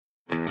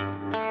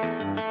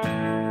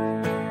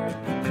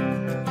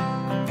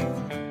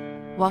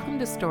Welcome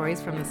to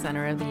Stories from the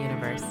Center of the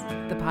Universe,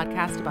 the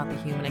podcast about the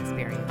human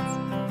experience.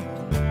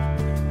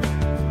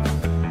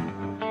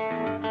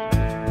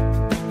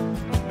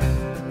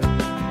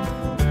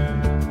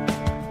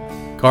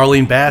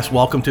 Carlene Bass,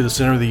 welcome to the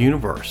Center of the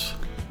Universe.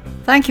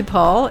 Thank you,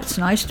 Paul. It's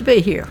nice to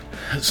be here.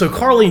 So,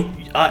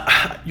 Carlene,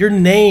 your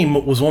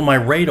name was on my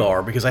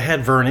radar because I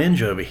had Vern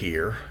Inge over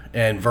here,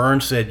 and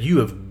Vern said, you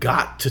have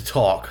got to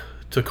talk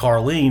to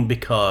Carlene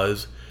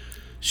because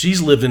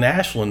she's lived in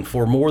Ashland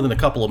for more than a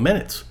couple of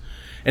minutes.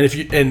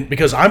 And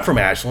because I'm from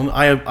Ashland,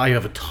 I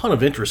have a ton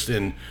of interest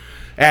in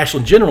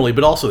Ashland generally,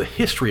 but also the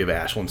history of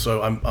Ashland.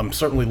 So I'm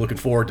certainly looking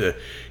forward to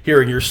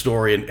hearing your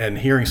story and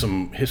hearing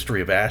some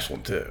history of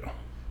Ashland too.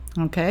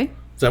 Okay.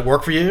 Does that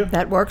work for you?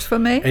 That works for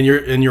me. And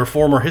you're a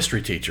former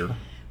history teacher.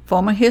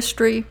 Former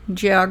history,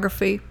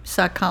 geography,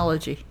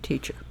 psychology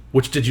teacher.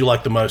 Which did you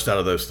like the most out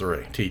of those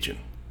three, teaching?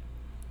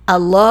 I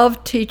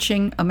love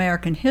teaching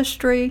American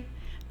history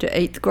to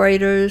 8th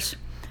graders.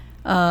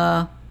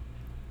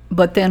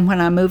 But then when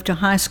I moved to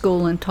high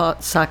school and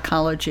taught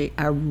psychology,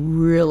 I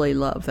really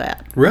love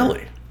that.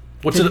 Really?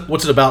 What's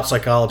it about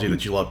psychology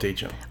that you love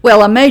teaching?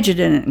 Well, I majored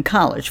in it in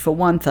college, for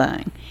one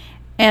thing.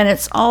 And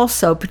it's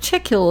also,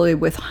 particularly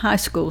with high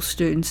school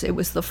students, it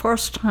was the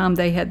first time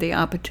they had the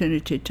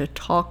opportunity to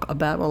talk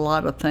about a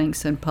lot of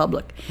things in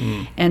public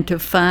and to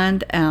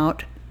find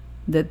out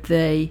that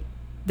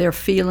their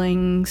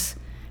feelings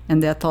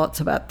and their thoughts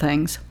about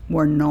things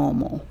were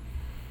normal.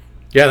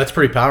 Yeah, that's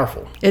pretty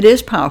powerful. It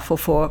is powerful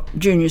for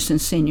juniors and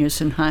seniors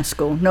in high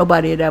school.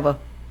 Nobody had ever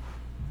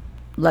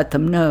let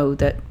them know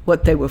that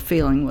what they were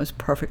feeling was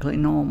perfectly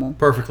normal.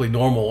 Perfectly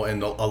normal,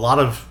 and a lot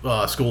of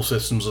school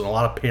systems and a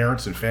lot of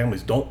parents and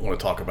families don't want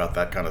to talk about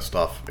that kind of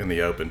stuff in the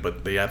open,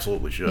 but they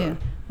absolutely should. Yeah.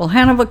 Well,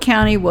 Hanover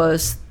County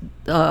was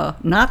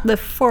not the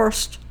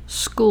first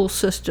school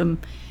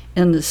system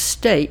in the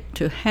state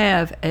to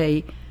have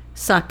a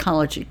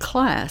psychology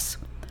class,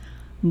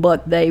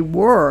 but they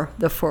were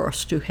the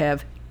first to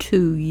have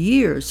 2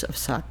 years of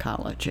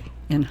psychology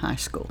in high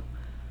school.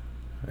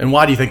 And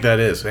why do you think that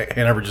is?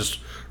 Hanover just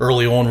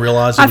early on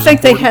realized it was I think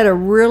important? they had a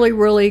really,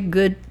 really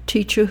good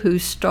teacher who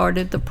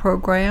started the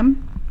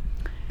program,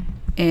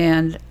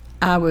 and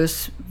I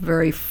was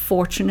very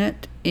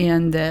fortunate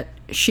in that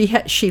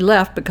she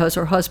left because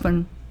her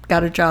husband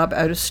got a job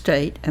out of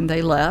state, and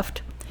they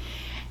left,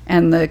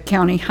 and the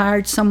county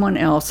hired someone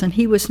else, and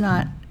he was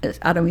not,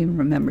 I don't even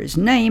remember his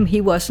name,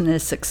 he wasn't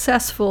as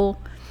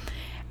successful,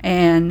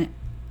 and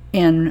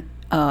in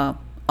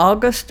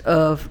August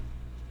of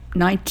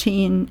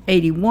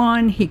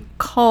 1981, he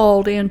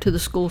called into the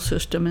school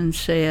system and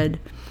said,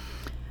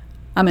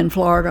 I'm in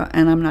Florida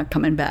and I'm not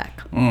coming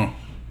back.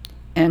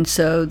 And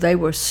so they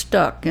were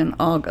stuck in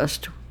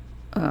August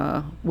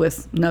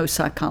with no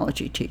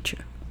psychology teacher.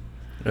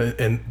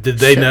 And did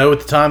they know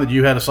at the time that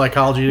you had a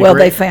psychology degree? Well,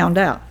 they found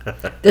out.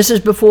 This is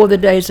before the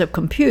days of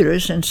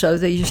computers, and so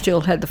they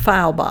still had the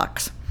file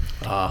box.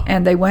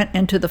 And they went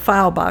into the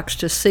file box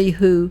to see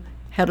who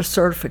had a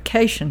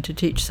certification to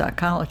teach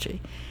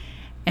psychology.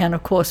 And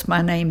of course,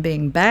 my name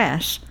being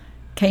Bass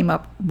came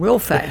up real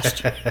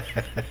fast.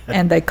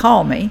 And they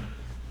called me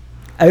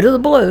out of the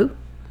blue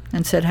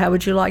and said, how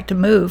would you like to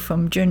move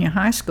from junior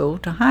high school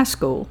to high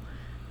school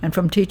and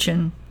from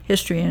teaching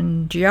history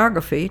and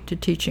geography to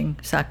teaching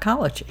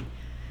psychology?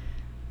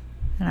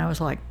 And I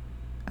was like,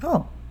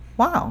 oh,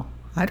 wow,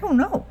 I don't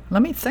know.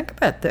 Let me think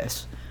about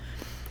this.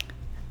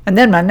 And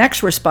then my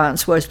next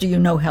response was, do you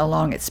know how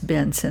long it's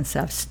been since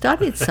I've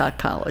studied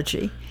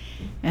psychology?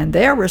 And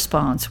their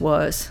response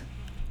was,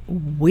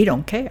 we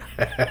don't care.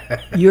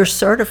 You're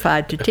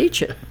certified to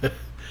teach it.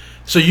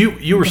 So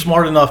you were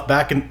smart enough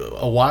back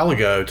a while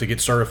ago to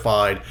get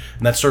certified,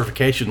 and that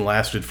certification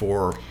lasted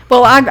for...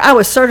 Well, I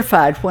was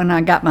certified when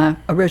I got my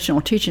original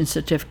teaching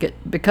certificate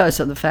because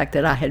of the fact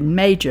that I had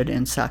majored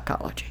in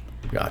psychology.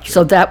 Gotcha.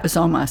 So that was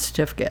on my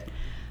certificate.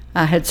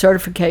 I had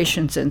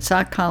certifications in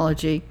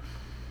psychology,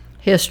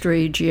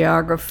 history,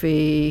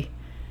 geography.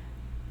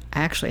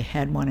 I actually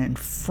had one in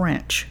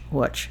French,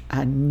 which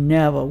I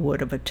never would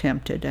have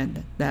attempted,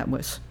 and that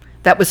was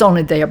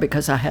only there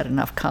because I had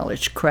enough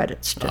college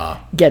credits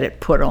to get it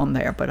put on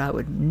there, but I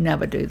would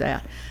never do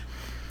that.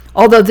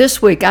 Although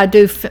this week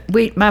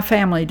my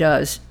family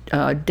does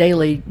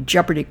daily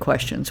Jeopardy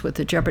questions with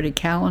the Jeopardy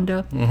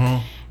calendar,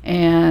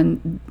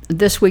 and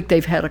this week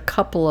they've had a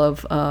couple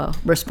of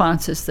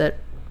responses that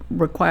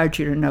required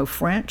you to know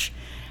French.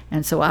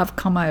 And so I've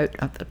come out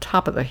at the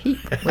top of the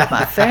heap with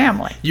my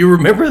family. You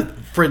remember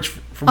French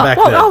from back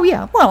then? Oh,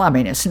 yeah. Well, I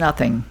mean, it's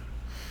nothing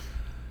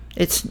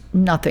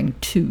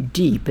too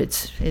deep.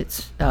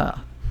 It's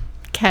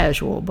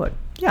casual, but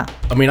yeah.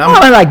 I mean,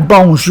 I'm like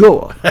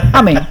bonjour.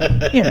 I mean,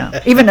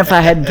 even if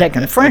I hadn't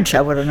taken French,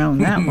 I would have known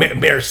that one.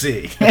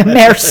 Merci.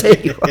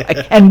 Merci,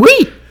 right. And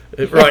oui.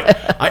 Right.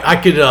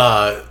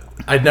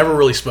 I'd never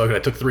really spoken. I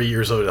took 3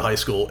 years over to high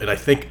school, and I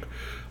think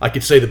I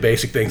could say the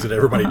basic things that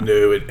everybody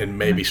knew and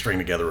maybe string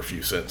together a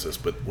few sentences,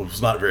 but was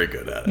not very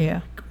good at it.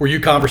 Yeah. Were you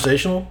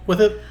conversational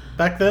with it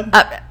back then?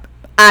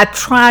 I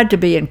tried to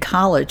be in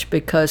college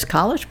because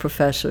college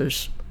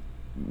professors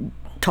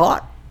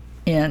taught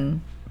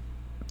in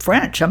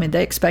French. I mean,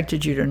 they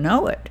expected you to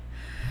know it.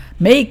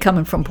 Me,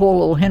 coming from poor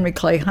little Henry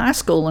Clay High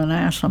School in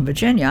Ashland,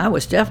 Virginia, I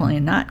was definitely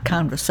not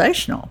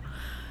conversational.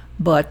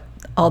 But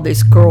all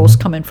these girls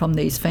coming from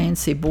these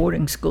fancy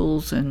boarding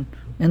schools in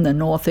the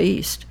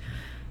Northeast,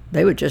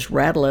 they would just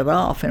rattle it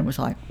off, and it was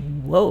like,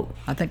 whoa,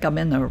 I think I'm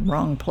in the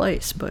wrong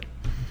place. But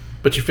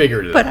you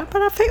figured it out.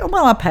 But I figured,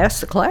 well, I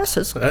passed the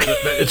classes.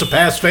 It's a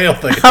pass-fail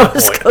thing at I that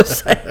was point. going to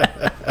say,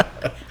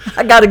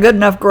 I got a good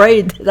enough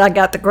grade that I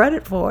got the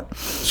credit for it.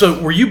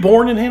 So were you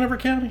born in Hanover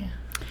County?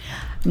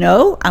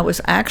 No, I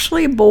was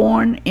actually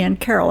born in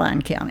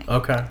Caroline County.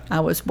 Okay.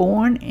 I was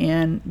born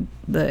in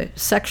the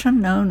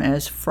section known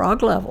as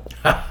Frog Level.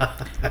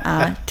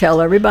 I tell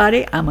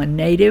everybody I'm a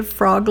native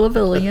Frog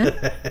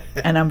Levelian,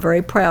 and I'm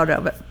very proud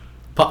of it.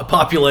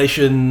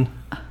 Population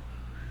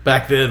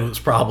back then was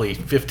probably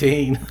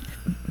 15.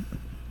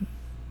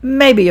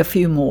 Maybe a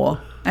few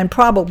more, and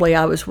probably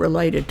I was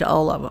related to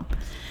all of them.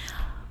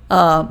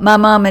 My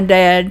mom and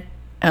dad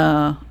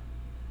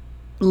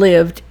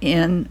lived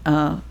in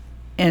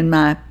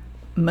my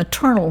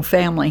maternal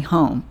family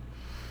home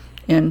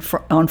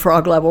on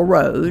Frog Level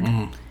Road.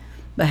 Mm-hmm.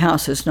 The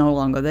house is no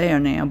longer there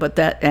now,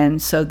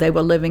 and so they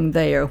were living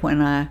there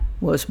when I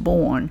was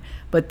born.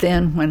 But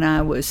then when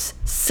I was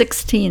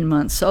 16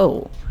 months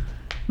old,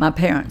 my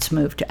parents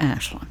moved to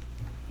Ashland.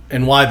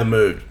 And why the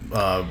move?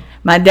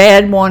 My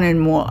dad wanted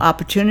more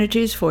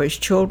opportunities for his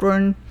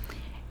children.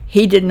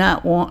 He did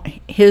not want,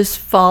 his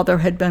father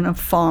had been a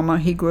farmer.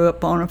 He grew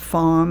up on a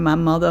farm. My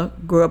mother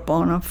grew up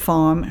on a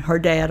farm. Her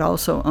dad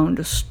also owned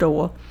a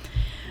store.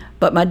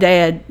 But my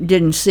dad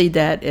didn't see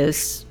that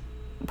as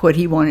what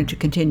he wanted to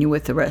continue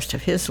with the rest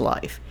of his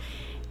life.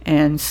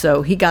 And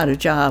so he got a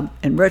job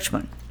in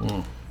Richmond.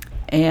 Mm.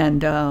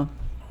 And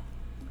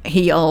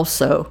he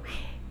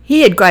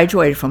had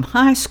graduated from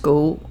high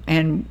school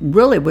and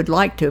really would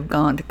like to have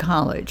gone to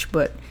college.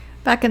 But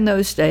back in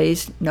those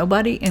days,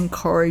 nobody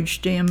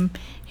encouraged him.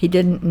 He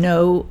didn't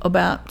know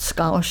about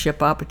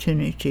scholarship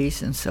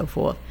opportunities and so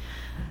forth.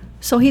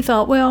 So he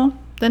thought, well,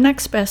 the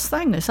next best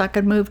thing is I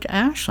could move to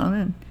Ashland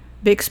and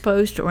be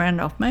exposed to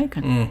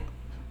Randolph-Macon. Mm.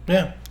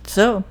 Yeah.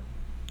 So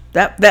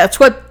that's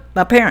what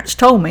my parents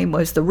told me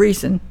was the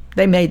reason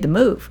they made the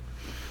move.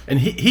 And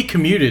he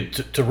commuted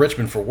to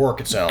Richmond for work,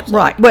 it sounds like.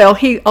 Right. Well,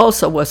 he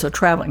also was a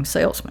traveling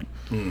salesman.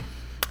 Mm.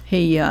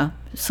 He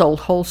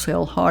sold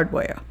wholesale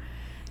hardware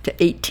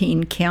to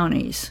 18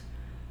 counties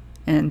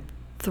and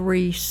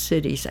 3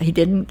 cities. He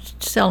didn't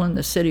sell in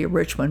the city of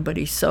Richmond, but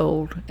he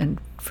sold in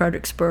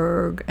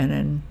Fredericksburg and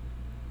in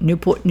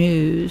Newport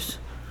News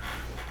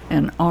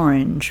and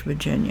Orange,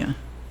 Virginia.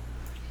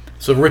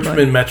 So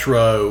Richmond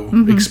Metro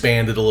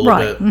expanded a little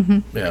bit.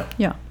 Mm-hmm. Yeah.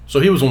 Yeah. So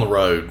he was on the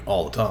road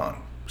all the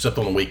time, except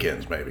on the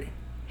weekends maybe.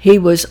 He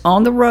was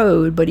on the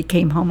road, but he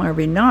came home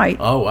every night.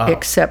 Oh, wow.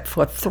 Except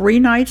for 3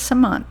 nights a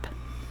month.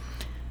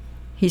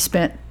 He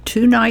spent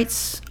 2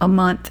 nights a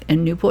month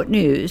in Newport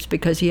News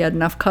because he had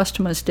enough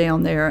customers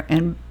down there.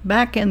 And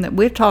back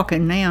we're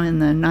talking now in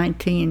the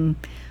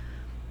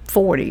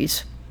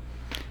 1940s,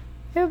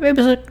 it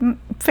was a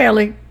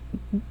fairly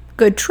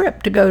good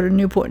trip to go to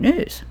Newport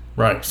News.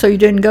 Right. So you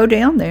didn't go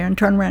down there and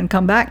turn around and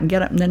come back and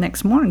get up the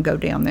next morning and go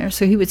down there.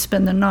 So he would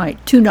spend the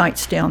night, 2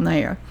 nights down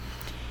there.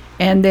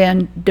 And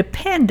then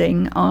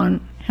depending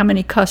on how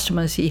many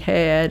customers he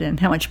had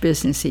and how much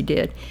business he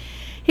did,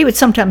 he would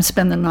sometimes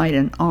spend the night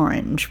in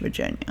Orange,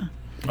 Virginia.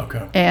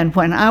 Okay. And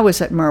when I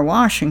was at Murray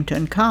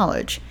Washington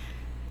College,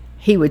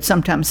 he would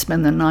sometimes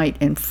spend the night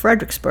in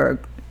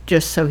Fredericksburg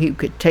just so he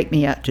could take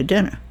me out to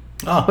dinner,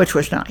 which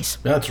was nice.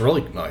 That's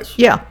really nice.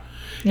 Yeah.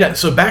 Yeah,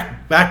 so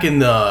back in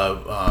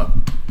the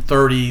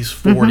 30s,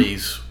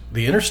 40s,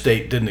 the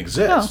interstate didn't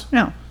exist.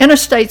 No.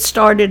 Interstate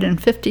started in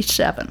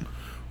 1957.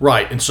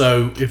 Right, and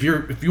so if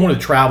you wanted to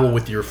travel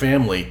with your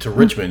family to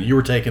Richmond, you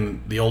were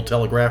taking the old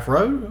Telegraph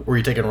Road, or were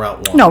you taking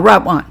Route 1? No,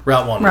 Route 1.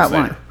 Route 1 was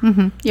there.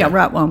 Mm-hmm. Yeah,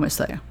 Route 1 was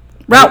there.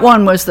 Route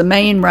 1 was the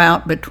main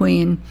route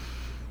between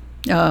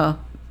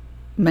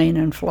Maine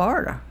and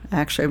Florida.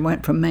 Actually, it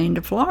went from Maine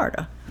to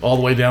Florida. All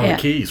the way down to the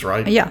Keys,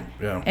 right? Yeah.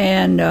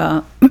 And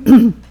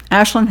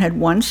Ashland had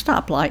 1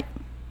 stoplight.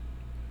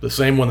 The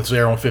same one that's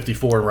there on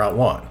 54 and Route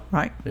 1.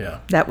 Right. Yeah.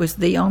 That was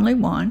the only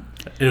one.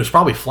 And it was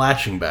probably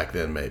flashing back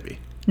then, maybe.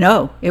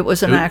 No, it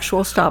was an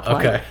actual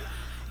stoplight. Okay.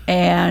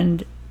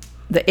 And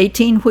the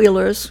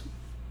 18-wheelers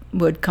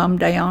would come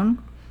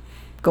down,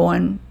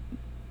 going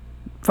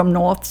from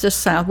north to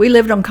south. We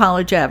lived on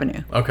College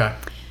Avenue. Okay.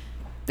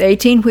 The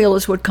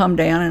 18-wheelers would come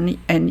down,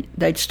 and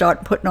they'd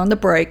start putting on the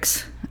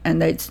brakes,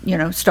 and they'd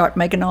start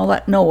making all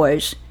that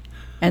noise,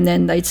 and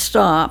then they'd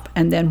stop,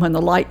 and then when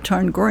the light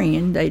turned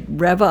green, they'd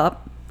rev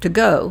up to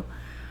go.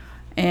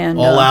 And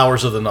all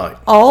hours of the night.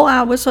 All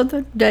hours of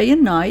the day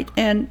and night,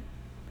 and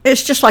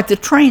it's just like the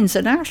trains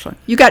in Ashland.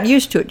 You got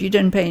used to it. You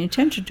didn't pay any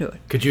attention to it.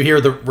 Could you hear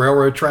the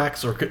railroad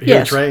tracks or hear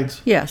the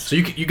trains? Yes. So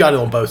you got it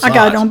on both sides. I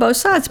got it on both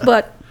sides,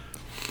 but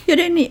you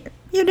didn't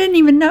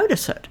even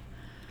notice it.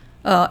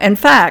 In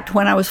fact,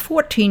 when I was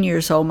 14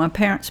 years old, my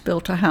parents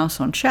built a house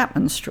on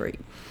Chapman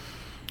Street,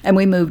 and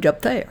we moved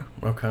up there.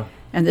 Okay.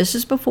 And this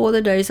is before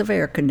the days of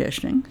air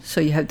conditioning,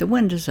 so you had the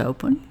windows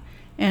open.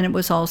 And it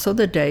was also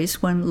the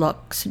days when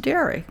Lux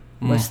Dairy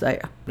was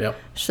there. Yep.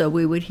 So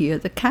we would hear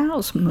the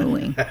cows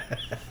mooing.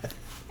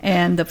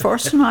 And the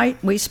first night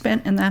we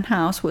spent in that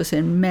house was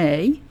in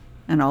May,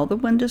 and all the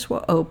windows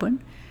were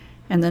open.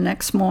 And the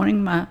next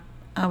morning, I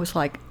was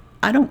like,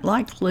 I don't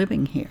like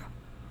living here.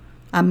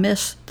 I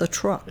miss the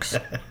trucks.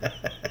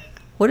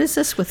 What is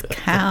this with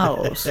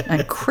cows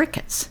and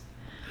crickets?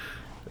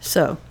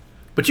 So...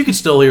 But you could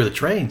still hear the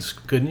trains,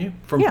 couldn't you,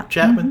 from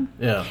Chapman?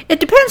 Mm-hmm. Yeah. It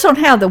depends on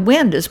how the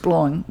wind is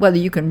blowing, whether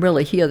you can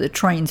really hear the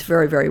trains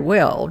very, very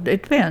well.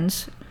 It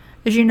depends.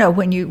 As you know,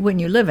 when you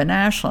live in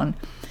Ashland,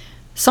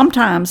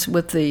 sometimes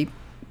with the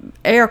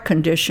air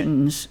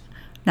conditions,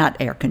 not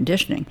air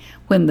conditioning,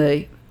 when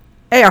the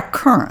air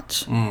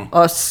currents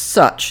are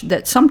such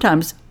that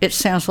sometimes it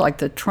sounds like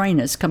the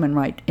train is coming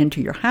right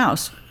into your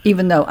house,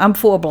 even though I'm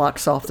 4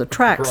 blocks off the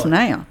tracks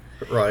now.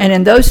 Right. And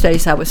in those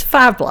days, I was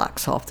 5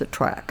 blocks off the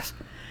tracks.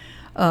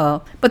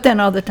 But then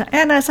other times,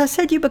 and as I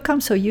said, you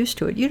become so used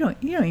to it, you don't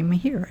even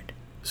hear it.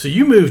 So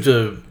you moved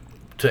to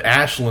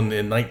Ashland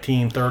in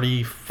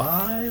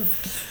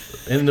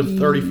 1935, end of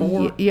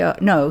 34. Yeah,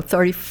 no,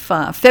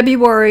 35.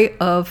 February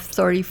of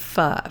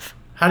 35.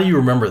 How do you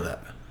remember that?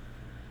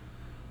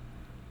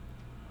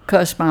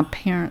 Because my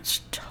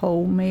parents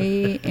told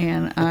me,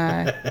 and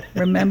I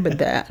remembered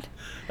that.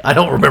 I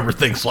don't remember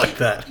things like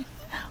that.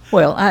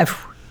 Well,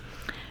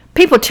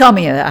 people tell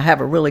me that I have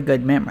a really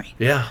good memory.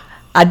 Yeah.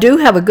 I do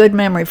have a good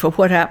memory for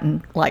what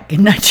happened, like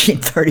in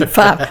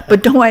 1935,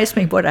 but don't ask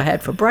me what I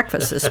had for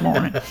breakfast this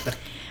morning.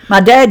 My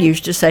dad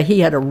used to say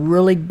he had a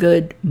really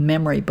good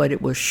memory, but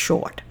it was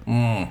short.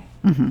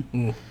 Mm-hmm.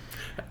 Mm.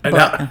 And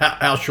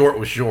how short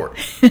was short?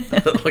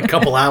 Like a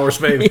couple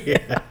hours, maybe.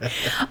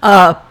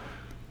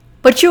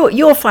 But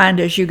you'll find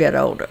as you get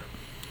older,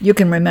 you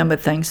can remember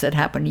things that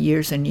happened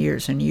years and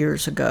years and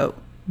years ago,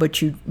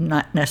 but you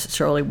not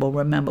necessarily will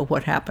remember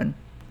what happened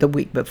the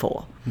week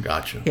before.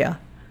 Gotcha. Yeah.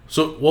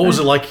 So what was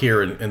it like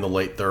here in the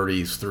late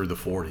 30s through the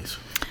 40s?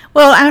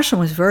 Well, Ashland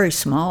was very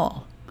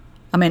small.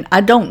 I mean, I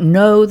don't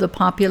know the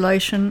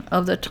population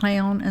of the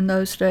town in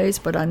those days,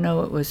 but I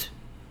know it was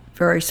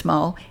very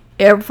small.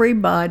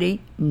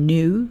 Everybody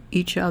knew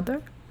each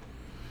other.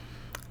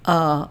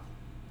 When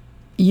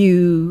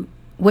you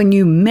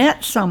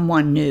met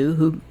someone new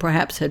who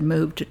perhaps had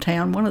moved to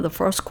town, one of the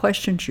first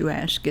questions you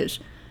ask is,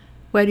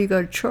 where do you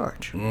go to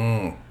church?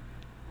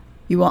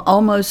 You were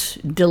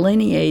almost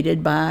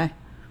delineated by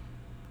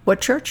what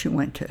church you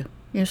went to.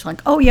 It's like,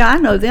 oh, yeah, I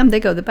know them.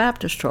 They go to the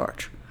Baptist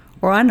church.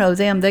 Or I know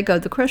them. They go to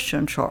the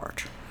Christian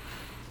church.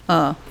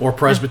 Or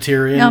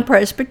Presbyterian. Yeah,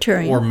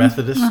 Presbyterian. Or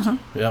Methodist. Uh-huh.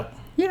 Yep.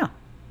 Yeah.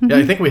 Yeah,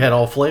 I think we had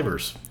all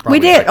flavors. We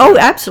did. Oh,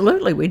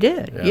 absolutely, we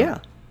did.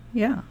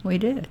 Yeah, we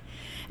did.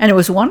 And it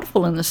was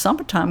wonderful in the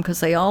summertime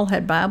because they all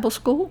had Bible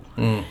school.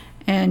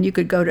 And you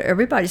could go to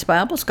everybody's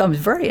Bible school. It was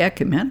very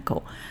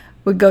ecumenical.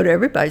 We'd go to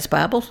everybody's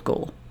Bible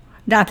school.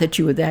 Not that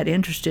you were that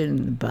interested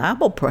in the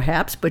Bible,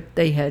 perhaps, but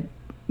they had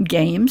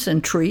games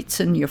and treats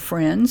and your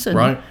friends. And,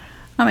 right.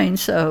 I mean,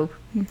 so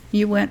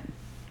I went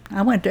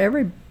to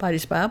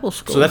everybody's Bible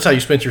school. So that's how you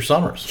spent your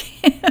summers.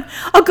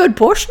 A good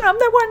portion of them.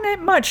 There wasn't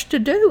that much to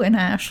do in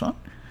Ashland.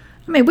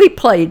 I mean, we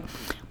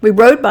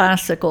rode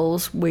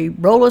bicycles, we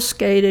roller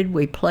skated,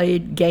 we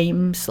played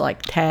games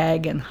like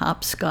tag and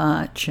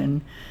hopscotch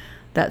and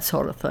that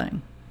sort of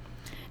thing.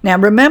 Now,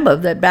 remember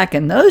that back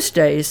in those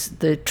days,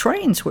 the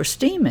trains were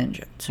steam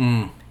engines,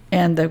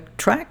 and the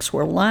tracks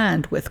were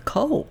lined with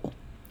coal.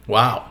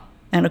 Wow.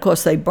 And, of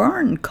course, they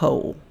burned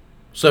coal.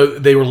 So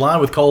they were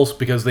lined with coals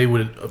because they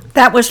would...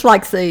 That was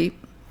like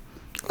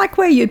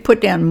where you'd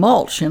put down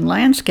mulch in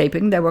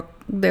landscaping. There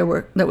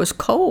was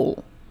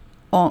coal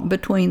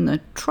between the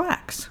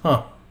tracks.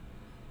 Huh.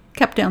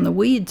 Kept down the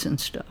weeds and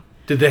stuff.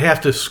 Did they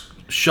have to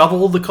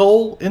shovel the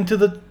coal into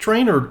the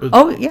train? Or?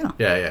 Oh, yeah.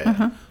 Yeah.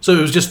 Uh-huh. So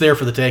it was just there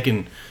for the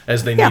taking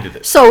as they needed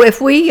it. So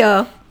if we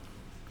were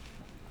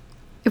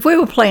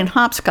playing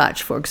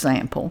hopscotch, for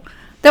example,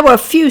 there were a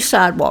few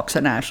sidewalks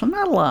in Ashland,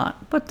 not a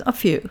lot, but a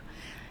few.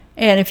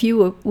 And if we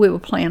were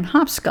playing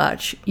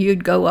hopscotch,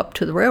 you'd go up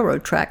to the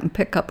railroad track and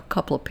pick up a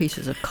couple of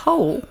pieces of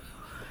coal,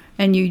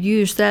 and you'd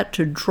use that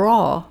to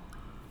draw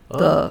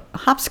the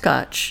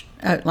hopscotch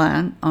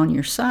outline on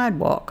your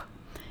sidewalk.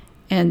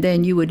 And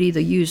then you would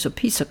either use a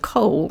piece of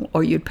coal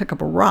or you'd pick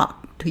up a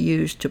rock to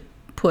use to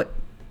put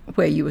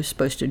where you were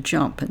supposed to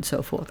jump and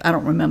so forth. I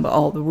don't remember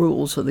all the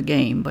rules of the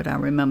game, but I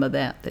remember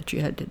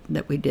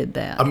that we did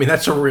that. I mean,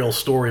 that's a real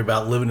story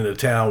about living in a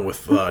town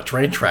with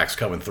train tracks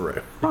coming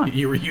through. Right.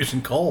 You were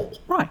using coal.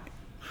 Right.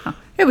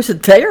 It was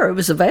there. It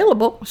was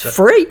available. It was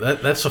free.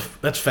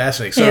 That's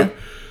fascinating.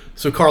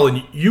 So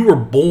Carlene, you were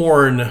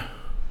born.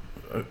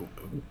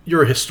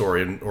 You're a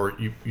historian, or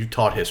you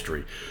taught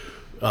history.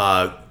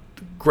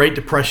 Great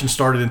Depression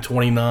started in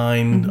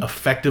 29,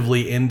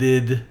 effectively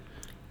ended...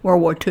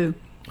 World War II.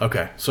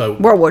 Okay, so...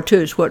 World War II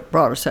is what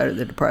brought us out of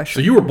the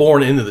Depression. So you were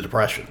born into the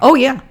Depression. Oh,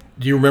 yeah.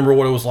 Do you remember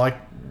what it was like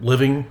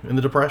living in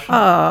the Depression?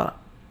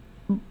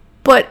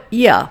 But,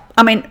 yeah.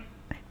 I mean,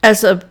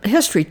 as a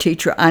history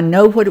teacher, I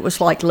know what it was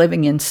like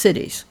living in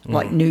cities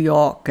like New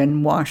York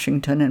and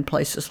Washington and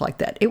places like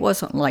that. It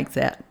wasn't like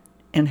that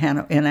in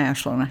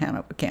Ashland and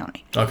Hanover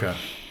County. Okay.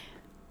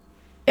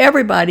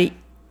 Everybody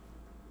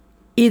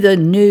either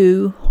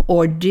knew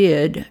or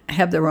did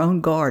have their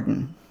own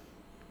garden.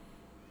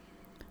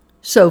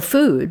 So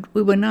food,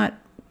 we were not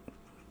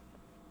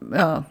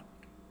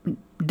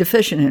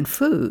deficient in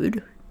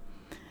food.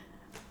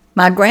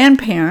 My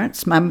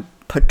grandparents, my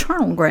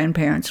paternal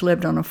grandparents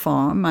lived on a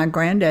farm. My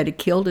granddaddy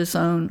killed his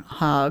own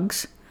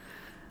hogs,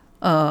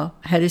 had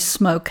his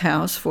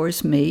smokehouse for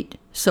his meat.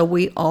 So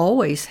we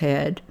always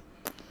had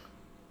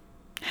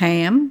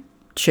ham,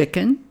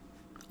 chicken,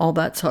 all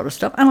that sort of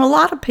stuff. And a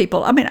lot of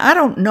people, I mean, I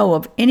don't know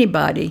of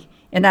anybody,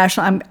 and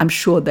actually I'm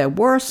sure there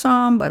were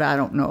some, but I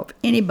don't know of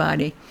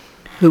anybody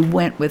who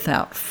went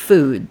without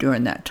food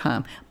during that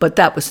time. But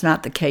that was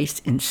not the case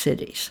in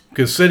cities.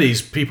 Because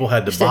cities, people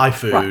had to buy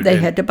food. Right, they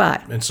had to buy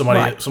it. And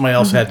somebody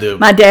else had to...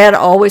 My dad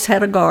always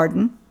had a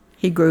garden.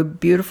 He grew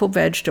beautiful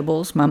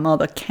vegetables. My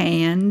mother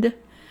canned.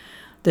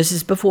 This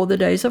is before the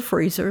days of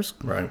freezers.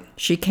 Right.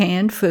 She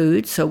canned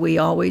food, so we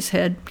always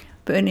had...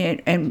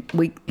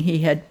 he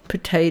had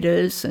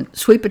potatoes, and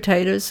sweet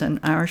potatoes and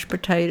Irish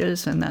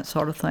potatoes and that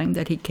sort of thing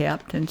that he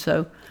kept. And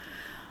so...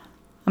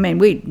 I mean,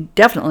 we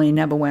definitely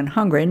never went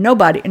hungry. And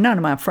none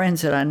of my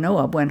friends that I know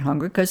of went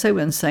hungry because they were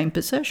in the same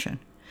position.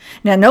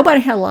 Now,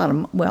 nobody had a lot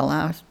of, well,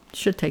 I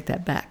should take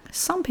that back.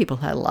 Some people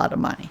had a lot of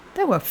money.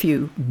 There were a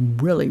few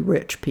really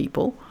rich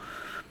people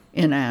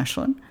in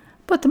Ashland,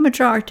 but the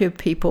majority of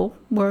people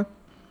were,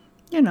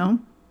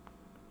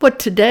 what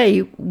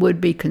today would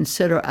be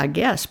considered, I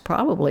guess,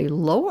 probably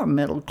lower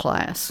middle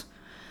class.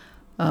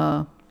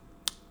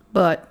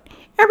 But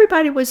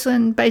everybody was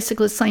in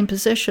basically the same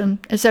position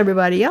as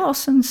everybody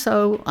else, and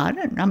so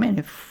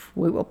if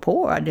we were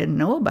poor, I didn't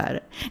know about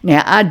it.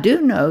 Now, I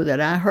do know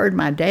that I heard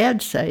my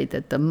dad say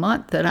that the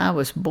month that I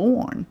was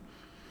born,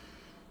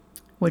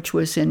 which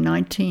was in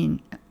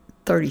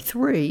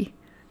 1933,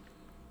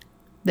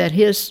 that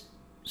his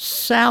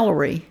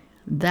salary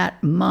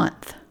that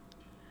month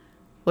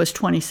was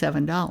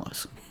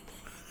 $27.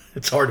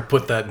 It's hard to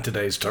put that in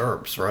today's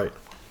terms, right?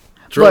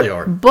 It's really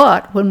hard.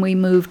 But when we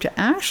moved to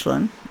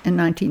Ashland in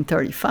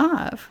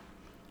 1935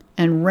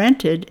 and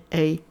rented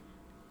a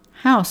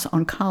house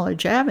on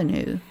College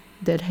Avenue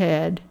that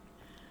had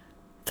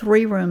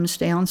 3 rooms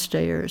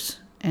downstairs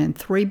and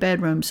 3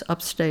 bedrooms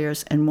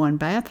upstairs and 1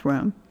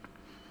 bathroom,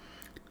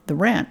 the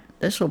rent,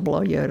 this will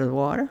blow you out of the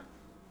water,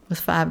 was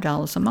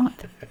 $5 a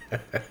month.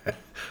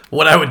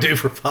 What I would do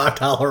for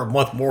 $5 a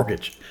month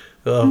mortgage.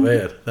 Oh,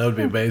 man, that would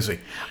be amazing.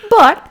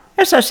 But,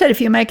 as I said, if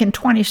you're making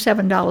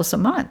 $27 a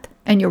month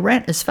and your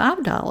rent is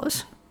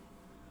 $5...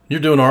 You're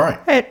doing all right.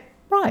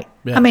 Right.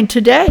 Yeah. I mean,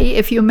 today,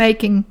 if you're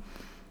making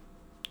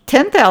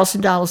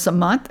 $10,000 a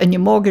month and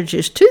your mortgage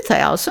is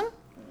 $2,000,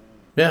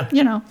 yeah,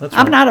 that's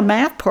I'm right. not a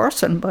math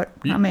person, but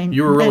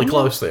you were really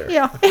close there.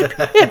 Yeah,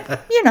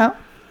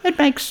 it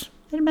makes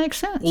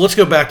sense. Well, let's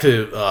go back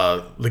to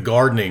the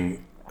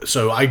gardening.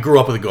 So I grew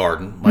up with a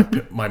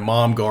garden. My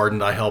mom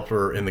gardened. I helped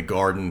her in the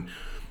garden.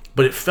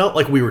 But it felt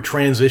like we were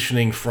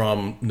transitioning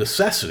from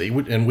necessity,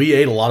 and we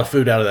ate a lot of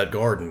food out of that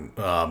garden.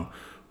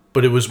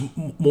 But it was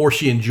more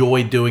she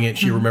enjoyed doing it.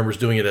 She remembers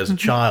doing it as a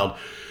child.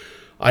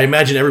 I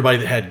imagine everybody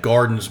that had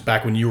gardens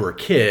back when you were a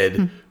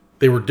kid,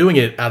 they were doing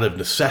it out of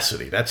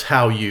necessity. That's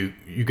how you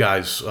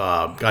guys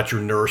got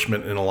your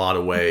nourishment in a lot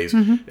of ways.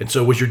 And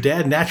so was your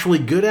dad naturally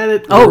good at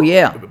it? Oh,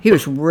 yeah. He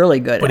was really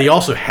good at it. But he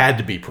also had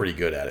to be pretty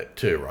good at it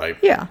too, right?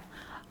 Yeah.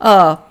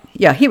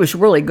 Yeah, he was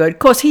really good. Of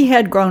course, he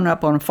had grown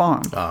up on a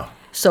farm.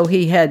 So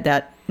he had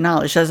that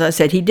knowledge. As I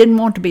said, he didn't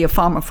want to be a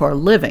farmer for a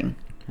living.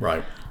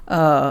 Right.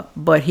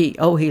 But he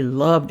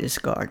loved his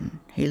garden.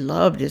 He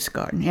loved his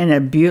garden, and a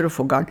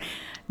beautiful garden.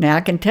 Now,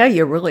 I can tell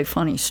you a really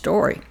funny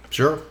story.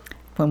 Sure.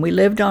 When we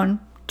lived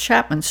on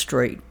Chapman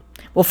Street.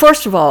 Well,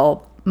 first of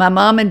all, my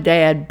mom and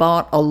dad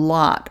bought a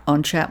lot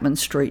on Chapman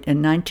Street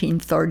in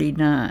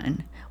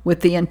 1939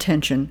 with the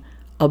intention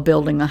of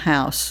building a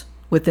house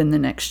within the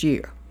next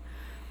year.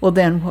 Well,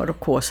 then what, of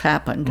course,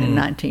 happened in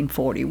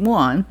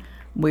 1941,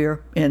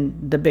 we're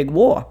in the big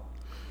war.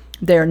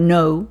 There are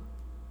no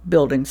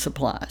building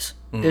supplies.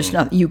 There's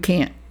nothing. You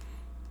can't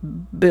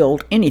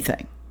build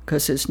anything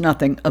because there's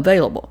nothing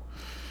available.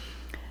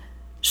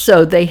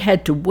 So they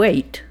had to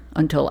wait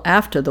until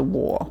after the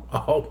war.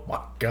 Oh,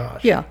 my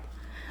gosh. Yeah.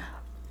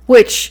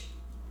 Which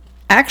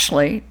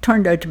actually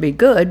turned out to be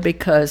good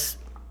because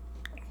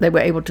they were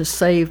able to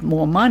save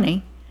more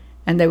money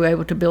and they were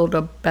able to build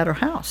a better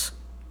house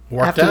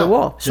after the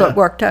war. So it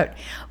worked out.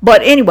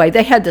 But anyway,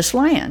 they had this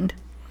land.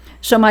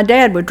 So my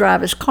dad would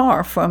drive his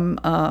car from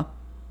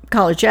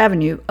College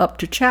Avenue up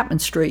to Chapman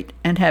Street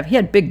and he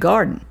had a big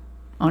garden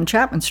on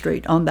Chapman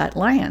Street on that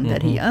land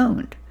that he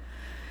owned.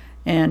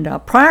 And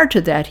prior to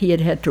that, he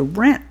had to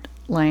rent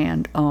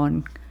land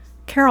on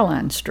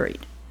Caroline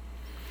Street.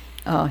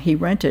 He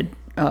rented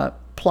a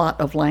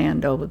plot of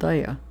land over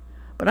there.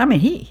 But I mean,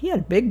 he had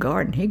a big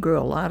garden. He grew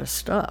a lot of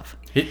stuff.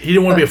 He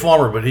didn't want to be a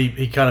farmer, but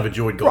he kind of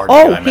enjoyed gardening.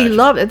 Oh, he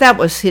loved it. That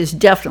was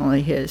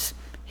definitely his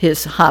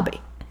his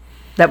hobby.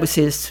 That was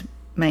his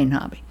main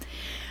hobby.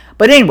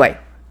 But anyway,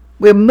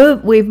 we've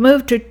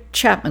moved to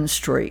Chapman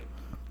Street,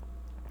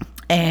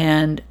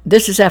 and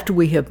this is after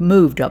we have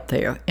moved up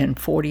there in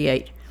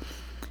 48.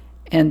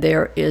 And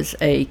there is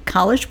a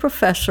college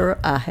professor.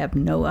 I have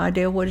no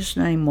idea what his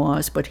name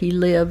was, but he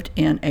lived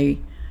in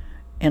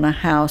a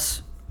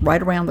house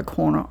right around the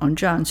corner on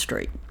John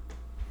Street.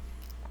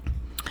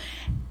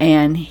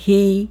 And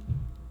he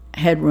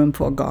had room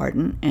for a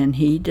garden, and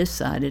he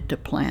decided to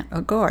plant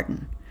a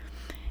garden.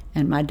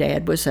 And my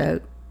dad was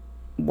out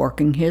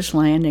working his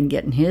land and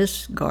getting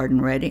his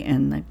garden ready,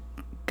 and the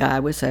guy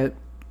was out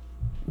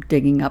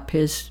digging up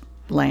his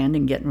land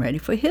and getting ready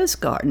for his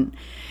garden.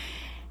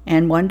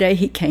 And one day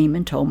he came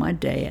and told my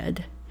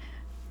dad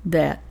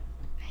that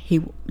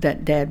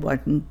Dad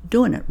wasn't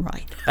doing it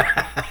right.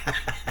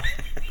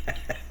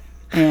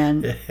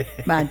 And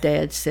my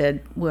dad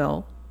said,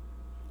 well,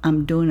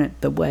 I'm doing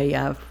it the way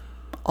I've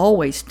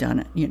always done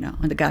it, you know.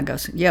 And the guy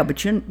goes, yeah,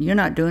 but you're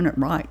not doing it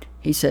right.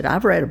 He said,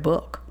 I've read a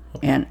book,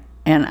 and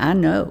I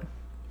know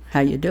how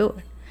you do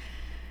it.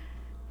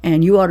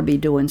 And you ought to be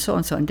doing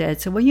so-and-so. And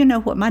Dad said, well, you know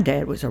what? My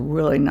dad was a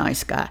really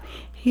nice guy.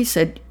 He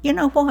said, you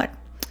know what?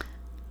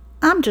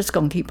 I'm just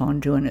going to keep on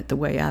doing it the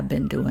way I've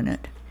been doing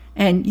it.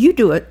 And you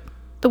do it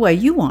the way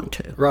you want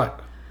to. Right.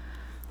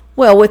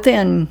 Well,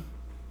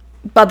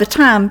 by the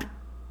time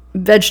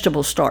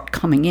vegetables start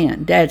coming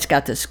in, Dad's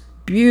got this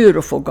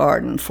beautiful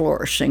garden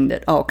flourishing,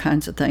 that all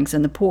kinds of things,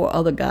 and the poor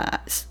other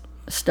guy's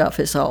stuff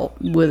is all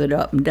withered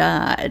up and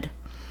died.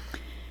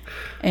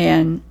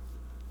 And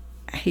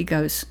he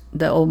goes,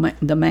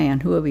 the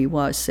man, whoever he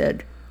was,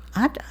 said,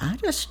 I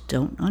just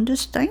don't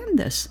understand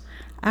this.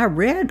 I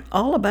read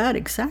all about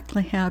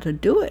exactly how to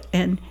do it,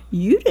 and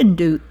you didn't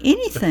do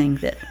anything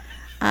that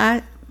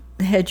I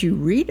had you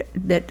read,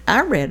 that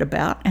I read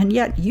about, and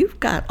yet you've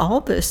got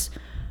all these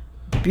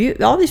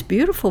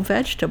beautiful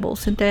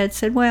vegetables. And Dad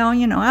said, well,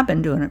 you know, I've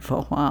been doing it for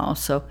a while,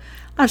 so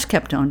I just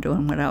kept on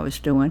doing what I was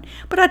doing.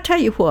 But I tell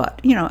you what,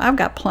 you know, I've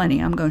got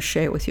plenty I'm going to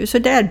share with you. So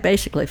Dad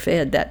basically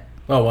fed that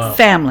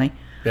family.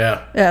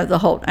 Yeah. The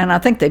whole, and I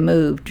think they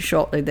moved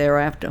shortly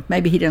thereafter.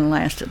 Maybe he didn't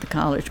last at the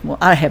college. Well,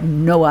 I have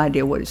no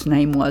idea what his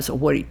name was or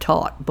what he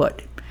taught,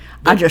 but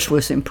I just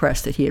was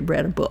impressed that he had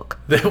read a book.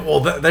 Well,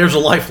 there's a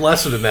life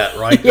lesson in that,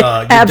 right?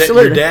 Yeah,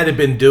 absolutely. Your dad had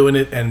been doing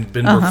it and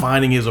been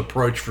refining his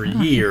approach for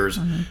years,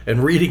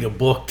 and reading a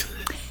book.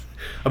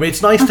 I mean,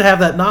 it's nice to have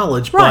that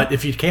knowledge, right. But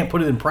if you can't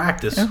put it in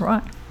practice, that's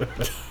right.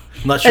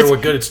 I'm not sure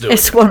what good it's doing.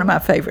 It's one of my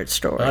favorite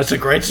stories. That's a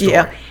great story.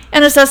 Yeah.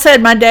 And as I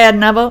said, my dad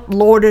never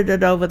lorded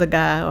it over the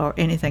guy or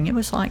anything. It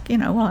was like, you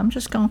know, well, I'm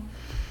just going to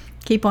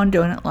keep on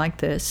doing it like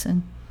this.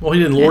 And well, he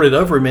didn't lord it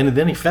over him, and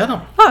then he fed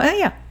him. Oh,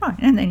 yeah, right.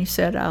 And then he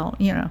said, I'll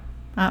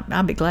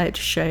be glad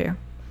to share.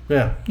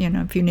 Yeah. You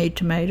know, if you need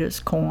tomatoes,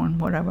 corn,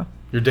 whatever.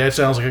 Your dad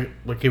sounds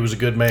like he was a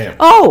good man.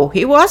 Oh,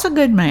 he was a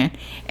good man.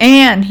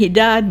 And he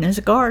died in his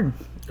garden.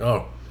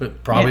 Oh,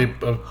 probably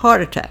a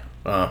heart attack.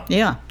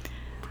 Yeah.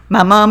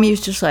 My mom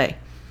used to say,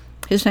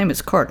 his name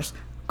is Curtis.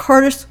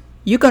 Curtis,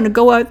 you're going to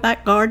go out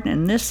that garden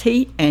in this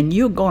heat, and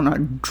you're going to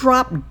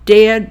drop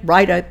dead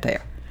right out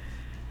there.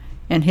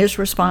 And his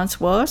response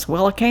was,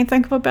 well, I can't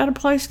think of a better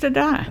place to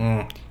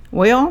die.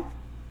 Well,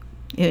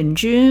 in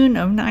June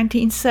of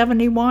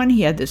 1971,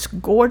 he had this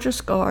gorgeous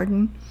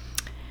garden,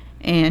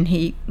 and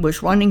he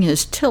was running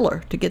his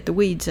tiller to get the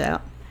weeds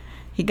out.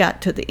 He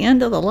got to the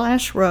end of the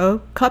last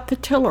row, cut the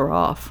tiller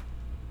off,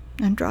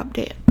 and dropped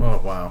dead. Oh,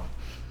 wow.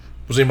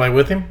 Was anybody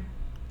with him?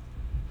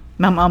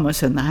 My mom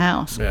was in the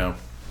house. Yeah.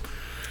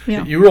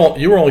 Yeah. You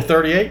were only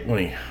 38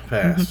 when he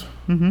passed.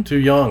 Mm-hmm. Too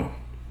young.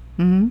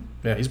 Mm-hmm.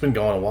 Yeah, he's been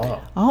gone a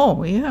while.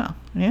 Oh, yeah,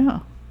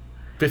 yeah.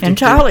 52. And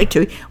Charlie,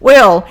 too.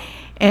 Well,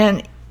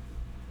 and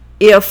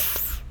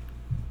if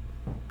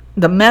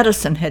the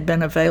medicine had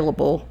been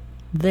available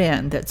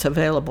then that's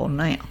available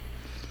now,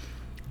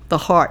 the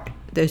heart,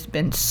 there's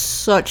been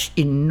such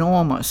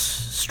enormous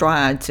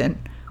strides in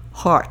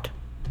heart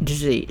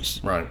disease.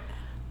 Right.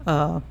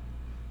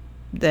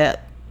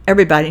 That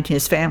everybody in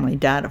his family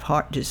died of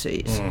heart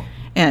disease.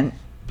 And,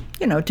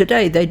 you know,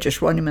 today they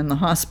just run him in the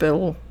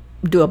hospital,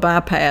 do a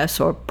bypass,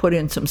 or put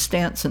in some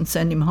stents and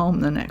send him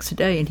home the next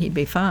day, and he'd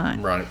be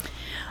fine. Right.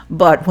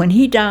 But when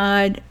he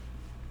died,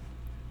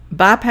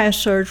 bypass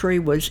surgery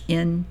was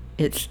in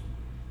its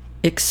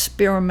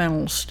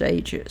experimental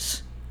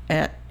stages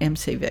at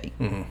MCV.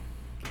 Mm-hmm.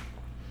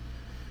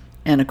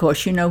 And, of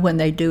course, you know, when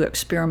they do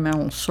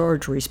experimental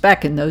surgeries,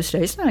 back in those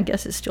days, and I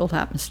guess it still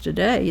happens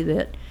today,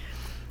 that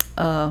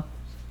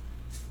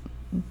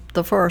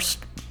the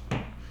first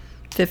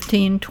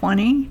 15,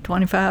 20,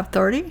 25,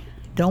 30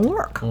 don't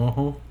work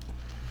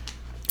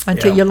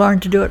until you learn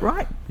to do it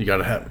right. You got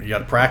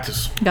to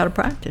practice. You got to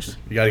practice.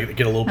 You got to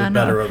get a little bit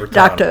better over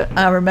time.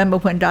 I remember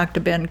when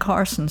Dr. Ben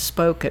Carson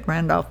spoke at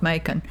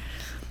Randolph-Macon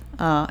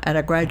at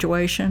a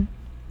graduation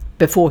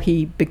before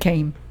he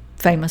became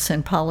famous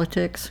in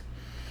politics.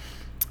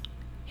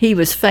 He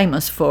was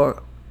famous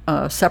for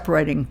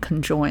separating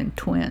conjoined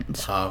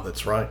twins.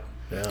 That's right.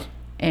 Yeah.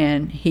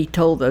 And he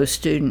told those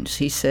students,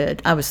 he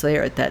said, I was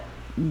there at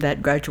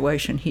that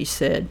graduation, he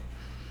said,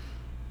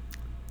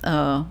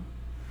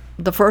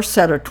 the first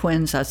set of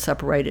twins I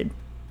separated,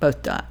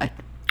 both died.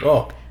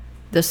 Oh.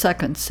 The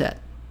second set,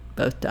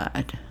 both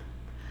died.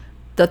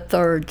 The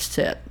third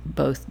set,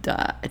 both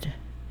died.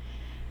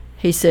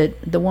 He said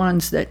the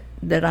ones that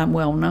I'm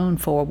well known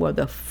for were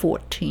the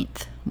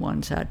 14th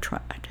ones I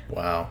tried.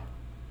 Wow.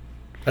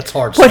 That's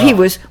hard stuff.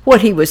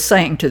 What he was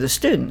saying to the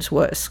students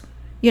was,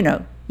 you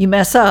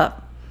mess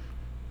up,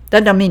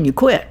 that doesn't mean you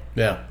quit.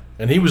 Yeah.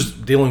 And he was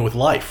dealing with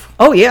life.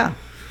 Oh, yeah.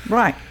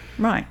 Right.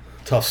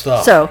 Tough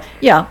stuff. So,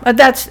 yeah,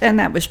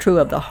 that was true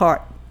of the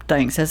heart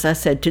things. As I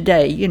said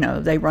today,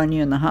 they run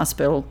you in the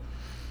hospital,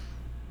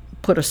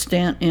 put a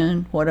stent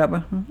in,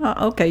 whatever.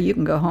 Okay, you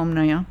can go home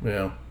now.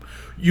 Yeah.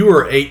 You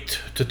were 8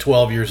 to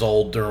 12 years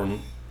old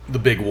during the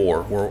big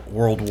war,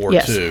 World War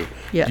II.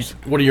 Yes.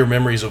 What are your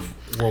memories of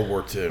World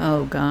War II?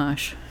 Oh,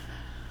 gosh.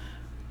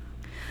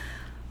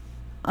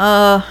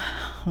 Well,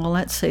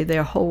 let's see. There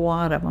are a whole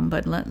lot of them,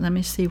 but let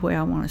me see where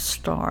I want to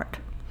start.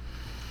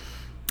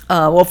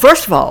 Well,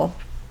 first of all,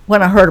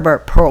 when I heard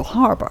about Pearl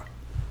Harbor,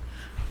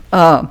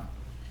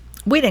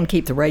 we didn't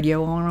keep the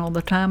radio on all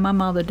the time. My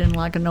mother didn't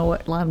like a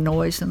lot of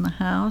noise in the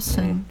house,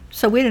 and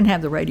so we didn't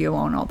have the radio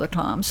on all the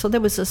time. So there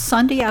was a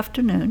Sunday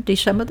afternoon,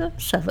 December the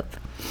 7th,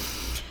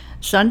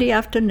 Sunday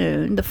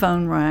afternoon, the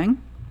phone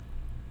rang,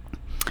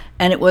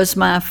 and it was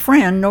my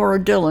friend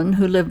Nora Dillon,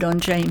 who lived on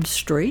James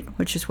Street,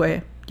 which is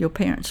where your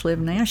parents live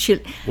now.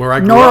 Where I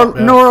grew up.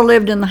 Yeah. Nora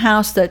lived in the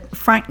house that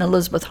Frank and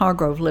Elizabeth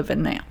Hargrove live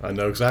in now. I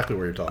know exactly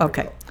where you're talking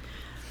about.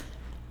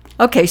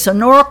 Okay, so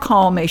Nora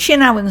called me. She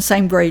and I were in the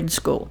same grade in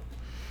school.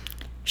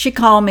 She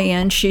called me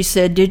and she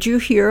said, "Did you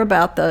hear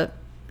about the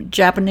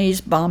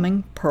Japanese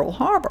bombing Pearl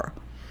Harbor?"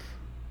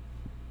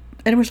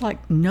 And it was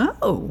like,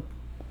 no.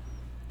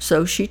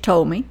 So she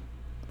told me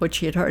what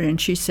she had heard, and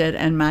she said,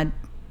 "And my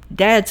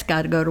dad's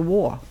got to go to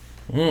war."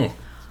 I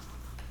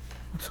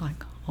was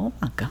like, oh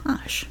my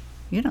gosh,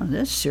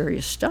 this is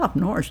serious stuff.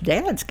 Nora's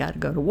dad's got to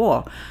go to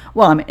war.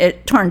 Well, I mean,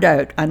 it turned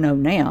out, I know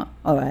now,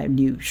 I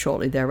knew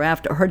shortly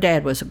thereafter, her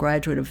dad was a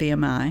graduate of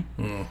VMI.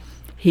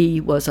 He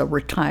was a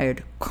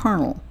retired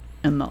colonel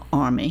in the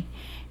Army,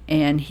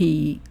 and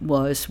he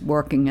was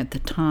working at the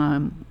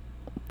time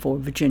for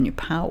Virginia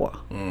Power.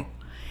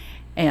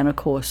 And of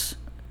course,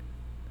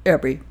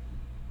 every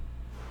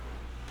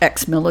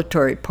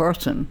ex-military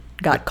person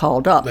got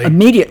called up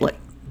immediately.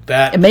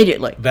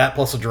 That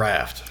plus a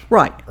draft.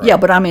 Right. Yeah,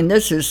 but I mean,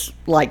 this is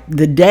like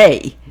the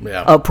day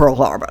of Pearl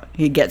Harbor.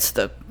 He gets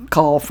the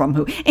call from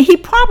who? And he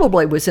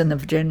probably was in the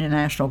Virginia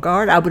National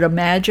Guard, I would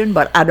imagine,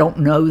 but I don't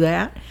know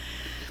that.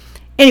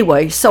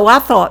 Anyway, so I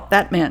thought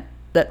that meant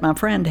that my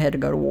friend had to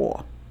go to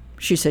war.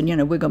 She said, we're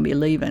going to be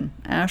leaving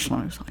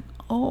Ashland. I was like,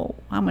 oh,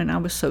 I mean, I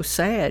was so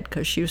sad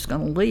because she was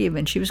going to leave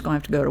and she was going to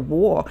have to go to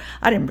war.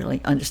 I didn't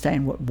really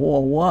understand what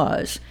war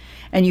was.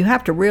 And you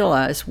have to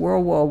realize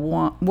World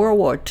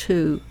War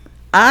II,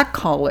 I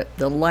call it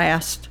the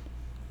last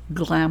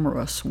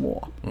glamorous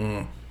war.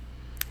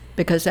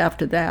 Because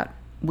after that,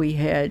 we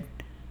had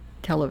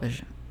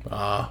television.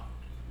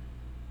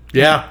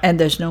 Yeah. And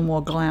there's no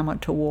more glamour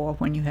to war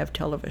when you have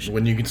television.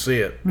 When you can see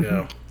it,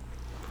 yeah.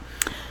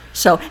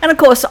 So, and of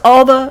course,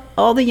 all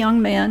the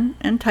young men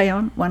in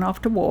town went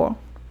off to war,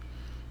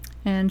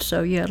 and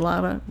so you had a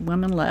lot of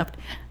women left.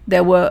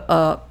 There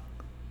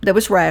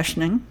was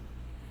rationing.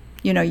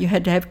 You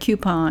had to have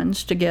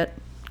coupons to get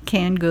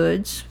canned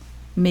goods,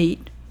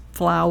 meat,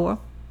 flour,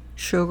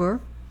 sugar,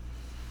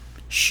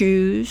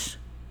 shoes,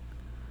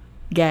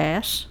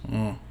 gas.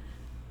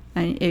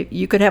 And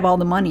you could have all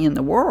the money in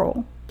the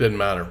world. Didn't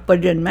matter. But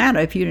it didn't matter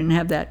if you didn't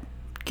have that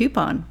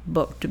coupon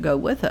book to go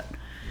with it.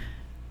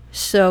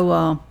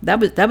 So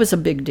that was a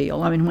big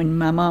deal. I mean, when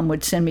my mom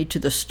would send me to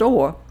the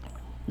store,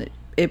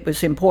 it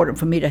was important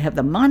for me to have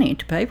the money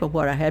to pay for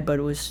what I had, but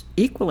it was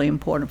equally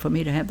important for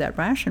me to have that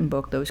ration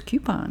book, those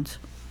coupons.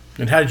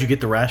 And how did you get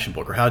the ration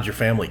book, or how did your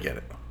family get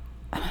it?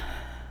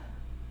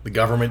 The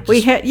government?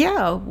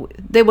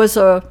 There was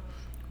a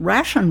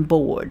ration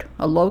board,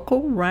 a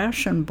local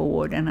ration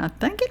board, and I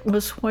think it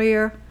was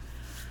where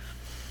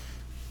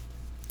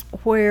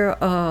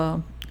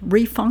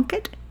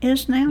Refunket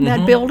is now,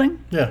 that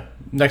building. Yeah,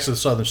 next to the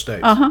Southern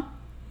States. I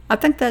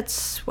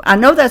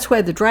know that's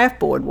where the draft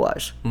board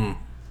was.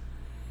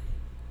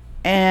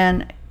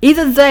 And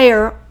either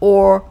there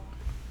or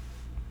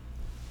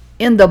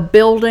in the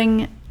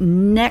building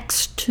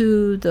next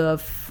to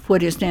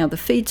what is now the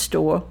feed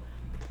store,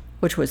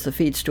 which was the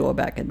feed store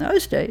back in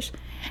those days,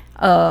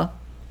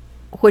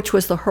 which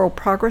was the Hurl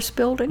Progress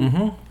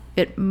building.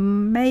 It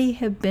may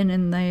have been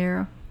in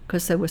there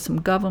because there were some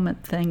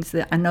government things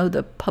that I know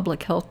the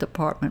public health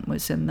department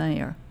was in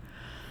there.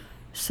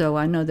 So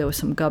I know there was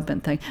some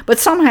government thing. But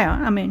somehow,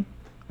 I mean...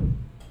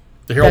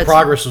 The Hurl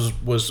Progress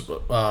was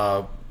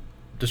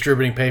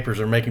distributing papers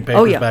or making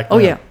papers back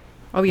then.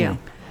 Oh, yeah.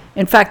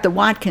 In fact, the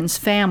Watkins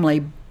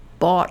family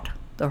bought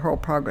the Hurl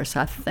Progress,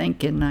 I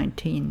think,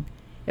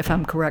 if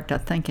I'm correct, I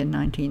think in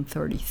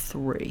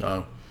 1933.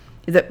 Oh.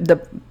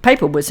 The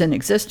paper was in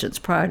existence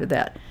prior to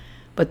that,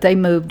 but they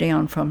moved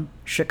down from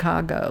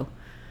Chicago,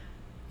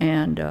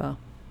 and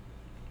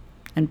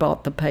and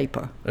bought the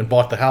paper. And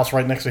bought the house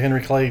right next to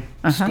Henry Clay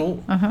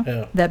School.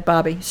 Yeah. That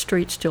Bobby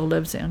Street still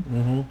lives in.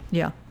 Mm-hmm.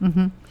 Yeah.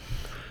 Mm-hmm.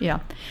 Yeah.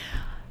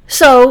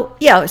 So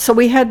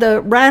we had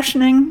the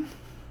rationing.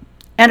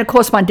 And, of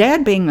course, my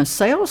dad, being a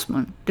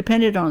salesman,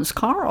 depended on his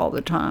car all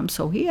the time,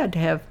 so he had to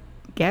have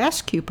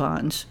gas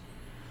coupons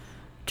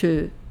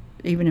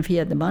even if he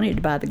had the money to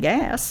buy the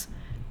gas,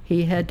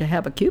 he had to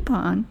have a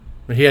coupon.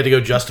 He had to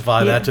go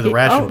justify that to the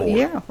ration board.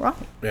 Yeah, right.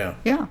 Yeah.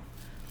 Yeah.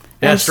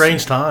 Yeah,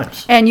 strange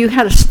times. And you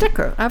had a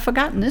sticker. I've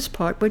forgotten this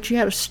part, but you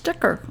had a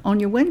sticker on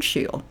your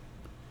windshield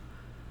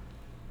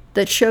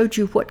that showed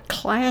you what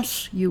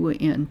class you were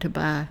in to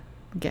buy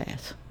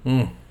gas.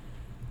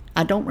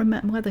 I don't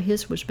remember whether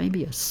his was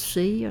maybe a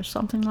C or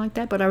something like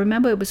that, but I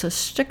remember it was a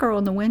sticker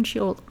on the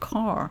windshield of the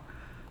car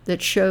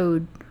that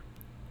showed,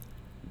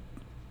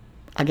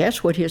 I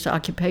guess, what his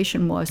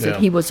occupation was,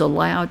 that he was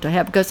allowed to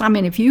have. Because, I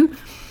mean, if you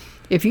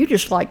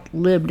just, like,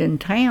 lived in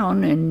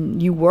town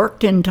and you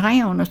worked in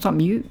town or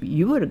something,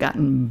 you would have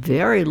gotten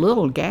very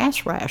little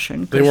gas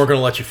ration. They weren't going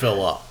to let you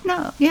fill up.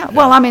 No, yeah.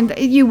 Well, I mean,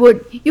 you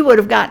would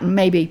have gotten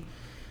maybe,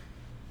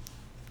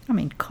 I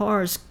mean,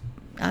 cars,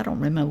 I don't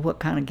remember what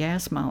kind of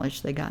gas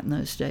mileage they got in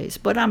those days.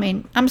 But, I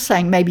mean, I'm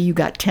saying maybe you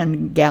got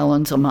 10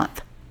 gallons a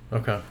month.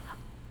 Okay.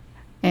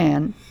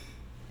 And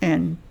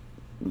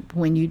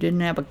when you didn't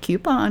have a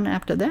coupon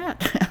after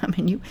that, I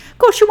mean, of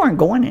course, you weren't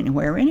going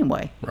anywhere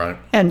anyway. Right.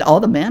 And all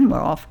the men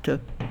were off to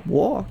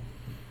war.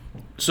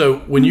 So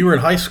when you were in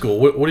high school,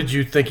 what did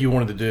you think you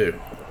wanted to do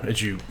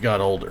as you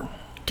got older?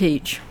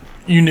 Teach.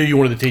 You knew you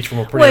wanted to teach from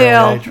a pretty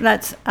early age? Well,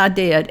 I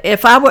did.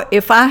 If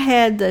I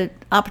had the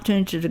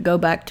opportunity to go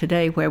back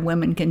today where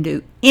women can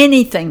do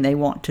anything they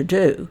want to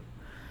do,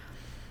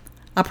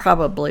 I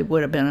probably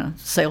would have been a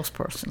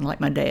salesperson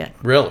like my dad.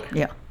 Really?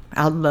 Yeah.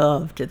 I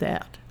loved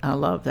that. I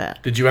love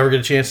that. Did you ever get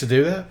a chance to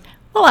do that?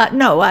 Well,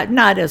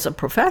 not as a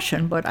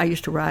profession, but I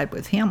used to ride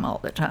with him all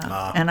the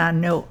time, and I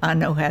know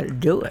how to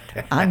do it.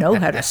 I know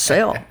how to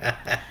sell.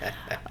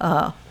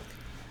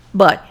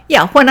 But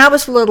yeah, when I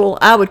was little,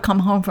 I would come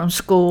home from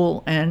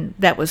school, and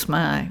that was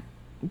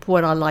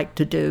what I liked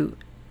to do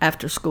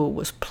after school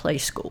was play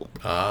school.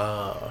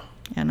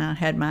 And I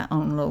had my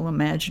own little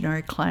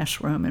imaginary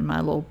classroom and my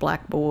little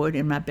blackboard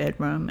in my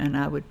bedroom, and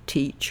I would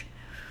teach,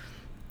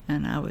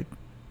 and I would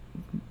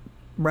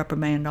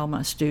reprimand all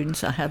my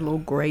students. I had a little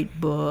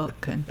grade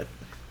book, and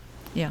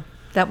yeah,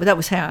 that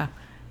was how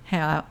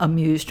I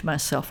amused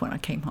myself when I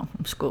came home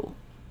from school.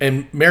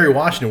 And Mary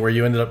Washington, where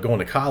you ended up going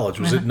to college,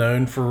 was it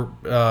known for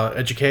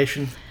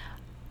education?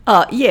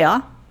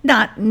 Yeah,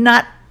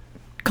 not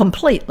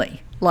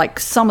completely like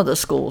some of the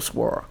schools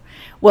were.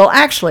 Well,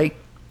 actually,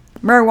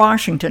 Mary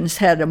Washington's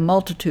had a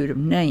multitude of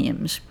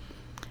names,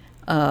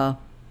 but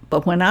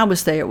when I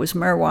was there, it was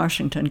Mary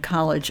Washington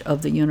College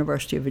of the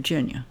University of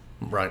Virginia.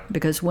 Right.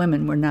 Because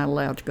women were not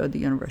allowed to go to the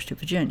University of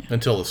Virginia.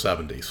 Until the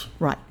 70s.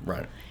 Right.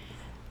 Right.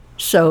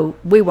 So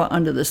we were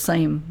under the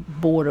same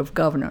board of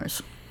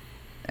governors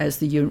as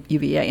the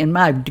UVA. And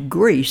my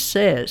degree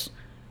says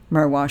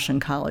Mary Washington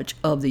College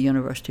of the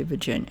University of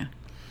Virginia.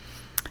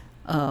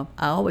 I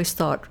always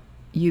thought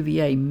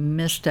UVA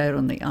missed out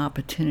on the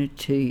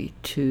opportunity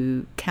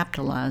to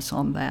capitalize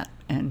on that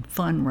and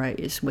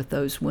fundraise with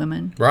those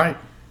women. Right.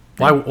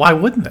 Why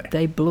wouldn't they?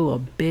 They blew a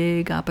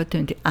big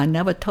opportunity. I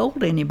never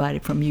told anybody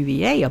from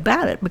UVA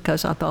about it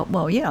because I thought,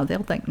 well, yeah,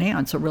 they'll think now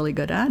it's a really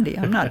good idea.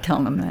 I'm not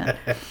telling them that.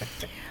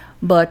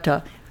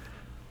 But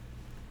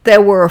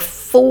there were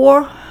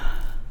 4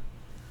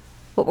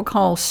 what were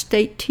called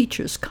state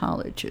teachers'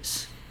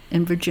 colleges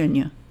in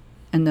Virginia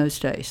in those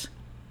days.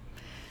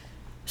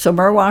 So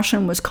Mary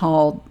Washington was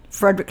called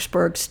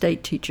Fredericksburg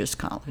State Teachers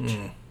College.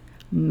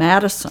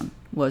 Madison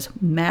was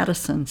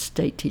Madison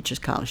State Teachers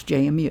College,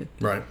 JMU.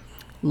 Right.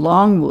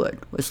 Longwood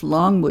was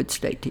Longwood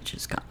State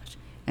Teachers College,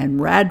 and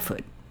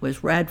Radford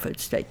was Radford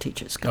State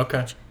Teachers College.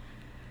 Okay.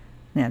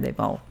 Now, they've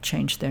all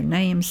changed their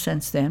names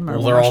since then.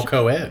 Well, they're all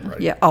co-ed,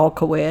 right? Yeah, all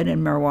co-ed,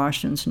 and Mary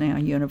Washington's now a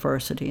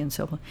university and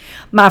so forth.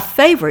 My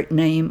favorite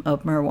name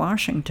of Mary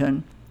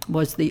Washington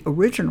was the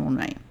original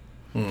name,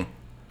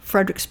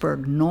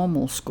 Fredericksburg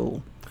Normal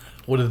School.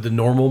 What did the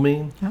normal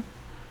mean? Yeah.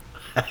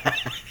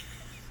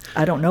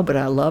 I don't know, but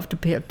I love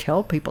to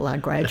tell people I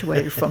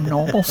graduated from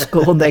normal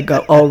school, and they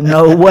go, "Oh,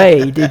 no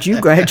way! Did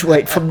you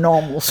graduate from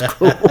normal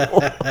school?"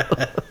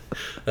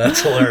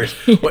 That's hilarious.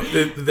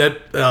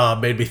 That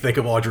made me think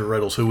of Audrey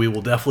Riddles, who we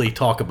will definitely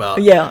talk about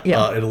in a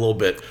little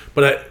bit.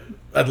 But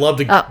I'd love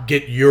to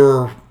get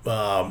your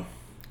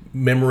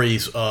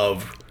memories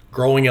of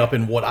growing up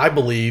in what I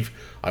believe,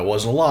 I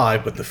wasn't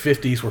alive, but the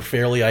 50s were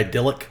fairly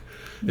idyllic,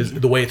 is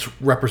the way it's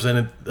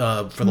represented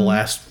for the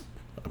last,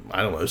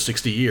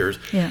 60 years.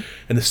 Yeah.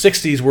 And the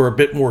 60s were a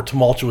bit more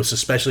tumultuous,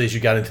 especially as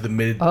you got into the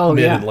mid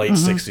and late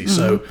 60s.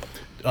 So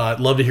I'd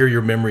love to hear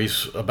your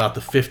memories about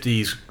the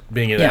 50s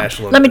being in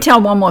Ashland. Let me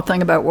tell one more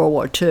thing about World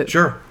War II.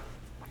 Sure.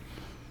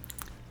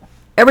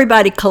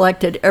 Everybody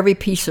collected every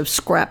piece of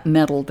scrap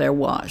metal there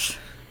was.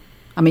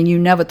 I mean, you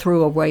never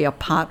threw away a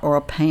pot or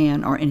a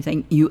pan or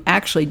anything. You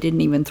actually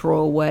didn't even throw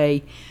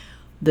away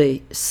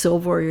the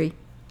silvery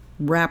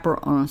wrapper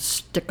on a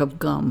stick of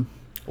gum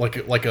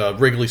like a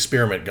Wrigley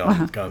spearmint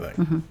gum kind of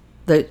thing.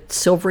 The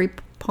silvery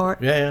part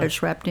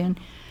that's wrapped in.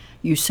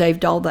 You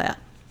saved all that,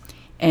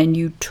 and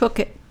you took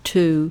it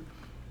to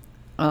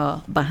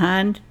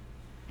behind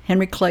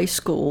Henry Clay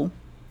School.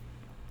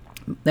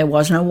 There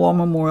was no war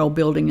memorial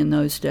building in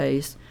those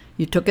days.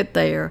 You took it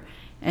there,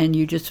 and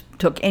you just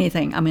took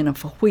anything. I mean,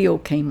 if a wheel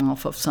came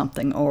off of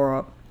something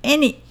or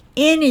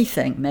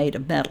anything made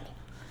of metal,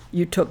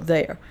 you took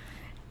there.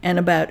 And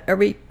about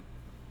every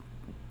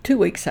 2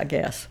 weeks, I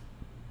guess,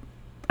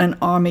 an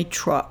Army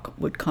truck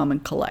would come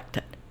and collect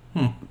it.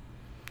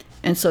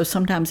 And so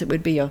sometimes it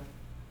would be a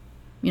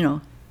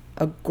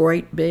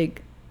great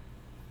big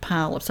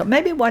pile of stuff.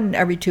 Maybe it wasn't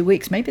every 2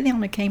 weeks. Maybe they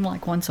only came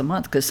like once a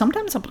month, because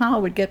sometimes a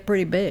pile would get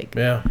pretty big.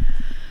 Yeah.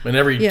 And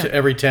every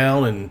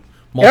town and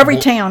every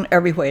town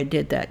everywhere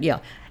did that, yeah.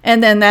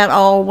 And then that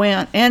all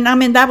went, and I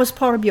mean, that was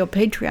part of your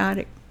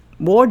patriotic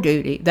war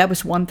duty. That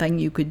was one thing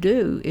you could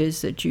do,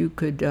 is that you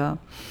could,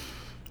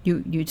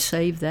 you'd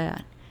save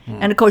that.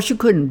 And of course, you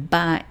couldn't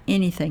buy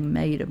anything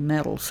made of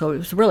metal, so it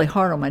was really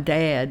hard on my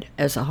dad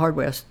as a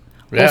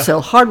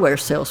wholesale hardware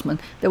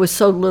salesman. There was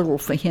so little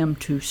for him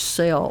to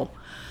sell.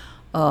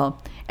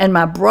 And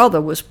my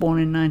brother was born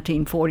in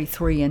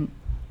 1943, and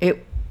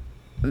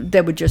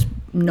there were just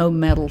no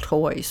metal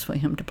toys for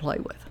him to play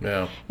with.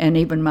 Yeah. And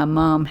even my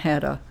mom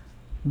had a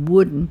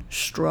wooden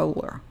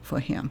stroller for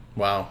him.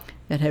 Wow.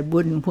 That had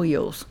wooden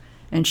wheels.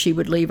 And she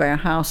would leave our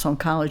house on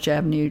College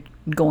Avenue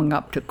going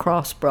up to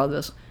Cross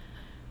Brothers,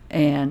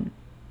 and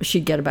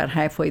she'd get about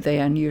halfway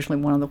there, and usually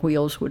one of the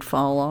wheels would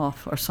fall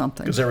off or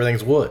something. Because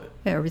everything's wood.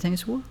 Yeah,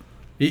 everything's wood.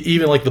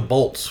 Even like the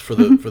bolts for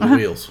the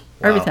wheels.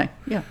 Wow. Everything,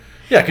 yeah.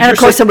 Yeah, and of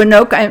course there were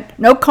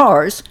no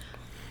cars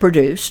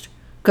produced,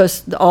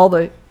 because all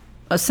the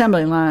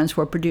assembly lines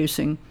were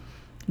producing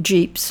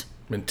Jeeps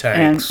and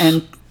tanks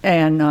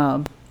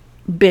and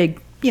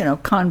big,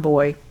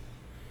 convoy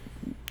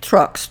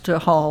trucks to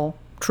haul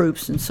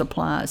troops and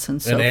supplies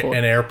and so forth.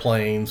 And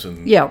airplanes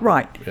and yeah,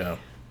 right. Yeah.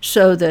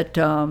 So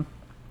that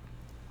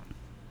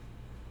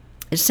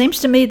it seems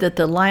to me that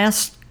the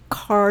last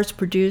cars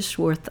produced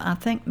were, I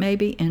think,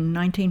 maybe in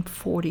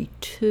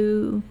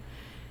 1942.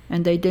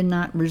 And they did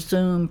not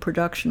resume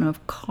production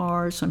of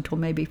cars until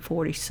maybe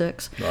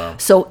 46. Wow.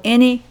 So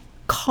any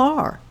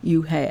car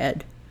you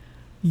had,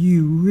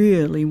 you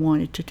really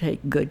wanted to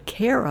take good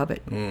care of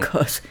it,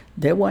 because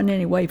there wasn't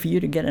any way for you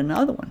to get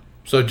another one.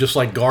 So just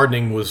like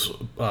gardening was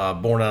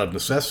born out of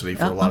necessity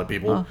for a lot of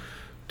people,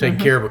 taking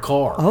care of a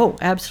car. Oh,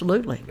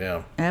 absolutely.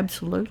 Yeah.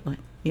 Absolutely.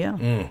 Yeah.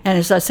 And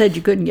as I said,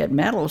 you couldn't get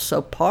metals,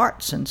 so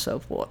parts and so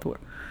forth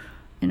were,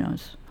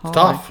 it's hard.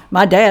 Tough.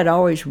 My dad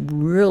always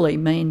really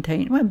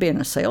maintained, being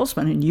a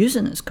salesman and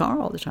using his car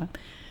all the time,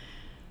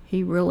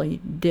 he really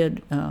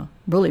did,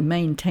 really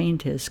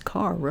maintained his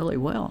car really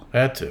well.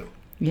 Had to.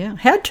 Yeah,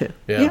 had to.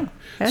 Yeah,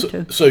 had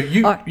to. So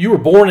you were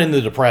born in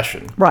the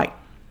Depression. Right.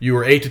 You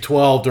were 8 to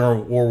 12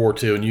 during World War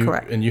II,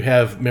 and you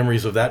have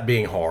memories of that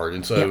being hard.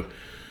 And so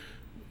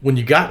when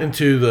you got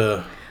into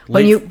the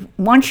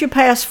once you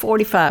passed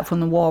 45, when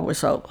the war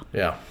was over,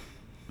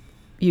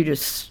 you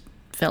just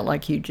felt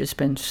like you'd just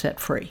been set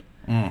free.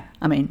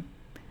 I mean,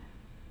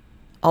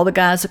 all the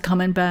guys are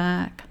coming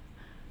back.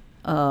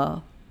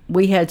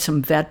 We had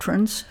some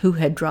veterans who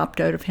had dropped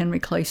out of Henry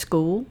Clay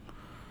School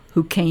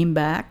who came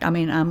back. I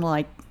mean, I'm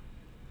like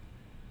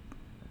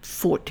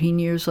 14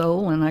 years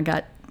old, and I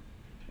got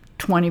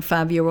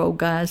 25-year-old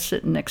guys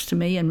sitting next to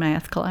me in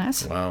math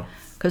class. Wow.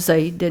 Because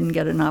they didn't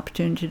get an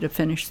opportunity to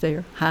finish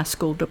their high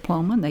school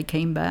diploma, and they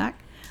came back.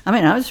 I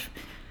mean,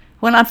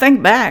 when I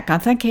think back, I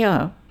think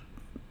how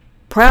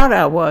proud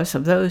I was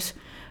of those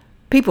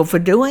people for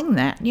doing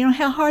that.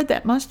 How hard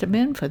that must have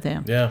been for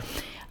them. Yeah.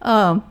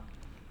 But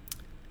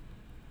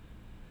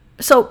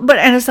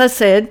as I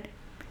said,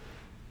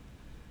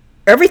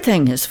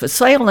 everything is for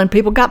sale, and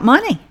people got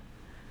money.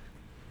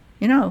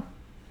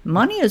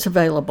 Money is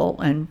available,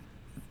 and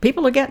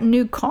people are getting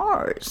new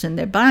cars, and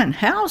they're buying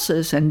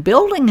houses and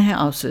building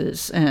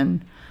houses,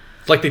 and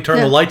it's like they turn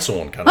the lights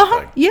on, kind of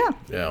thing.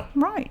 Yeah,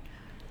 right.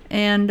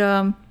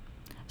 And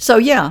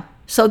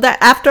so that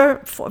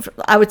after,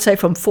 I would say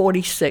from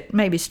 46,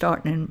 maybe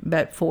starting in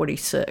about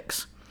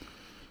 46.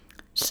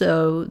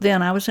 So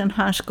then I was in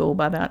high school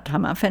by that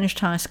time. I finished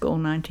high school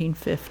in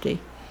 1950,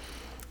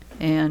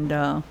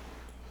 and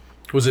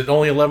was it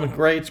only 11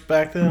 grades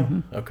back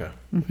then? Okay.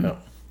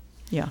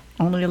 Yeah,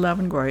 only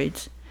 11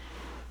 grades.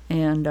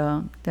 And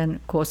then,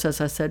 of course,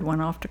 as I said,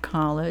 went off to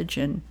college,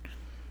 and,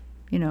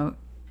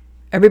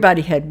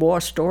 everybody had war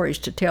stories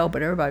to tell,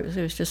 but everybody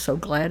was just so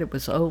glad it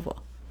was over.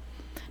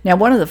 Now,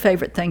 one of the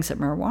favorite things at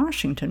Mare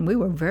Washington, we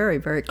were very,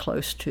 very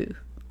close to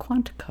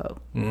Quantico.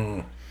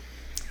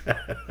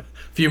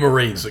 Few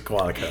Marines at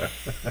Quantico.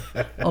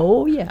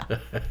 Oh, yeah.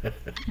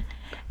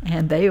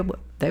 And they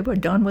were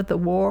done with the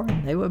war,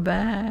 and they were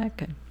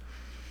back, and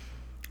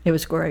it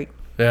was great.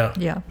 Yeah.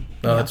 Yeah.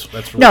 No, that's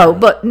really no,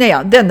 but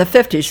then the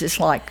 50s, it's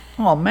like,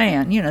 oh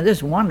man, this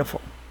is wonderful.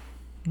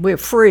 We're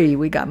free.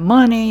 We got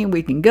money.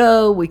 We can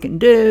go. We can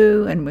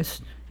do, and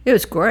it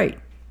was great.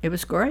 It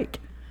was great.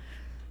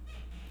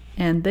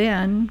 And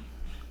then,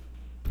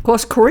 of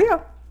course,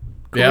 Korea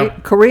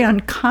Korean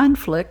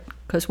conflict,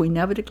 because we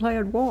never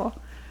declared war.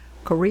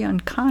 Korean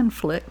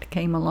conflict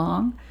came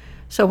along.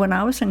 So when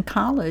I was in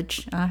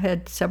college, I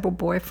had several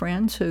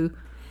boyfriends who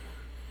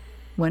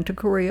went to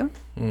Korea.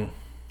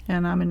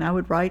 And I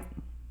would write.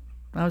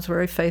 I was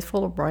very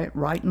faithful of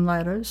writing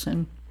letters.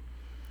 And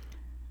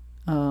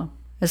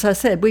as I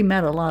said, we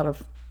met a lot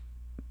of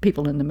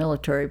people in the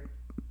military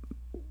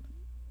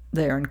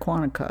there in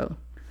Quantico.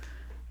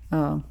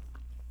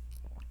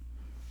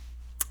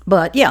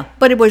 But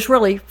it was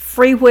really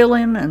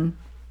freewheeling and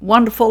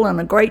wonderful and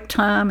a great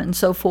time and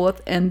so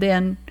forth. And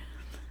then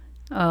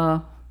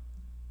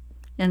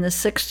in the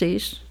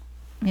 60s,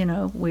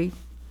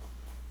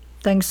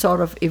 things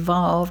sort of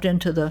evolved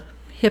into the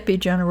hippie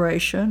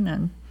generation.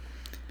 And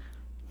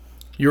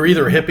you were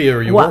either a hippie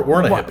or you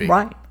weren't a hippie.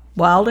 Right.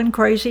 Wild and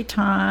crazy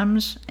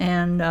times.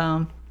 And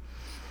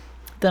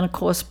then, of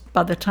course,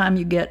 by the time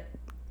you get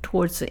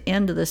towards the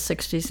end of the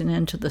 60s and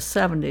into the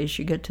 70s,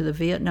 you get to the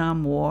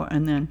Vietnam War,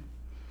 and then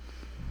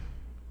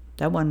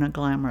that wasn't a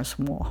glamorous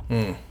war.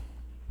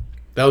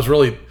 That was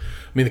really,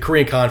 the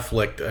Korean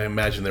conflict, I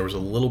imagine there was a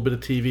little bit of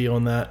TV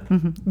on that.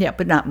 Yeah,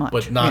 but not much.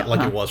 But not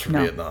like it was for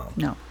Vietnam.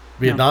 No.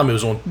 Vietnam, it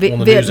was on the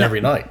news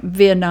every night.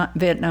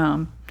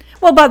 Vietnam.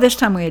 Well, by this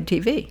time we had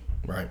TV.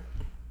 Right.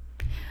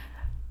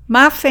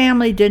 My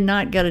family did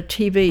not get a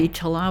TV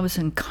till I was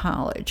in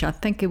college. I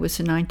think it was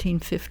in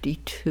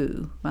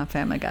 1952 my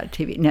family got a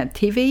TV. Now,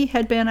 TV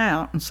had been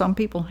out, and some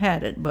people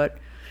had it, but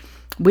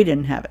we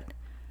didn't have it.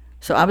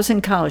 So I was in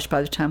college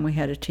by the time we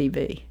had a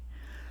TV.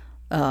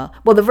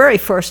 Well, the very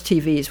first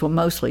TVs were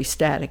mostly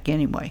static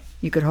anyway.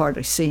 You could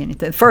hardly see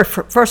anything.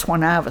 The first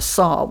one I ever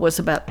saw was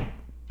about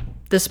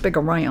this big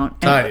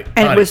around. Tiny.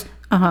 It was,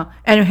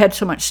 and it had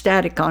so much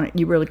static on it,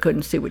 you really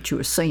couldn't see what you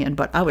were seeing,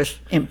 but I was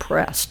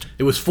impressed.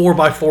 It was 4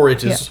 by 4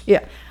 inches.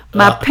 Yeah.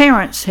 My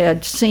parents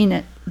had seen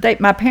it.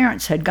 My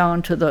parents had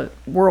gone to the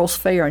World's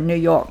Fair in New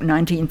York in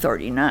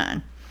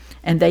 1939,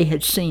 and they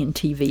had seen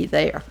TV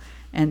there.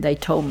 And they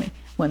told me,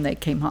 when they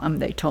came home,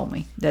 they told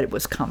me that it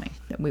was coming,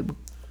 that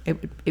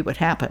it would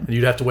happen. And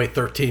you'd have to wait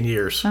 13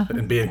 years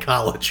and be in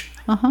college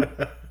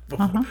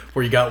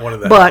before you got one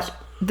of those. But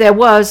there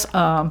was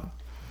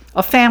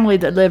a family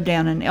that lived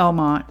down in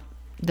Elmont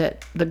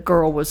that the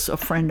girl was a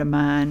friend of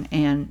mine,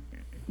 and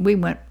we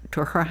went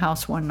to her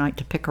house one night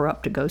to pick her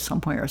up to go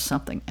somewhere or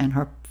something, and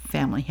her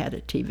family had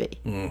a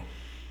TV.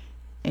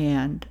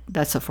 And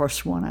that's the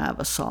first one I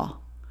ever saw.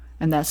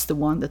 And that's the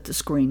one that the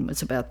screen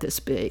was about this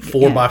big.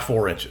 4 by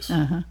 4 inches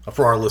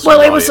for our listeners.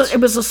 Well, it was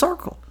a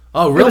circle.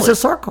 Oh, really? It was a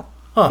circle.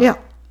 Huh. Yeah.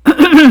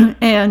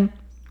 And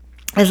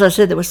as I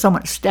said, there was so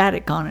much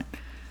static on it,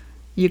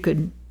 you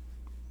could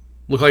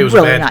look like it was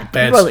really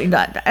bad. Really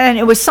not. And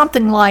it was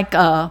something like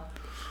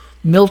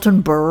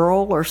Milton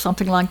Berle or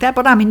something like that.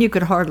 But you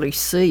could hardly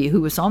see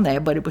who was on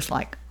there. But it was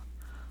like.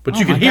 But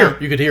you could hear.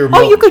 You could hear.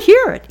 Oh, you could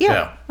hear it.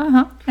 Yeah.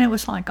 And it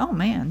was like, oh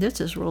man, this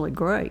is really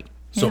great.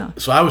 So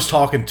I was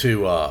talking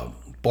to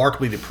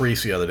Barclay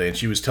DePriest the other day, and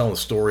she was telling the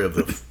story of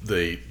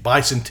the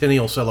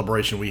bicentennial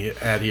celebration we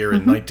had here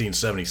in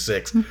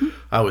 1976.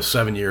 I was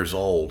 7 years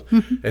old,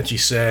 and she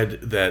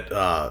said that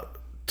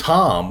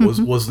Tom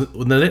was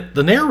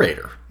the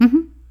narrator.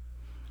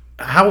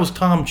 How was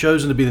Tom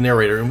chosen to be the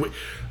narrator? And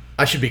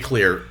I should be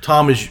clear,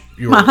 Tom is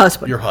my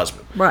husband. Your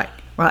husband. Right.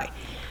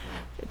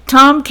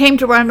 Tom came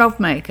to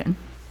Randolph-Macon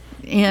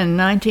in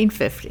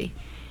 1950.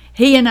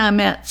 He and I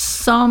met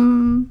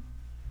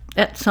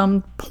at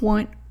some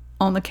point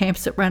on the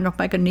campus at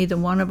Randolph-Macon. Neither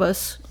one of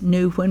us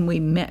knew when we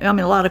met. A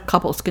lot of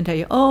couples can tell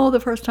you,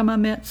 the first time I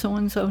met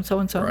so-and-so and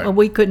so-and-so. Right. Well,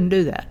 we couldn't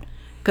do that.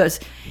 Because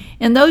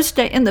in those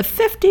days, in the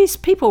 50s,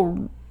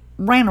 people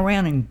ran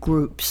around in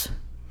groups.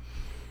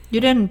 You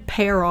didn't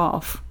pair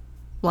off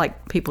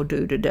like people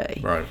do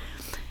today. Right.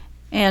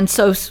 And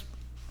so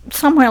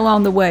somewhere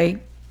along the way,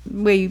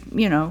 we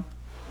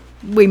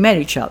met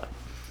each other.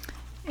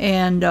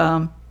 And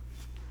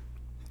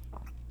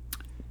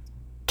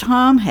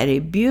Tom had a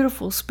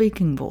beautiful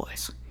speaking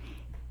voice.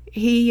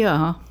 He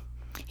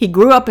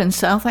grew up in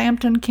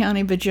Southampton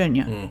County,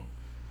 Virginia.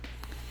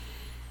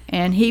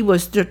 And he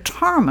was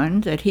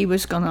determined that he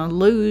was going to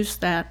lose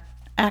that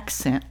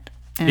accent.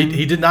 And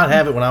he did not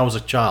have it when I was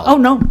a child. Oh,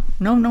 no.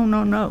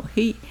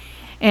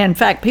 And in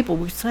fact, people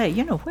would say,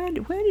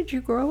 where did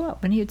you grow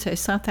up? And he would say,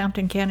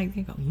 Southampton County.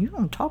 They go, you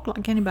don't talk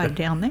like anybody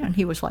down there. And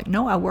he was like,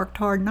 no, I worked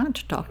hard not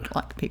to talk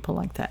like people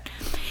like that.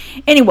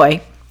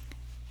 Anyway,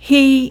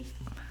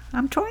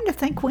 I'm trying to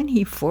think when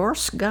he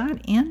first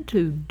got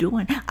into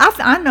doing.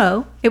 I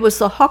know it was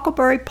the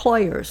Huckleberry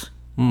Players.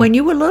 When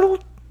you were little,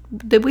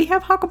 did we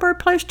have Huckleberry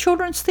Players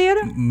Children's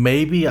Theater?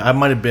 Maybe I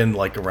might have been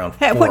like around.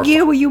 What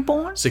year were you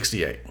born?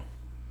 68.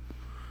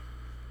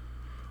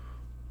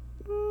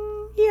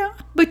 Yeah,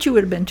 but you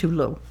would have been too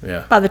little.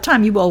 Yeah. By the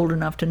time you were old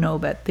enough to know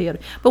about theater.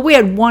 But we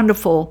had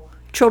wonderful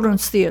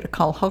children's theater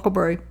called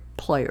Huckleberry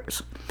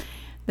Players.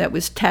 That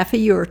was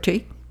Taffy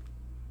Urty,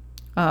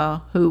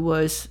 who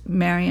was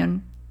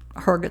Marion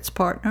Herget's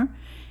partner.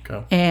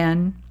 Okay.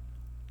 And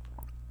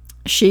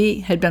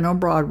she had been on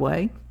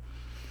Broadway,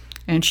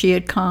 and she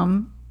had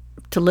come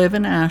to live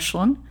in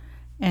Ashland,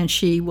 and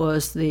she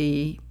was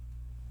the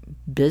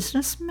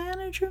business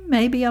manager,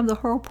 maybe, of the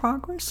Hurl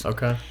Progress.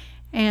 Okay.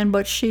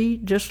 But she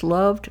just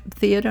loved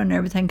theater and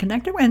everything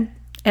connected.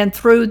 And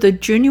through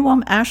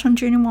the Ashland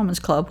Junior Women's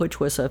Club, which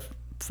was a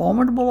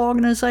formidable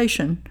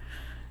organization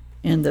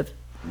in the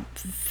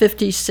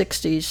 50s,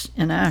 60s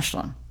in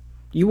Ashland.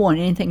 You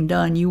wanted anything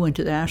done, you went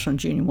to the Ashland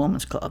Junior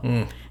Women's Club.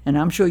 And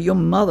I'm sure your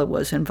mother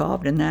was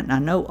involved in that, and I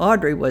know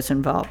Audrey was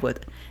involved with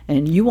it.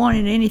 And you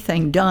wanted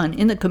anything done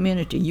in the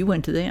community, you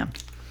went to them.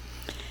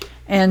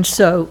 And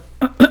so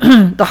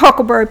the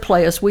Huckleberry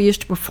Players, we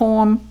used to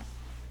perform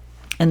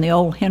in the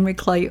old Henry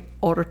Clay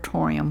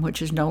Auditorium,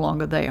 which is no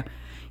longer there.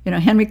 You know,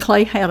 Henry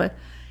Clay had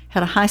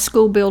a high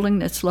school building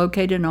that's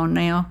located on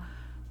now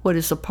what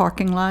is the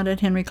parking lot at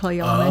Henry Clay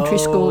Elementary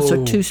School. It's a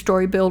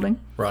 2-story building.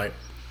 Right.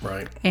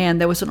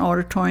 And there was an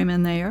auditorium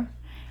in there.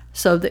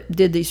 So they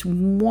did these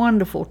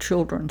wonderful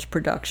children's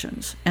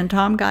productions. And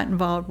Tom got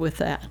involved with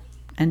that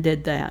and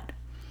did that.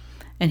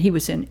 And he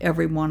was in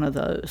every one of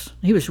those.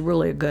 He was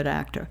really a good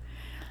actor.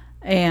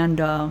 And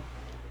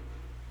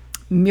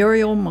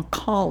Muriel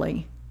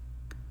McCauley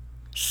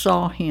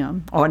saw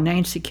him, or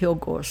Nancy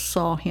Kilgore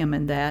saw him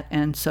in that,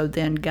 and so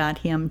then got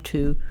him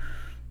to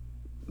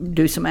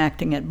do some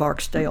acting at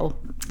Barksdale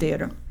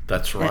Theater.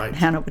 That's right. At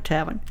Hanover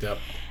Tavern. Yep.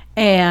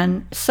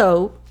 And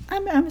so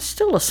I'm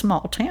still a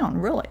small town,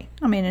 really.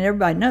 I mean, and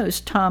everybody knows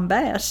Tom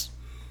Bass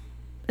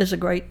is a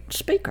great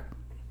speaker,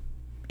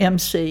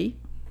 MC.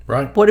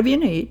 Right. Whatever you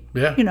need.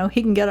 Yeah. You know,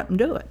 he can get up and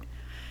do it.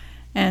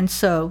 And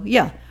so,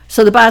 yeah.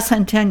 So the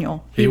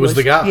bicentennial. He was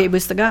the guy. He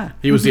was the guy.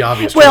 He was the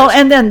obvious Well, choice.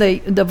 and then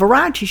the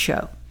variety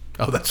show.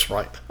 Oh, that's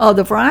right. Oh,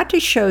 the variety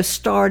show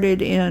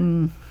started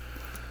in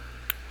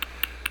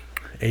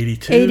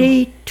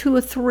 82 or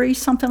 3,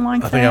 something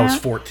like that. I think I was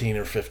 14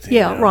 or 15.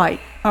 Yeah,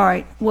 right. All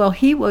right. Well,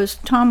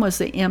 Tom was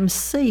the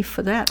MC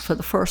for that for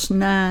the first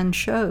 9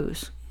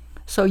 shows.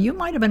 So you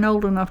might have been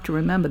old enough to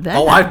remember that.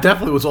 Oh, I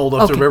definitely was old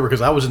enough to Okay. remember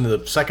because I was in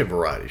the second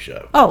variety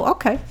show. Oh,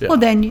 okay. Yeah. Well,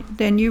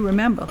 then you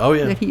remember. Oh,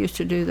 yeah. That he used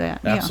to do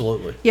that. Yeah.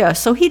 Absolutely. Yeah.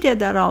 So he did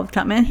that all the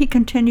time, and he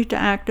continued to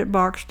act at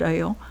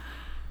Barksdale.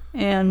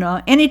 And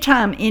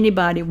anytime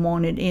anybody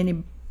wanted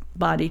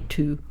anybody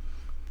to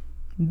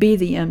be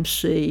the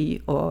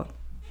MC or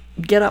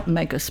get up and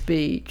make a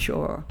speech,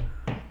 or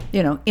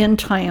in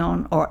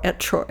town or at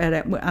church,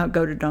 I'll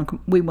go to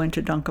Duncan. We went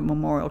to Duncan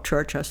Memorial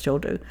Church. I still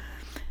do.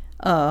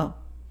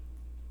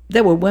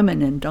 There were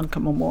women in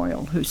Duncan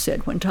Memorial who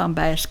said, when Tom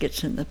Bass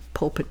gets in the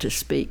pulpit to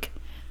speak,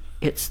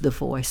 it's the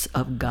voice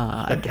of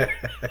God.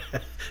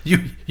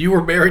 You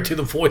were married to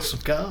the voice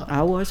of God.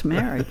 I was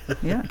married,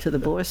 to the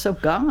voice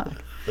of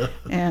God.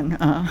 And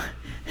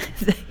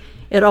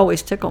it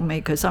always tickled me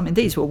because,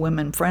 these were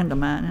women friend of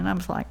mine, and I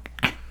was like,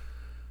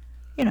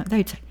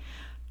 they'd say,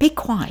 be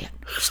quiet,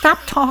 stop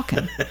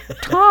talking.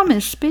 Tom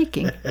is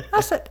speaking.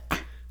 I said,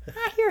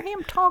 I hear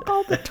him talk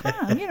all the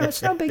time.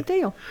 It's no big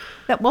deal.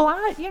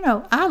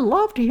 I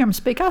love to hear him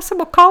speak. I said,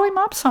 well, call him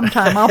up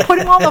sometime. I'll put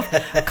him on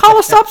call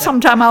us up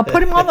sometime. I'll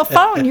put him on the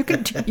phone. You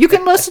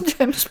can listen to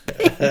him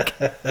speak.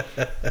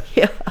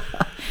 Yeah.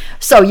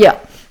 So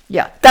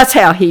that's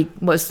how he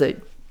was the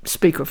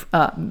speaker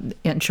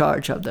in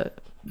charge of the.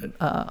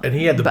 And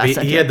he had the beard.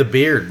 He had the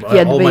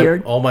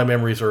beard. All my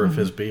memories are of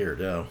his beard.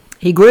 Yeah.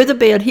 He grew the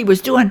beard. He was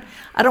doing,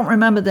 I don't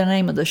remember the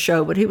name of the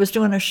show, but he was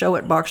doing a show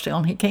at Barksdale,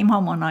 and he came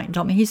home one night and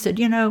told me, he said,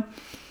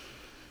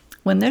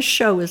 when this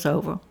show is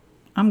over,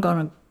 I'm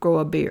going to grow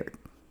a beard.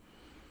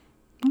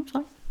 I was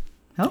like,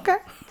 okay,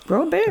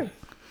 grow a beard.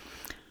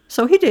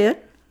 So he did.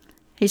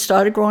 He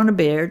started growing a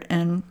beard,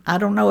 and I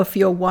don't know if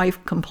your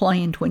wife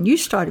complained when you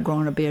started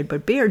growing a beard,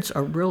 but beards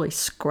are really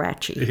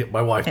scratchy.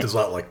 My wife does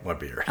not like my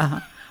beard.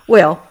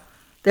 Well,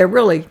 they're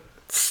really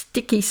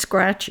sticky,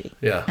 scratchy.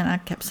 Yeah. And I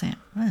kept saying,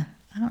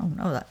 I don't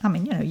know that.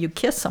 You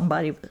kiss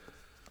somebody.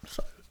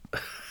 So,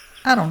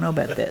 I don't know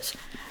about this.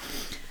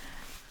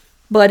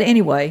 But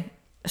anyway,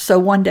 so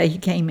one day he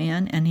came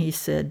in and he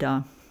said,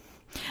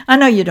 I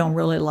know you don't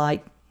really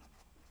like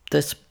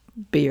this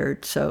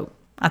beard, so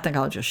I think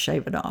I'll just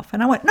shave it off.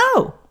 And I went,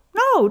 no,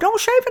 don't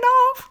shave it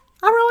off.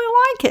 I really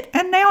like it.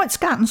 And now it's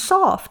gotten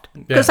soft.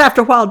 Because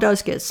after a while it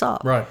does get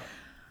soft. Right.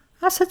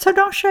 I said, so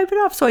don't shave it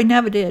off. So he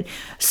never did.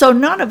 So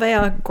none of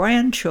our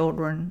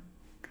grandchildren,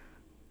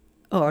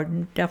 or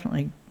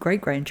definitely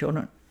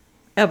great-grandchildren,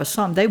 ever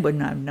saw him. They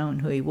wouldn't have known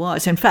who he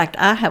was. In fact,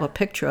 I have a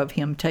picture of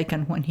him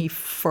taken when he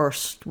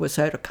first was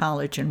out of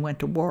college and went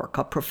to work,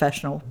 a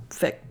professional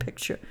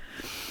picture.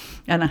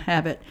 And I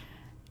have it,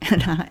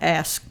 and I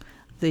asked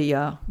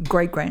the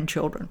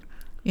great-grandchildren,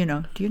 do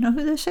you know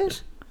who this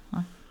is?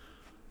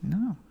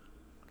 No.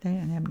 They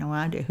didn't have no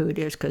idea who it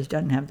is because he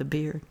doesn't have the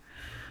beard.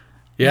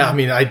 Yeah,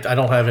 I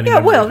don't have any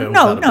memory of him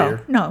without a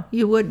beard. No,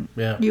 you wouldn't.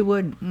 Yeah. You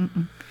wouldn't.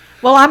 Mm-mm.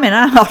 Well, I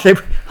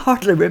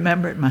hardly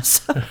remember it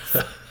myself.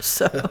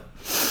 So.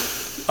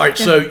 All right,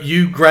 so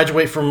you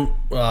graduate from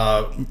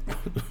the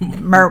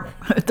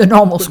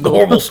normal school.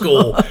 Normal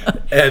school,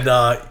 and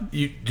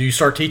do you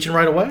start teaching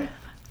right away?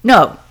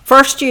 No,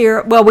 first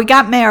year. Well, we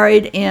got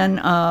married in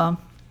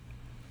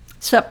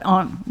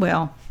September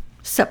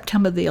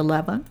the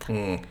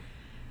 11th,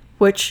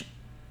 which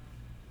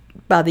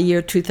by the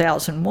year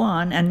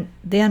 2001. And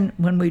then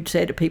when we'd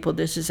say to people,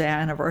 this is our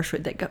anniversary,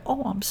 they'd go,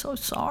 oh, I'm so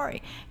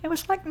sorry. It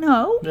was like,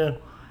 no. Yeah.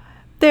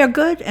 There are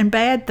good and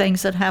bad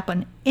things that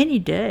happen any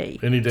day.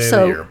 Any day of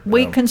the year. So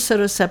we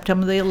consider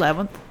September the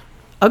 11th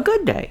a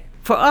good day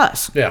for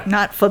us. Yeah.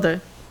 Not for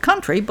the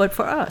country, but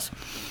for us.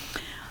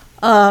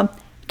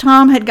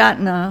 Tom had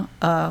gotten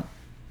a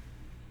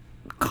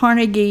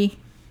Carnegie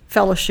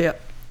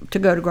Fellowship to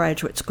go to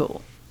graduate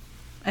school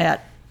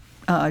at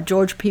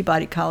George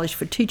Peabody College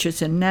for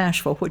Teachers in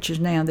Nashville, which is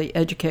now the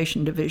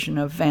Education Division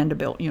of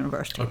Vanderbilt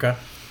University. Okay.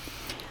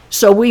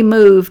 So we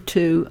moved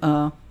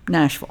to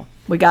Nashville.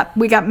 We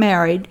got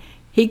married.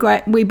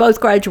 We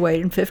both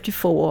graduated in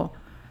 '54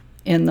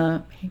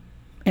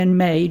 in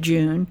May,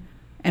 June,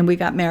 and we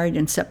got married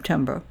in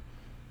September.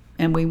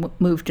 And we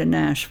moved to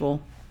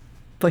Nashville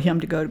for him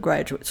to go to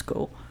graduate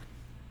school.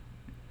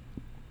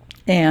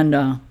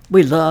 And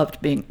we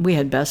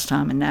had best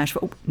time in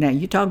Nashville. Now,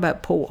 you talk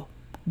about poor.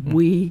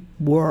 We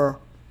were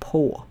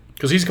poor.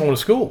 Because he's going to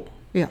school.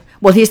 Yeah.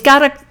 Well, he's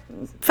got a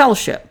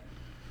fellowship,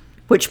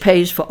 which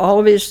pays for all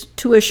of his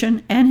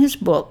tuition and his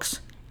books,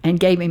 and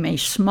gave him a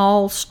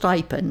small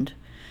stipend.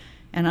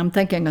 And I'm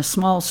thinking a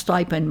small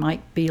stipend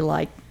might be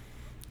like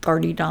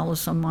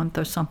 $30 a month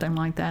or something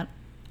like that.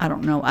 I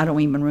don't know. I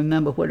don't even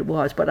remember what it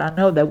was, but I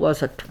know there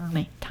was a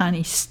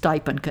tiny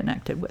stipend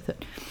connected with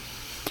it.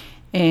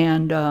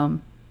 And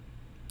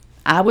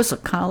I was a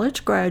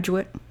college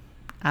graduate.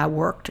 I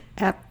worked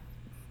at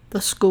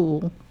the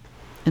school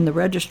in the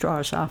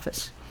registrar's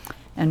office,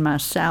 and my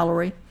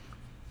salary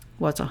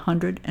was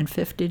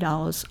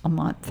 $150 a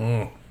month.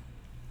 Mm.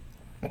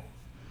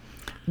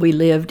 We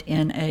lived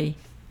in a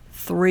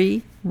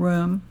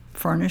 3-room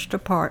furnished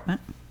apartment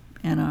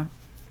in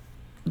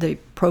the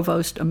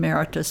provost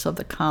emeritus of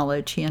the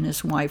college. He and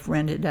his wife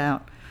rented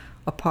out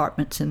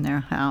apartments in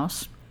their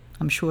house,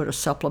 I'm sure to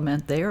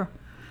supplement their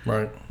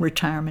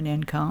retirement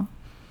income.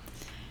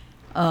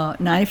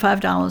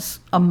 $95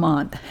 a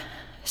month.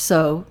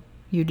 So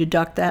you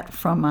deduct that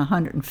from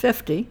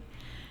 $150.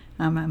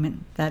 I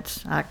mean,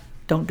 I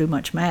don't do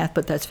much math,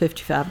 but that's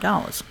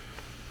 $55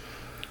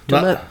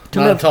 Not a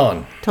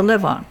ton. To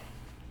live on.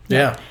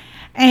 Yeah.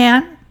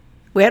 And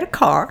we had a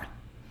car,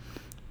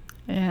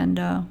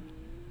 and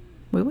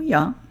we were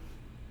young.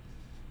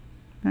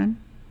 And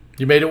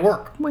you made it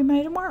work. We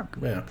made it work.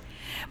 Yeah.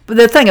 But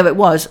the thing of it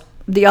was,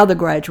 the other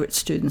graduate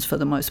students, for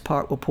the most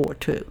part, were poor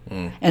too.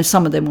 Mm. And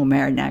some of them were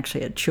married and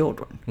actually had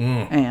children.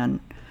 Mm. And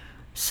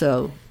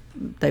so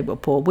they were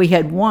poor. We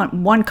had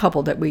one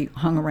couple that we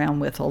hung around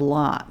with a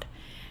lot,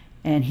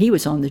 and he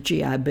was on the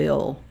GI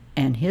Bill,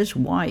 and his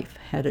wife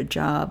had a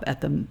job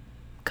at the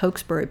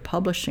Cokesbury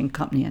Publishing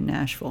Company in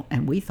Nashville,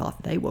 and we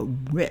thought they were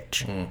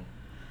rich. Mm.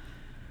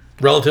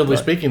 Relatively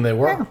speaking, they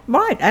were. Yeah,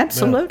 right,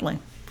 absolutely. Yeah.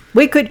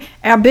 We could.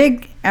 Our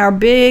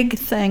big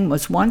thing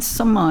was once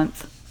a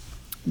month,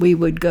 we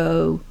would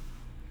go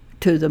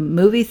to the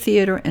movie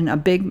theater, in a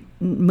big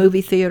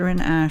movie theater in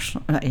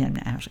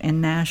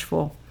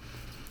Nashville.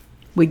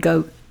 We'd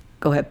go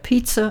have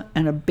pizza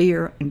and a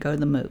beer and go to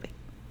the movie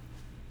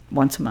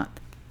once a month.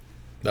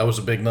 That was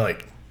a big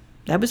night.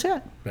 That was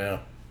it. Yeah.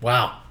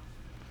 Wow.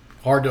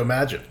 Hard to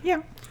imagine.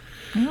 Yeah.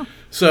 Yeah.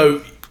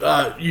 So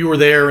you were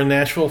there in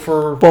Nashville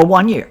for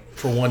 1 year.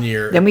 For 1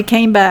 year. Then we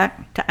came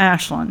back to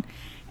Ashland,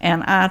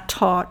 and I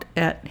taught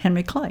at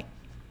Henry Clay.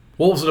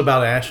 What was it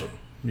about Ashland?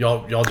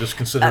 Y'all just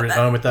considered it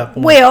home at that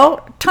point?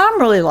 Well,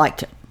 Tom really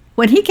liked it.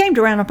 When he came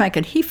to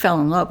Roanoke, he fell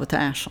in love with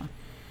Ashland.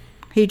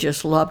 He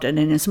just loved it,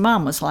 and his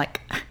mom was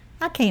like,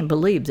 I can't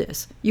believe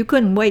this. You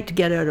couldn't wait to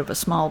get out of a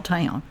small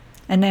town,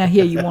 and now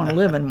here you want to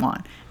live in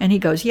one. And he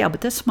goes, yeah,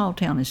 but this small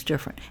town is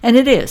different. And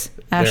it is.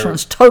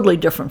 Ashland's totally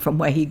different from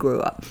where he grew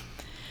up.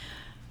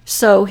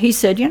 So he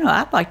said,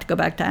 I'd like to go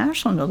back to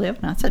Ashland to live.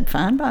 And I said,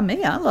 fine by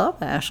me. I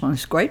love Ashland.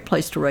 It's a great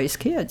place to raise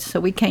kids. So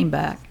we came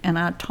back, and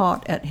I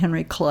taught at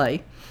Henry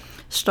Clay.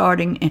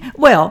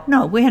 We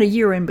had a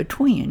year in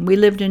between. We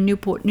lived in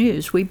Newport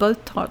News. We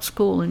both taught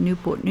school in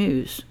Newport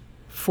News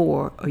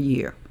for a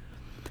year.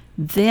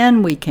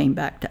 Then we came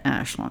back to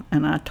Ashland,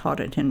 and I taught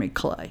at Henry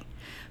Clay.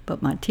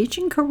 But my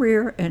teaching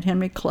career at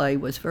Henry Clay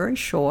was very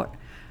short,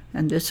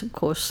 and this, of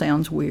course,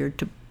 sounds weird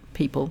to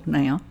people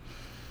now.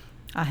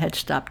 I had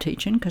stopped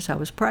teaching because I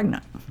was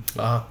pregnant.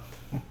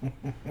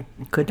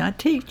 Could not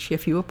teach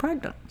if you were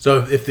pregnant.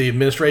 So if the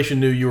administration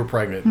knew you were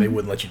pregnant, they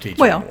wouldn't let you teach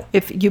anymore? Well,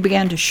 if you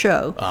began to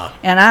show,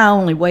 and I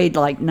only weighed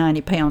like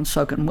 90 pounds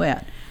soaking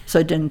wet, so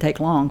it didn't take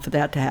long for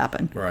that to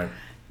happen. Right.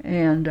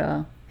 And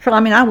so,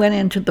 I went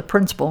into the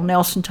principal.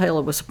 Nelson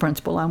Taylor was the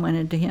principal. I went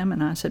into him,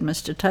 and I said,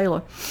 Mr.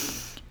 Taylor,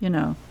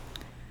 and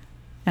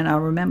I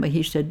remember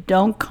he said,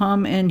 don't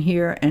come in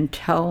here and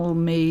tell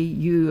me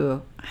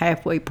you're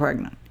halfway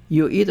pregnant.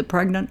 You're either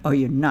pregnant or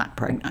you're not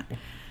pregnant.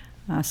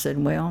 I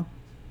said, well,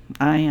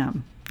 I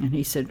am. And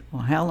he said,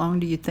 well, how long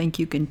do you think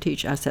you can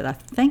teach? I said, I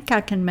think I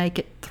can make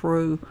it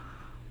through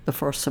the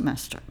first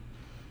semester.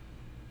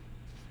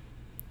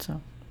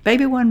 So,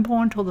 baby wasn't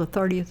born till the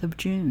 30th of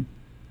June.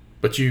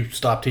 But you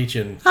stopped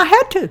teaching. I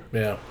had to.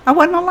 Yeah. I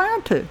wasn't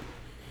allowed to.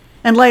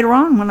 And later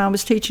on, when I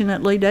was teaching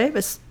at Lee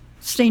Davis,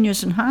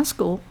 seniors in high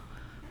school,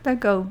 they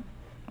go,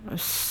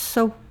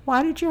 so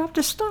why did you have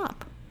to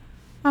stop?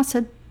 I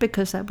said,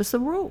 because that was the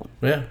rule.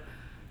 Yeah.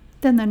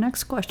 Then the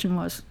next question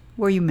was,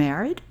 were you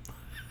married?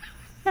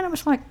 And I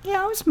was like,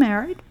 yeah, I was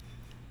married.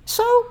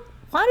 So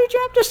why did you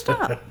have to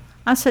stop?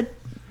 I said,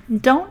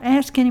 don't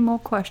ask any more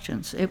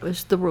questions. It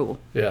was the rule.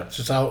 Yeah, it's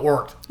just how it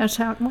worked. That's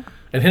how it worked.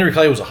 And Henry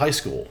Clay was a high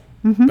school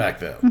back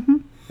then. Mm-hmm.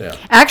 Yeah.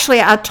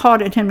 Actually, I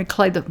taught at Henry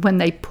Clay when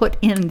they put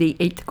in the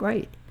 8th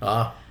grade.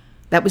 Ah.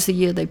 That was the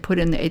year they put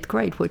in the 8th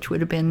grade, which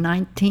would have been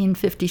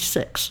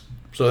 1956.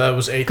 So that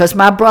was 8th. Because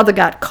my brother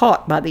got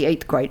caught by the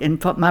 8th grade.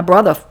 And my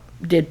brother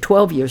did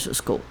 12 years of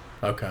school.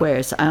 Okay.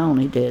 Whereas I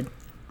only did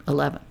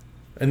 11.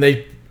 And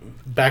they,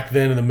 back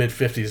then in the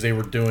mid-50s, they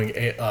were doing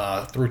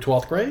through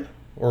 12th grade?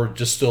 Or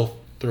just still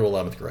through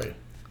 11th grade?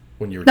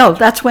 When you were No,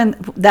 that's when,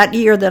 that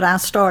year that I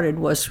started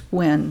was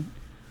when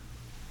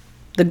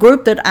the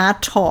group that I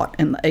taught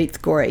in the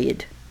 8th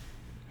grade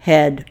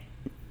had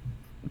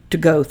to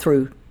go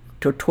through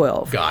to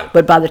 12. Got it.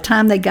 But by the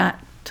time they got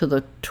to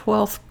the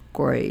 12th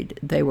grade,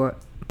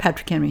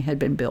 Patrick Henry had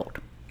been built.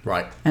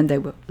 Right. And they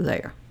were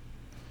there.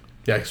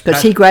 Yeah,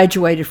 because he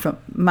graduated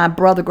my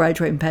brother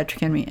graduated from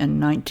Patrick Henry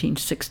in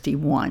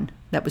 1961.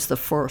 That was the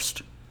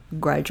first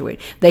graduate.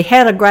 They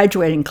had a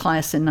graduating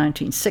class in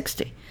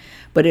 1960,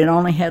 but it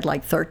only had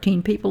like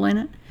 13 people in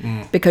it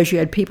because you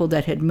had people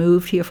that had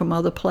moved here from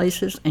other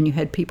places and you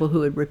had people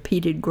who had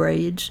repeated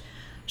grades.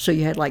 So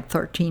you had like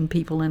 13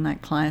 people in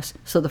that class.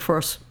 So the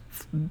first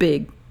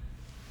big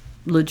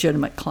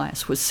legitimate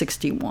class was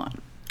 61.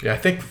 Yeah, I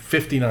think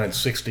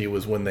 59-60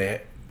 was when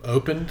they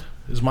opened,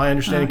 is my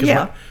understanding. Because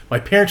yeah. my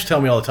parents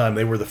tell me all the time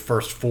they were the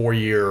first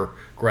 4-year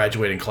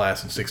graduating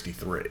class in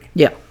 63.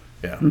 Yeah.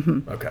 Yeah.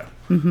 Mm-hmm. Okay.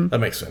 Mm-hmm. That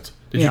makes sense.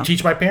 Did you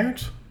teach my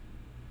parents?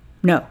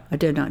 No, I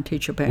did not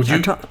teach your parents.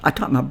 I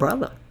taught my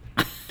brother.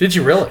 Did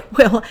you really?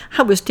 Well,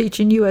 I was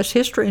teaching U.S.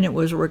 history, and it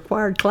was a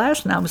required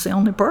class, and I was the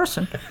only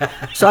person.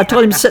 So I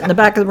told him to sit in the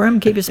back of the room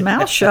and keep his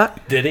mouth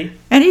shut. Did he?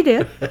 And he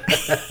did.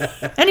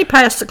 And he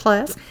passed the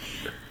class.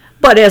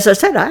 But as I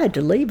said, I had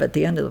to leave at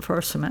the end of the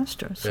first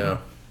semester. So. Yeah.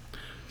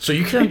 So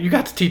you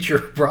got to teach your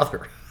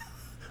brother.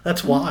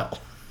 That's wild.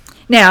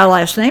 Now, our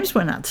last names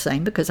were not the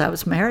same because I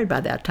was married by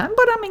that time.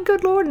 But, I mean,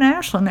 good Lord, in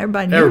Ashland,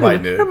 everybody knew.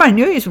 Everybody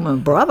knew he was my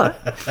brother.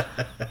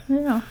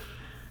 Yeah.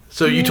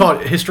 So you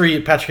taught history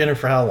at Patrick Henry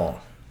for how long?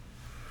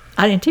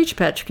 I didn't teach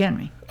Patrick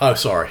Henry. Oh,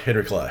 sorry,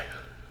 Henry Clay.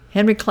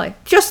 Henry Clay.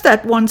 Just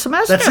that one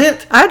semester. That's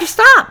it? I had to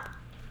stop.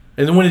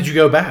 And then when did you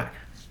go back?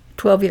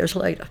 12 years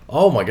later.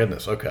 Oh, my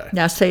goodness, okay.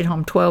 Now, I stayed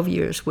home 12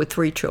 years with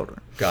 3 children.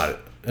 Got it.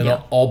 And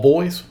all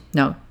boys?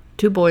 No,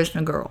 2 boys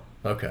and a girl.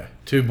 Okay.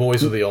 2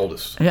 boys are the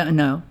oldest.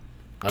 No.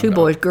 2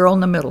 boys, girl in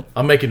the middle.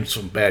 I'm making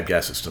some bad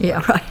guesses tonight.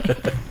 Yeah,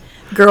 right.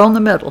 Girl in the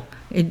middle.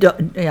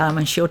 I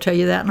mean, she'll tell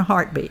you that in a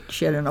heartbeat.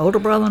 She had an older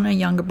brother and a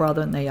younger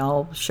brother, and they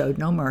all showed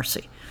no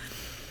mercy.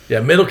 Yeah,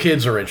 middle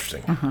kids are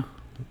interesting.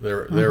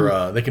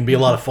 Uh-huh. They can be a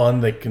lot of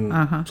fun. They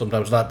can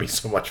sometimes not be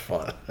so much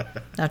fun.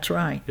 That's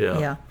right.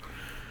 Yeah.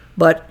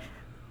 But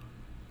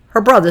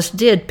her brothers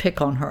did pick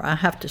on her. I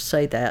have to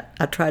say that.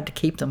 I tried to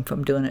keep them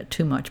from doing it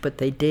too much, but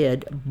they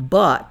did.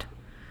 But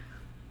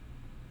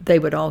they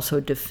would also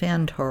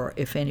defend her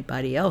if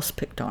anybody else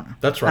picked on her.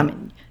 That's right. I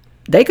mean,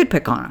 they could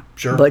pick on her.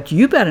 Sure. But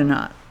you better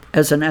not,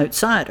 as an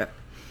outsider.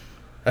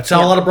 That's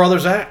how a lot of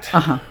brothers act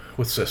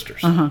with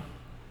sisters.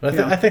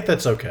 I think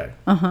that's okay.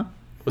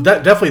 But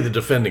that definitely the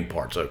defending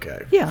part's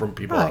okay from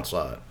people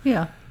outside. Yeah.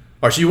 All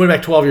right, so you went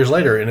back 12 years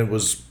later, and it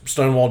was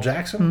Stonewall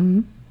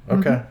Jackson? Mm-hmm.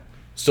 Okay.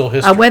 Still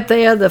history. I went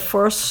there the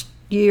first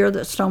year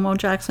that Stonewall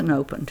Jackson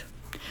opened,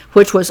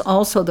 which was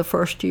also the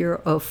first year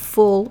of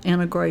full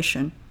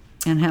integration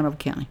in Hanover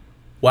County.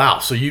 Wow.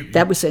 So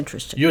that was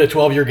interesting. You had a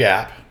 12-year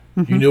gap.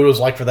 You knew what it was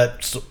like for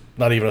that,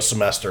 not even a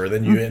semester. And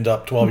then you end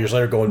up 12 years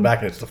later going back,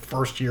 and it's the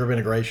first year of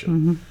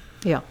integration.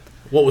 Yeah.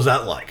 What was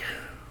that like?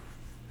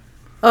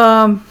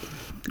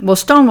 Well,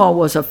 Stonewall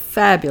was a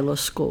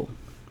fabulous school.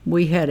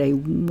 We had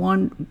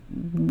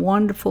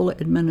wonderful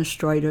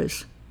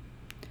administrators.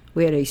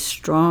 We had a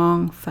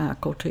strong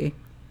faculty.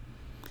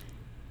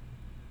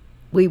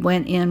 We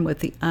went in with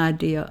the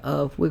idea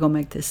of we're going to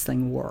make this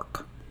thing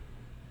work.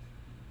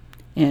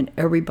 And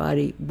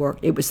everybody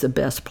worked. It was the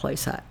best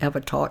place I ever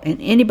taught. And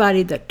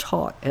anybody that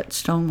taught at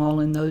Stonewall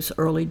in those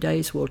early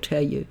days will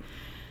tell you,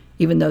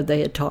 even though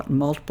they had taught in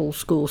multiple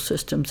school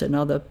systems in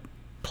other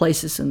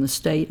places in the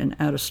state and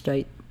out of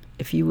state,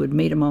 if you would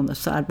meet them on the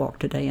sidewalk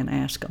today and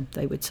ask them,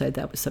 they would say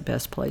that was the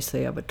best place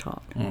they ever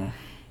taught.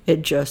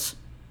 It just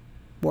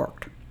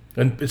worked.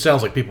 And it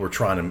sounds like people were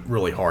trying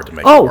really hard to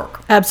make it work.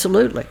 Oh,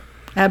 absolutely.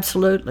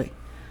 Absolutely.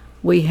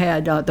 We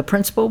had, the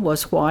principal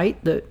was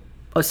white, the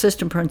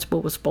assistant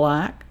principal was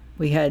black.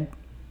 We had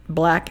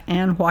black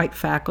and white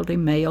faculty,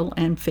 male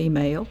and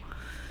female.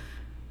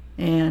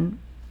 And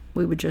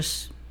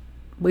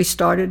we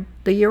started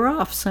the year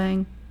off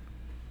saying,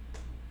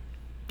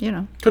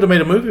 could have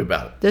made a movie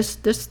about it. This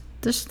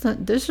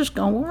is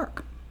going to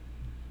work.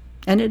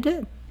 And it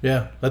did.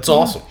 Yeah, that's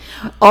awesome.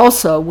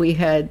 Also, we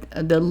had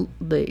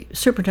the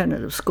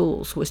superintendent of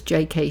schools was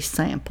J.K.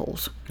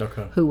 Samples,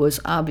 who was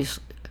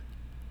obviously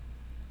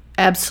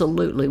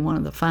absolutely one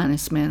of the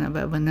finest men I've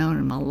ever known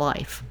in my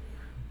life.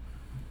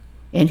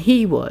 And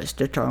he was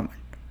determined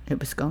it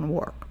was going to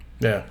work.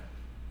 Yeah.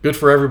 Good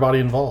for everybody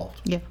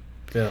involved. Yeah.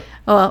 Yeah.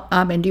 Well,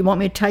 I mean, do you want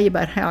me to tell you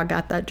about how I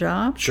got that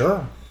job?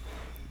 Sure.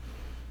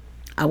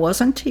 I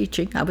wasn't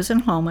teaching. I was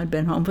at home. I'd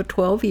been home for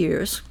 12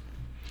 years.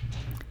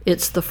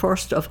 It's the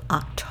 1st of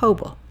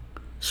October.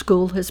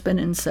 School has been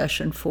in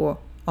session for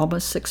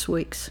almost 6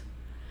 weeks.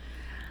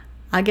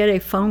 I get a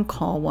phone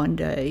call one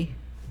day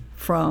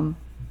from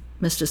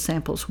Mr.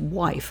 Samples'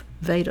 wife,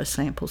 Veda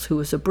Samples, who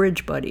was a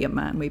bridge buddy of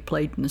mine. We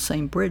played in the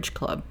same bridge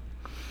club.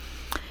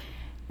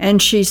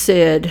 And she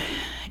said,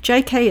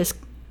 J.K. is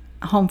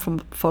home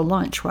for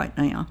lunch right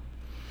now,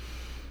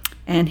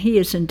 and he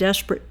is in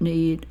desperate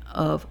need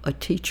of a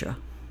teacher.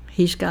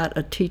 He's got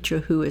a teacher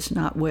who is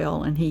not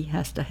well, and he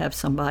has to have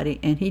somebody.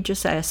 And he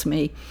just asked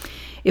me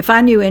if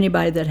I knew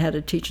anybody that had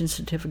a teaching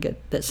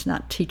certificate that's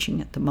not teaching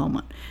at the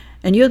moment.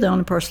 And you're the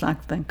only person I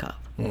can think of.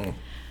 Mm.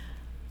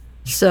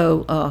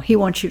 So he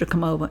wants you to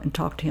come over and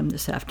talk to him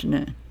this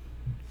afternoon.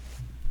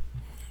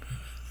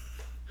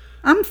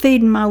 I'm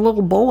feeding my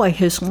little boy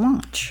his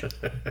lunch.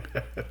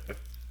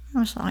 I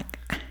was like,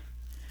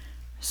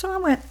 so I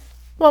went,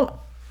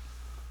 well,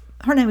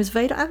 her name is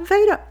Veda.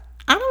 Veda,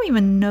 I don't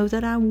even know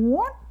that I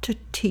want to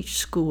teach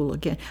school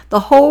again. The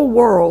whole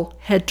world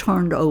had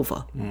turned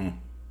over. Mm.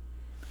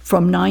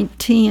 From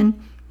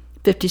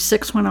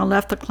 1956, when I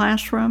left the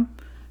classroom,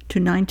 to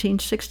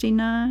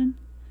 1969.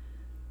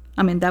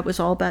 I mean, that was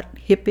all about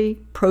hippie,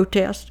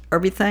 protest,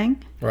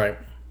 everything. Right.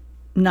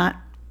 Not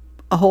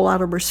a whole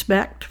lot of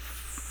respect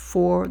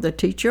for the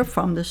teacher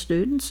from the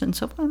students and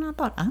so on. And I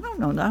thought, I don't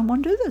know that I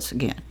want to do this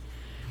again.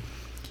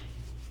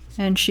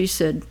 And she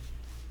said,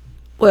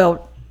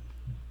 well,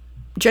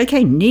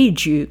 J.K.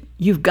 needs you.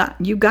 You've got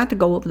to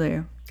go over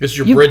there. This is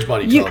your bridge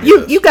buddy telling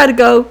you this. You got to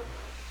go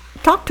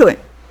talk to him.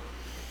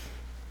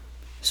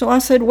 So I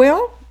said,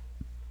 well,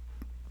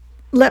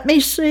 let me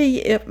see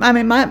if, I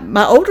mean,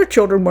 my older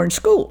children were in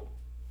school.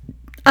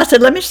 I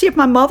said, let me see if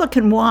my mother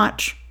can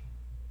watch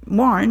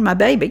Warren, my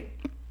baby,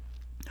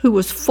 who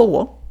was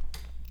 4.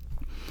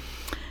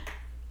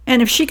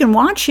 And if she can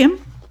watch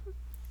him,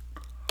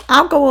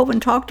 I'll go over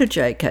and talk to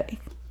J.K.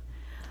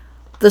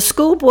 The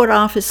school board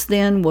office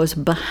then was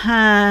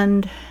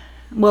behind,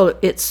 well,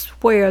 it's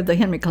where the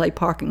Henry Clay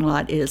parking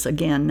lot is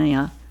again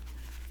now,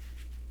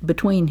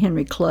 between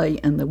Henry Clay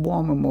and the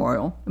War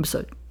Memorial. It was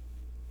a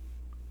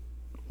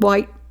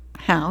white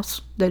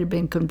house that had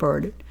been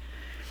converted.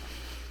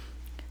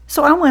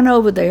 So I went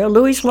over there.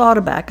 Louise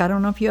Lauterbach, I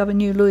don't know if you ever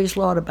knew Louise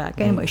Lauterbach.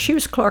 Anyway, she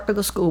was clerk of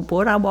the school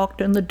board. I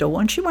walked in the door,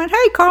 and she went,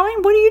 hey,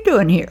 Carlene, what are you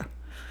doing here?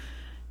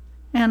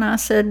 And I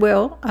said,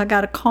 well, I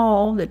got a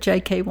call that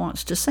J.K.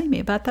 wants to see me.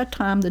 About that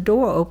time, the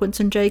door opens,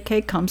 and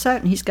J.K. comes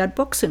out, and he's got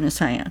books in his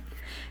hand.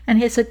 And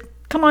he said,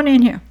 come on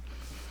in here.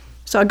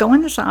 So I go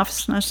in his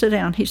office, and I sit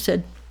down. He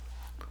said,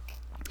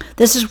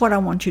 this is what I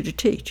want you to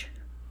teach.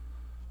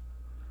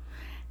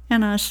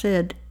 And I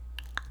said,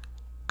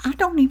 I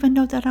don't even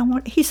know that I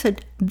want. He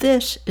said,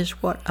 this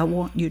is what I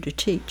want you to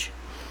teach.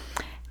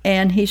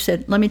 And he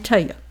said, let me tell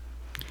you.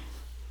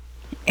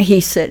 He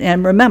said,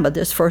 and remember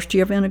this first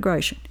year of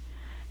integration.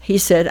 He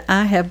said,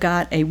 I have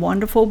got a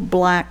wonderful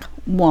black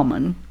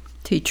woman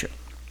teacher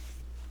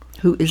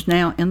who is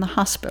now in the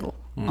hospital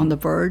on the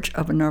verge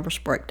of a nervous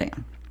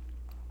breakdown.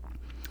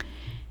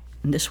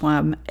 And this is why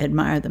I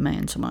admire the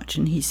man so much.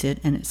 And he said,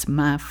 and it's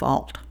my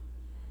fault.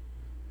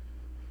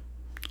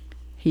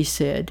 He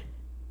said,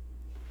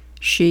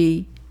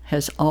 she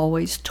has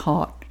always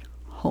taught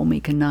home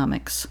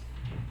economics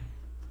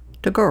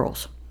to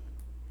girls.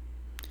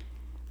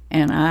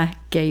 And I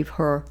gave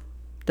her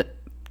the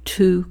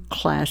 2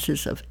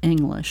 classes of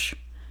English,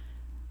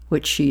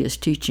 which she is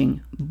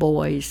teaching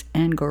boys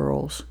and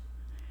girls.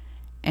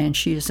 And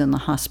she is in the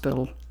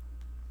hospital.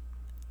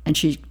 And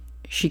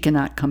she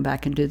cannot come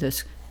back and do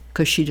this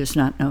because she does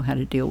not know how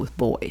to deal with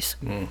boys.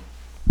 Mm.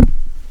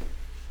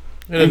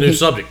 And a new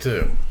subject,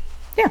 too.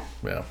 Yeah.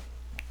 Yeah.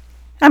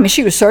 I mean,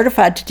 she was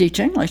certified to teach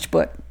English,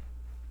 but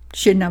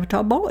she had never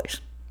taught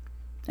boys.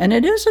 And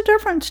it is a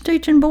difference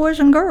teaching boys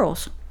and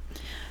girls.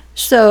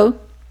 So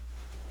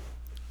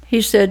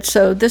he said,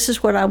 so this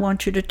is what I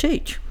want you to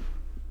teach.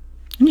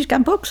 And he's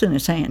got books in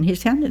his hand.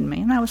 He's handing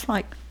me. And I was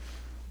like,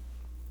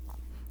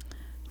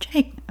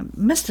 Jake,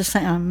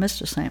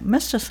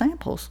 Mr.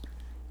 Samples,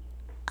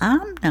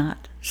 I'm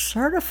not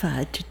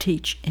certified to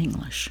teach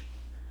English.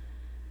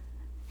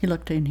 He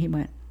looked at me and he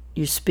went,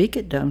 you speak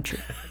it, don't you?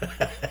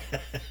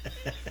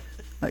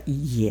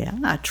 Yeah,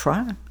 I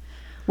try.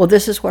 Well,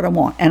 this is what I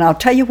want. And I'll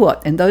tell you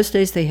what, in those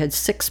days they had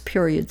 6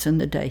 periods in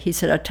the day. He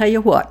said, I'll tell you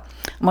what,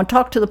 I'm going to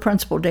talk to the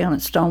principal down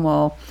at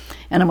Stonewall,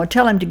 and I'm going to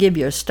tell him to give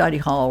you a study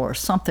hall or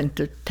something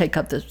to take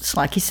up the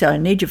slack. He said, I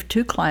need you for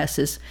 2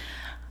 classes.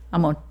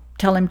 I'm going to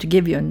tell him to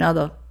give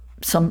you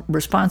some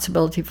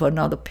responsibility for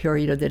another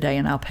period of the day,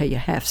 and I'll pay you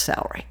half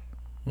salary.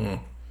 I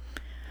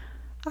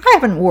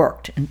haven't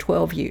worked in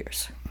 12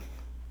 years.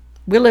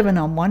 We're living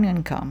on 1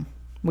 income.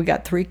 We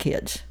got 3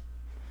 kids.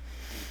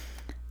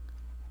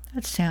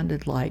 That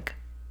sounded like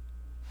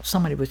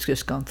somebody was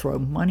just going to throw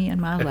money in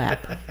my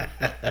lap.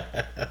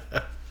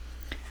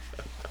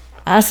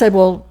 I said,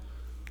 well,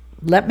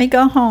 let me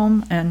go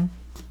home and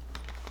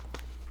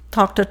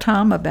talk to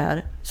Tom about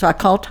it. So I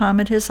called Tom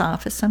at his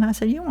office, and I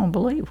said, you won't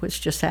believe what's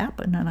just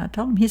happened. And I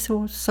told him. He said,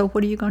 well, so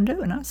what are you going to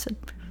do? And I said,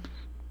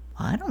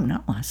 I don't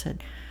know. I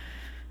said,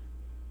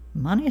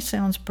 money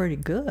sounds pretty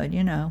good.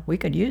 We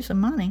could use the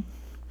money.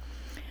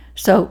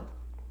 So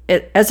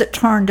as it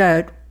turned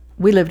out,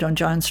 we lived on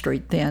John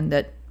Street then,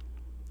 that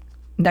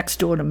next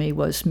door to me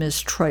was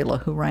Ms. Traylor,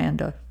 who ran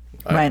a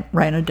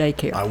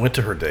daycare. I went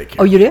to her daycare.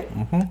 Oh, you did?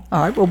 Mm-hmm.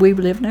 All right, well, we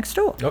lived next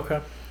door. Okay.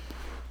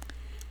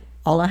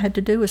 All I had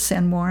to do was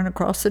send Warren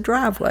across the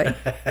driveway.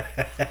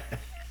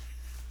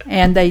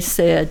 And they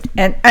said,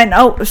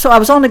 so I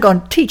was only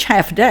going to teach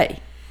half a day.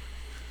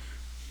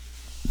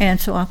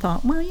 And so I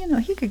thought, well,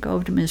 he could go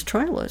over to Ms.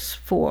 Traylor's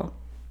for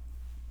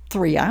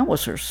 3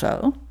 hours or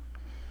so.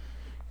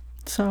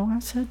 So I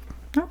said,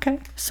 okay.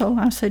 So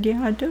I said,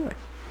 yeah, I'd do it.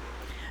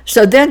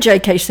 So then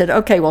J.K. said,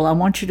 okay, well, I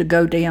want you to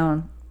go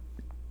down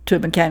to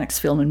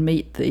Mechanicsville and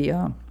meet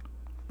the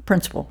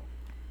principal.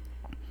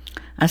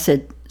 I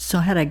said, so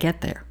how'd I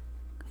get there?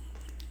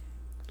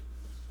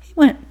 He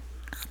went,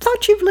 I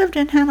thought you've lived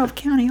in Hanover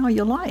County all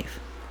your life.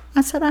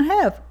 I said, I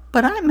have,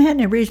 but I haven't had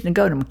any reason to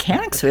go to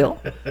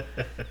Mechanicsville.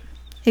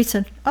 He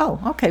said,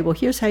 oh, okay, well,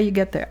 here's how you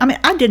get there. I mean,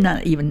 I did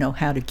not even know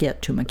how to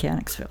get to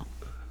Mechanicsville.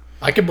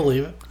 I can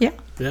believe it. Yeah.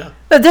 Yeah.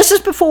 But this is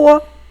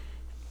before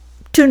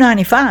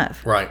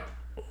 295. Right.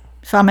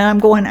 So, I mean, I'm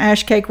going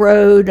Ashcake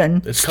Road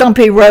and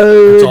Stumpy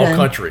Road. It's all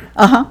country.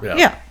 Uh-huh,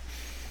 yeah.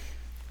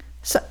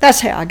 So that's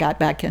how I got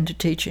back into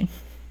teaching.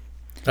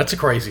 That's a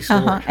crazy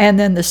story. Uh-huh. And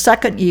then the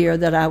second year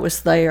that I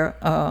was there,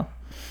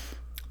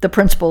 the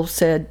principal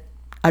said,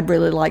 I'd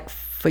really like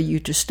for you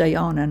to stay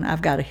on, and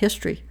I've got a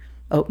history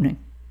opening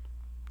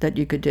that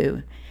you could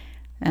do.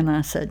 And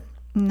I said,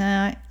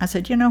 no. I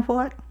said, you know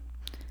what?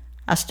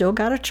 I still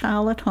got a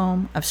child at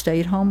home. I've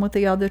stayed home with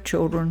the other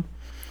children.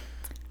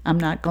 I'm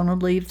not going to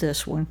leave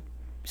this one.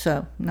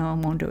 So, no, I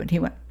won't do it. He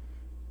went,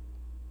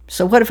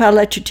 so what if I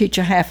let you teach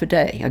a half a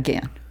day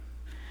again?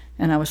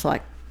 And I was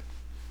like,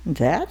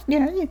 that?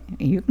 Yeah,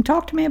 you can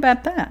talk to me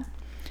about that.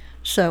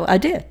 So I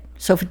did.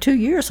 So for 2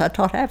 years, I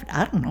taught half.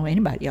 I don't know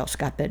anybody else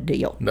got that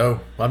deal. No,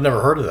 I've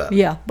never heard of that.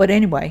 Yeah, but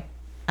anyway,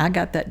 I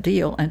got that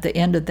deal. At the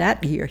end of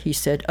that year, he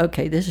said,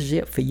 okay, this is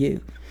it for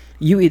you.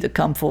 You either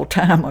come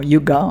full-time or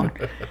you're gone.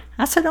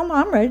 I said, oh,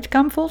 I'm ready to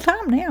come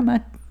full-time now.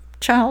 My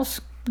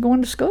child's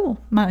going to school.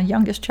 My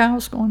youngest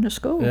child's going to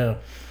school. Yeah.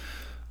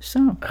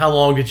 So. How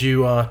long did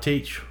you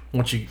teach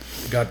once you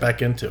got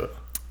back into it?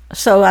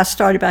 So I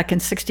started back in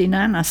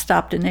 69. I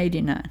stopped in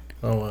 89.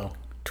 Oh, wow.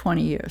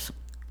 20 years.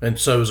 And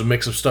so it was a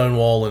mix of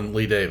Stonewall and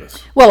Lee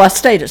Davis. Well, I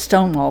stayed at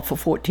Stonewall for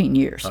 14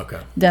 years. Okay.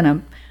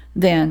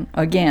 Then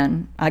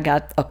again, I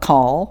got a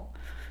call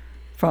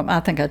from, I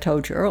think I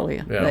told you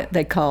earlier, yeah.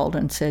 They called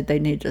and said they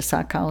needed a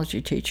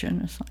psychology teacher.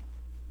 And, it's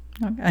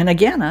like, okay. And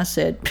again, I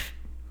said,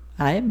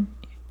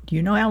 do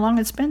you know how long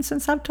it's been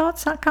since I've taught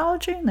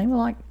psychology? And they were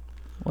like,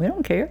 we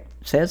don't care.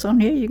 It says on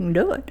here you can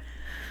do it.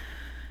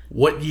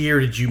 What year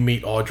did you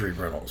meet Audrey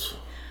Reynolds?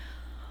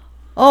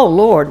 Oh,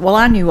 Lord. Well,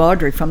 I knew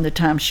Audrey from the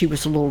time she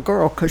was a little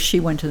girl because she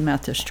went to the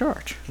Methodist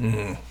church.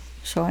 Mm-hmm.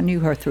 So I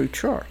knew her through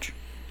church.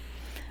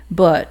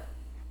 But...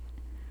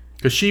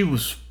 Because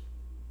she's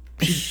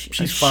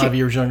 5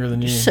 years younger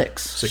than you?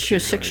 Six. She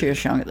was 6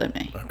 years younger than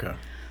me. Okay.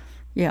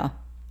 Yeah.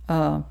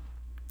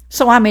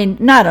 So, I mean,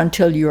 not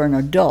until you're an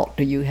adult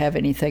do you have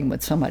anything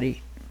with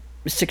somebody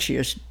 6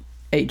 years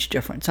age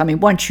difference. I mean,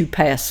 once you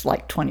pass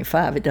like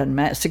 25, it doesn't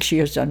matter. 6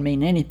 years doesn't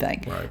mean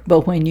anything. Right.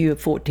 But when you're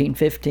 14,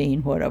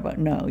 15, whatever,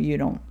 no, you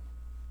don't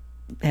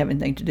have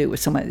anything to do with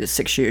somebody that's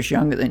 6 years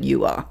younger than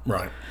you are.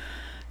 Right.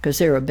 Because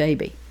they're a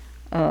baby.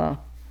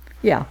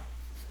 Yeah.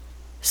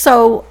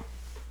 So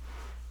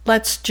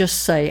let's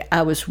just say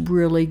I was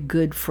really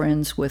good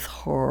friends with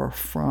her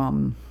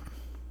from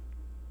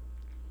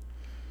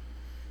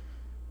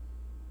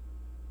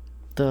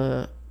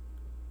the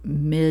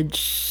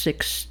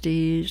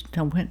mid-60s,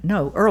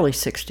 early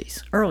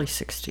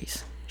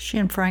 60s. She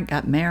and Frank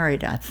got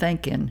married, I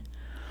think,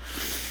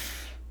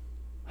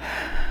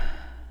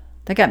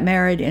 they got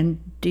married in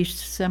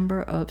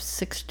December of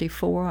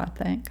 64, I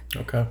think.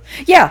 Okay.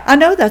 Yeah, I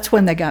know that's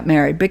when they got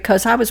married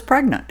because I was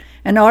pregnant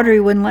and Audrey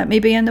wouldn't let me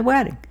be in the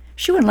wedding.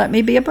 She wouldn't let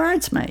me be a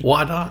bridesmaid.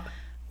 Why not?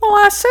 Well,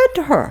 I said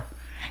to her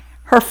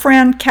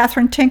friend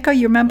Catherine Tinker,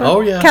 you remember? Oh,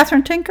 yeah.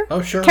 Catherine Tinker?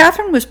 Oh, sure.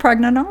 Catherine was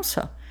pregnant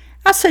also.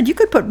 I said, you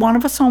could put one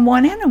of us on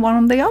one end and one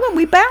on the other, and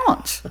we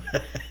balance.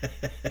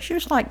 She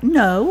was like,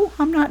 no,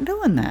 I'm not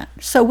doing that.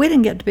 So we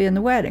didn't get to be in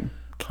the wedding,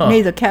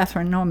 neither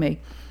Catherine nor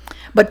me.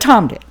 But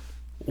Tom did.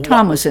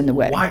 Tom was in the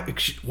wedding.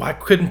 Why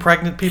couldn't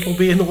pregnant people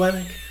be in the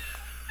wedding?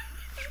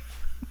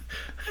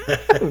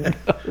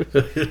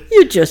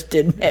 You just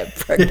didn't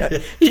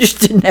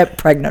have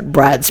pregnant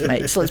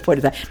bridesmaids, let's put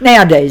it that way.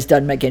 Nowadays, it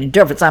doesn't make any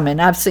difference. I mean,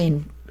 I've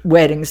seen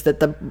weddings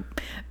that the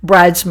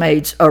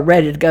bridesmaids are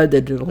ready to go to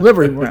the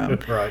delivery room.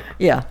 Right.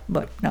 Yeah,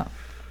 but no.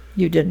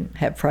 You didn't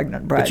have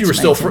pregnant But bridesmaids. you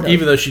were still,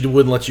 even though she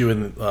wouldn't let you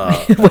in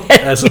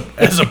as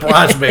a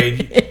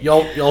bridesmaid,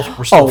 y'all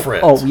were still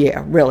friends. Oh,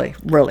 yeah, really,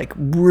 really,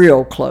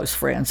 real close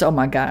friends. Oh,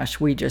 my gosh,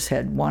 we just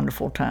had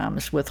wonderful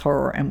times with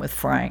her and with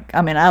Frank.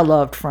 I mean, I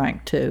loved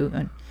Frank, too.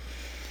 And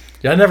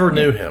yeah, I never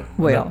knew him.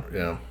 Well,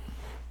 yeah.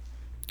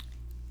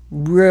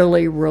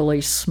 Really,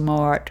 really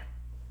smart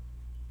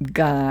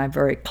guy,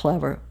 very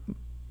clever.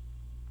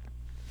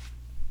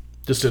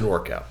 Just didn't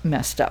work out.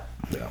 Messed up.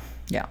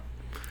 Yeah.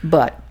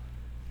 But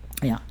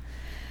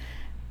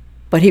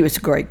he was a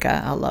great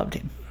guy. I loved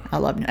him.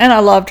 And I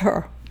loved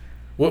her.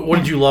 What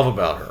did you love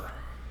about her?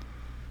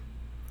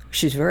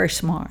 She's very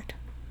smart.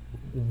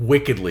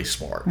 Wickedly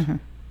smart. Mm-hmm.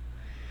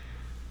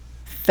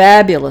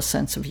 Fabulous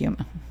sense of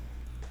humor.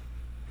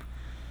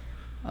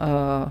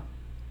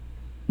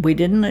 We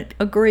didn't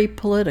agree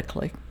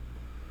politically.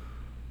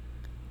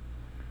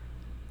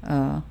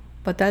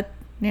 But that,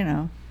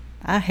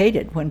 I hate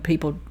it when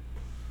people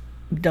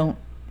don't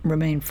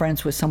remain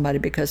friends with somebody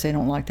because they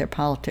don't like their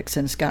politics,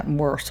 and it's gotten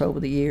worse over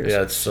the years.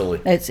 Yeah, it's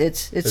silly. It's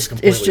just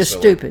silly.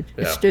 stupid.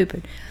 Yeah. It's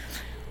stupid.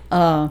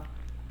 But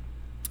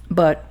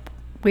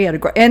we had a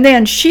great, and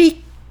then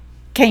she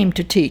came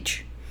to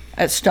teach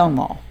at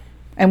Stonewall,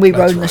 and we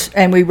rode in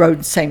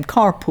the same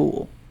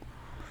carpool,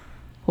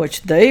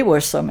 which they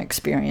were some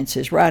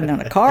experiences riding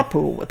on a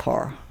carpool with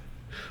her.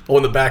 Oh,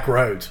 in the back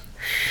roads,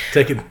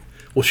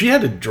 well, she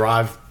had to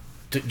drive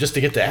just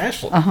to get to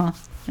Ashland.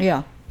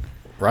 Yeah.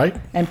 Right?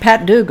 And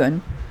Pat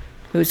Dugan,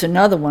 who's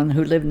another one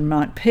who lived in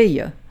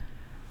Montpelier,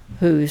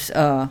 who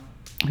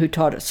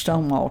taught at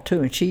Stonewall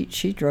too, and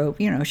she drove.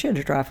 She had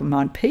to drive from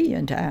Montpelier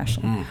into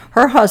Ashland.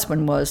 Her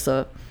husband was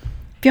the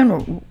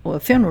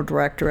funeral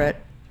director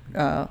at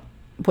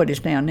what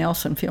is now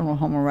Nelson Funeral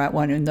Home on Route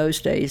 1. In those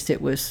days,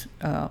 it was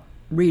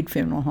Reed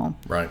Funeral Home.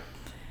 Right.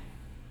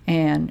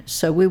 And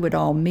so we would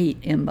all meet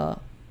in the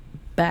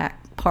back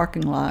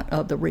parking lot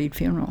of the Reed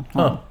Funeral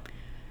Home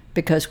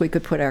because we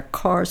could put our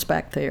cars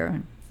back there,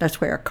 and that's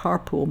where our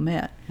carpool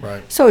met.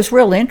 Right. So it's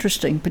real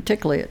interesting,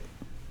 particularly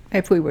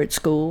if we were at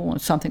school or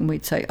something,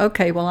 we'd say,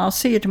 okay, well, I'll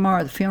see you tomorrow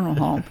at the funeral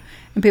home.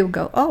 And people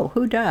go, oh,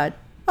 who died?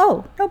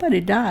 Oh,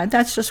 nobody died.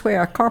 That's just where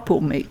our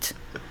carpool meets.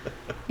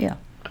 Yeah.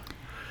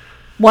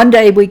 One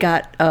day we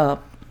got another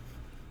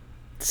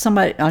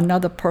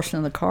person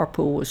in the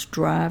carpool was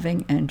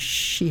driving, and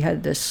she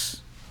had this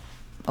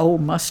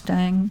old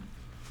Mustang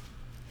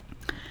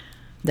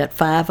that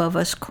 5 of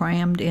us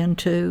crammed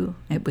into.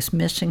 It was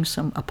missing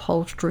some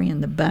upholstery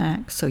in the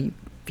back, so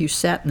if you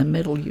sat in the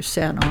middle, you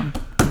sat on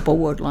a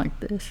board like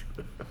this.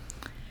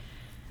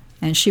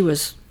 And she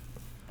was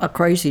a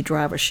crazy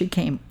driver. She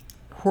came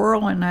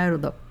whirling out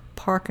of the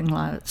parking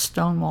lot at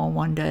Stonewall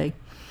one day,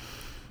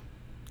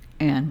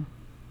 and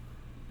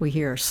we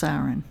hear a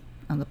siren,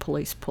 and the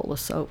police pull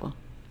us over.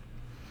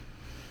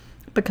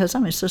 Because,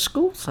 it's a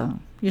school zone.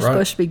 You're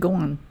supposed to be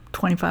going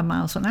 25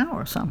 miles an hour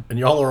or something. And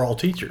y'all are all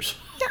teachers.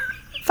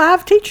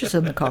 5 teachers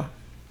in the car.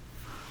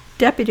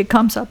 Deputy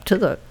comes up to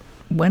the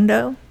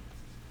window.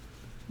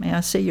 May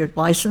I see your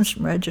license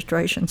and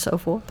registration and so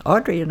forth?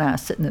 Audrey and I are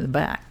sitting in the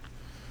back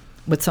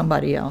with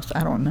somebody else.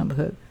 I don't remember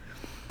who.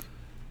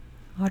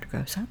 Audrey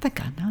goes, I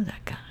think I know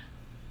that guy.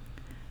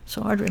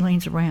 So Audrey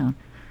leans around.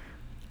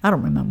 I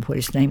don't remember what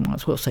his name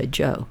was. We'll say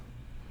Joe.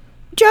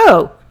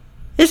 Joe,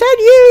 is that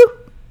you?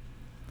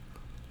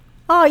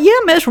 Oh, yeah,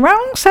 Miss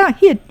Rounds.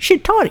 She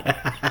taught him.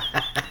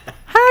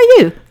 How are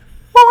you?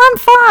 Well, I'm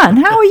fine.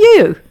 How are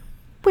you?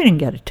 We didn't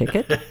get a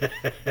ticket.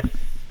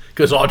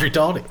 Because Audrey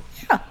taught him.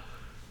 Yeah.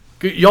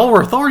 Y'all were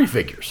authority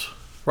figures,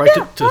 right?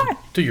 Yeah, right.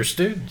 To your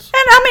students.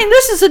 And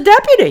this is a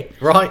deputy.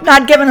 Right.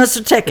 Not giving us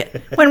a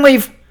ticket when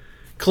we've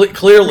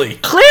clearly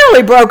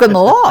broken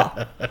the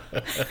law.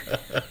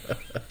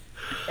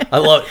 I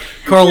love it.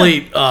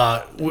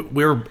 Carlene,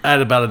 we're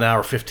at about an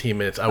hour, 15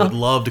 minutes. I would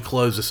love to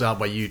close this out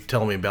by you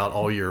telling me about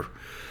all your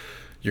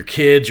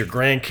kids, your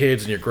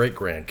grandkids, and your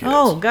great-grandkids.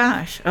 Oh,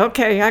 gosh.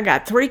 Okay, I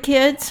got 3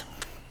 kids.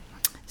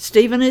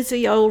 Stephen is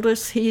the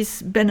oldest.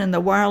 He's been in the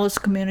wireless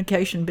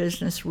communication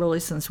business really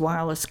since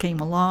wireless came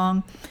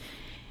along.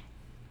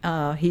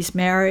 He's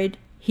married.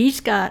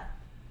 He's got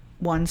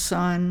one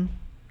son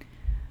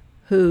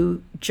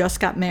who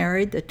just got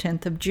married the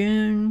 10th of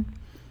June.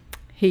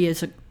 He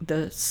is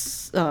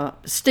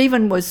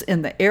Stephen was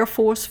in the Air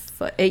Force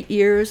for 8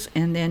 years,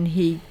 and then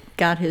he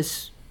got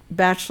his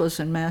bachelor's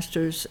and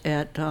master's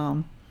at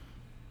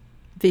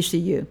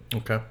VCU.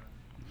 Okay.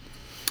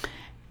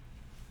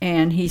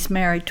 And he's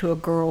married to a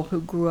girl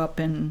who grew up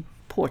in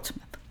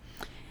Portsmouth.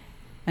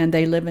 And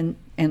they live in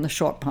the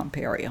Short Pump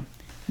area.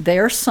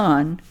 Their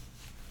son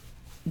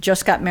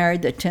just got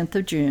married the 10th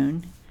of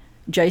June.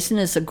 Jason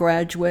is a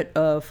graduate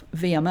of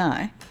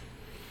VMI,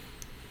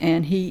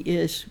 and he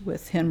is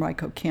with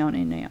Henrico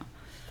County now.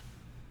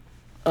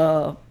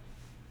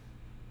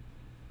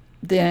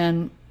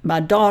 Then my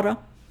daughter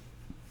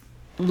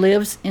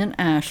lives in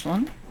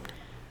Ashland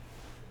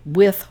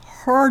with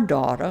her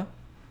daughter,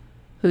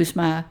 who's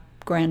my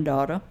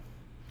granddaughter,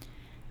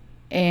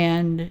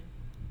 and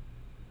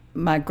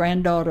my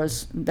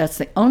granddaughter's, that's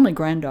the only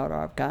granddaughter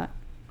I've got.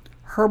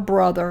 Her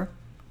brother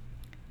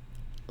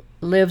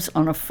lives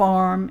on a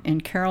farm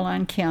in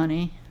Carlene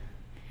County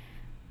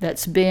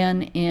that's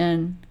been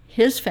in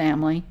his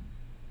family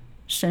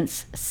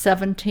since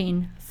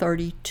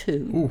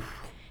 1732.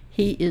 Oof.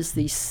 He is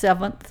the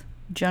 7th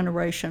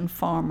generation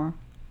farmer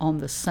on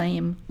the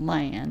same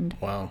land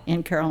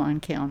in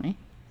Carlene County.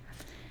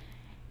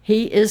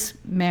 He is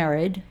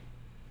married,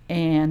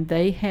 and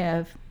they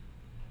have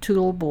 2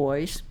 little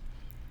boys.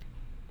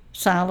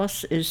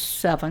 Silas is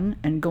 7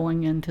 and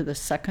going into the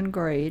 2nd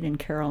grade in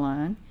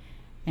Carolina,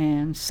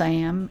 and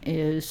Sam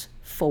is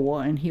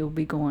 4 and he'll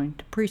be going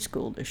to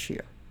preschool this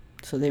year.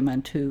 So they're my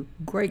 2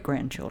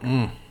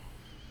 great-grandchildren.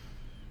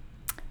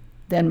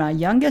 Then my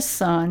youngest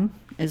son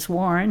is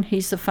Warren.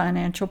 He's the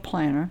financial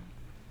planner,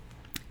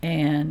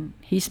 and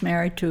he's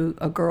married to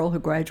a girl who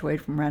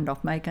graduated from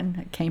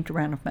Randolph-Macon, came to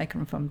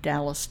Randolph-Macon from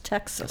Dallas,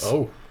 Texas.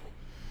 Oh.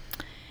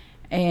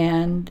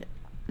 And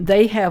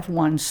they have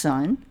 1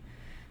 son,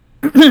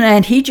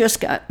 and he just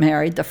got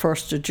married the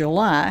 1st of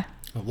July.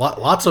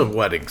 Lots of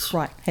weddings.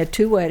 Right. Had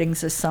 2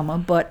 weddings this summer,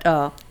 but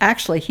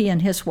actually he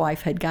and his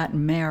wife had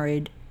gotten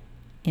married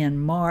in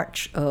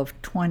March of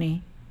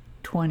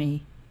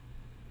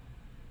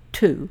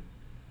 2022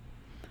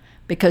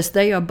 because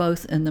they are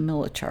both in the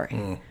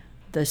military.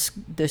 This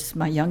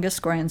my youngest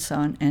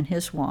grandson and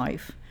his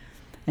wife,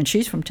 and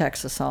she's from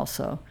Texas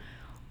also,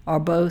 are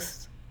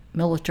both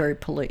military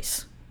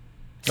police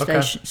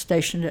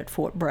stationed at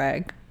Fort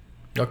Bragg.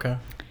 Okay.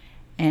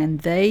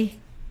 And they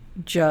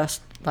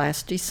just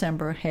last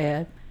December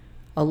had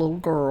a little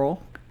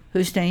girl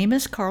whose name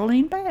is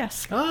Carlene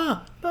Bass.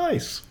 Ah,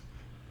 nice.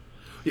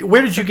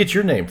 Where did you get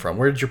your name from?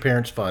 Where did your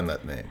parents find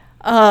that name?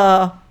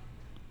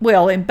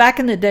 Well, back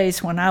in the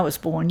days when I was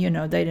born,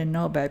 they didn't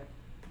know about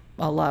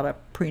a lot of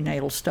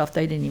prenatal stuff.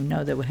 They didn't even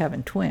know they were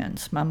having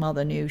twins. My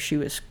mother knew she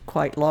was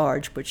quite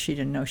large, but she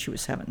didn't know she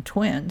was having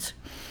twins.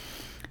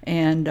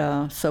 And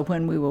so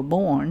when we were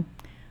born,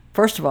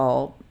 first of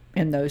all,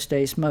 in those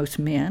days, most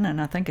men,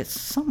 and I think it's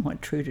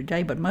somewhat true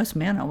today, but most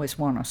men always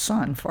want a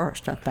son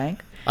first, I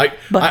think. I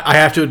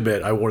have to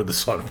admit, I wanted the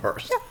son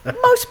first. Yeah,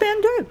 most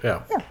men do.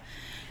 Yeah.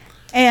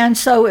 And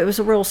so it was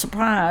a real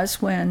surprise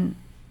when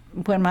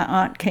my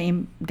aunt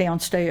came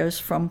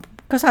downstairs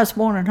because I was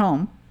born at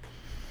home,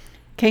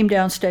 came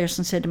downstairs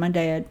and said to my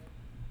dad,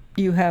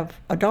 "You have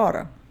a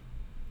daughter."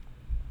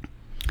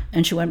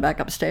 And she went back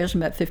upstairs,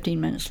 and about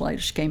 15 minutes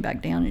later, she came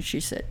back down and she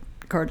said,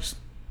 "Curtis,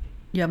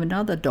 you have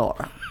another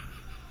daughter."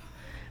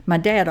 My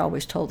dad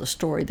always told the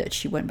story that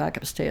she went back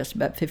upstairs.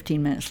 About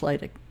 15 minutes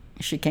later,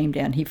 she came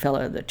down. He fell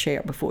out of the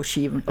chair before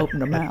she even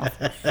opened her mouth.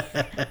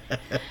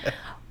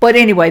 But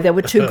anyway, there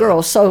were 2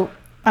 girls. So,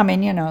 I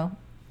mean,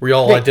 Were you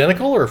all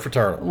identical or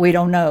fraternal? We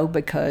don't know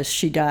because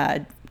she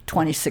died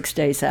 26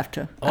 days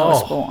after I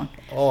was born.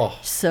 Oh.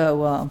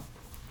 So,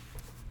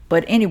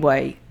 but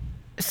anyway,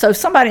 so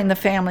somebody in the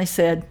family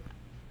said,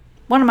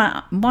 one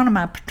of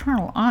my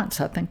paternal aunts,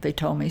 I think they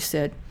told me,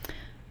 said,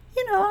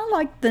 "I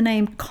like the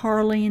name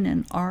Carlene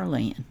and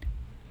Arlene."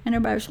 And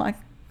everybody was like,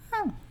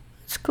 "Oh,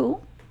 it's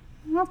cool.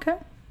 Okay."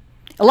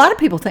 A lot of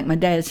people think my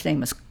dad's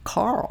name is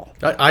Carl,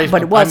 but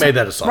it wasn't. I made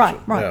that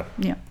assumption. Right,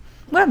 yeah.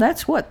 Well,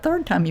 that's what,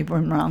 3rd time you've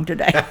been wrong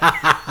today.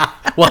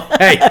 Well,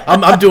 hey,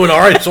 I'm doing all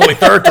right. It's only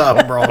 3rd time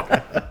I'm wrong.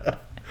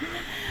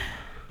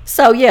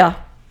 So, yeah.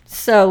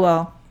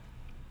 So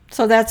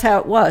that's how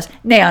it was.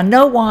 Now,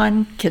 no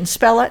one can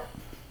spell it.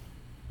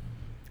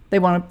 They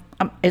want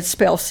to, it's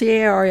spelled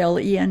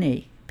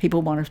Carlene.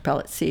 People want to spell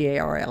it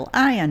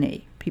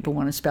Carline. People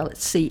want to spell it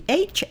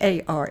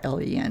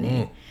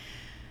Charlene.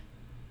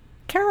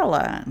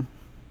 Caroline,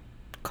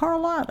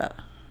 Carlotta,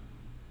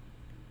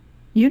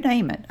 you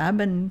name it. I've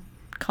been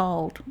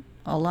called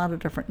a lot of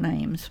different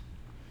names.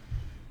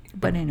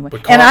 But anyway,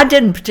 and I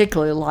didn't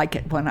particularly like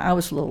it when I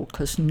was little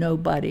because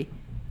nobody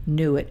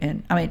knew it.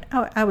 And I mean,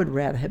 I would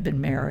rather have been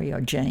Mary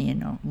or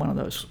Jane or one of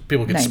those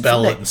people can names.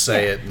 spell it and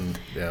say it. And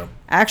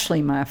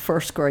Actually, my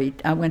 1st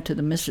grade, I went to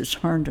the Mrs.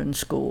 Herndon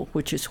School,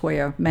 which is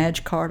where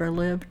Madge Carter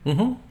lived.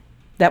 Mm-hmm.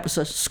 That was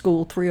a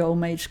school, 3 old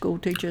maid school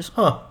teachers.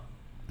 Huh.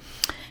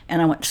 And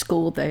I went to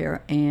school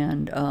there,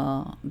 and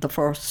the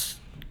first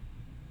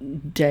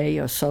day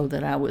or so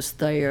that I was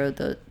there,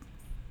 the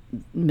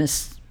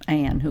Miss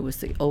Ann, who was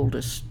the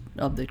oldest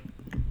of the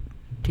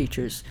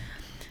teachers,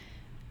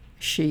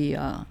 she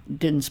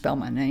didn't spell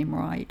my name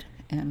right,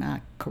 and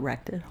I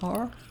corrected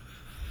her.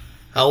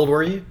 How old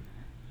were you?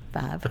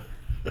 5.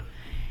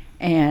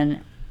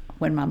 And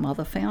when my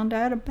mother found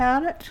out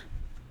about it,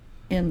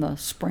 in the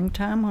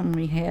springtime when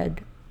we had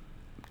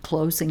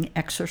closing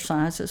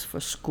exercises for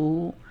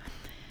school,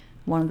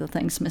 one of the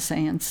things Miss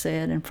Ann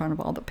said in front of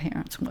all the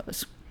parents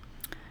was,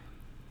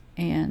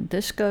 and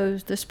this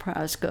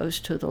prize goes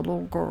to the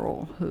little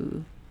girl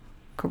who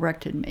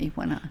corrected me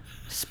when I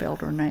spelled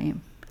her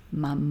name.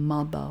 My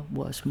mother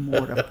was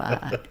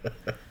mortified.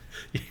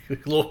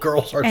 Little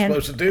girls aren't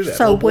supposed to do that.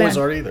 Little boys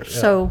aren't either.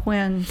 Yeah. So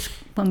when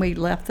we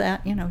left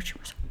that, she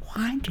was,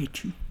 "Why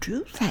did you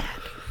do that?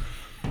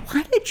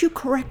 Why did you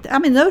correct that?" I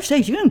mean, those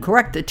days you didn't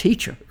correct the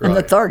teacher in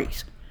the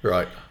 30s.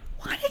 Right.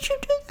 "Why did you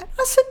do that?"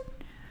 I said,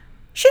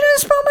 "She didn't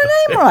spell my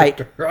name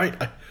right." Right.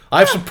 I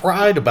have some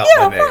pride about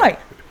my name. Right.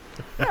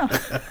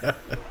 Yeah.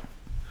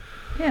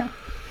 Yeah.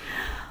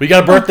 We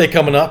got a birthday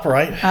coming up,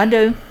 right? I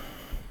do.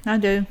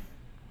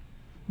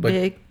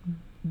 But-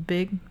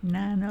 Big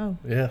 9-0.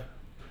 Yeah.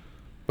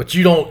 But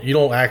you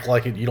don't act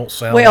like it. You don't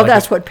sound Well, like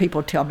that's it. what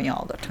people tell me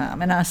all the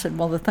time. And I said,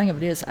 well, the thing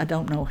of it is, I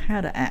don't know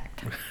how to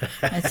act.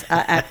 I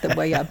act the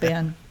way I've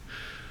been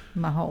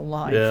my whole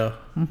life. Yeah.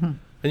 Mm-hmm.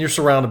 And you're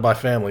surrounded by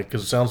family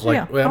because it sounds like,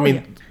 Yeah. well, I Oh, mean,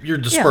 yeah. you're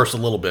dispersed a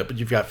little bit, but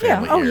you've got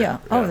family Yeah. Oh, here. yeah.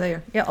 Oh,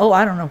 there. Yeah. Oh,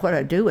 I don't know what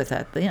I'd do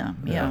without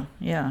them. Yeah.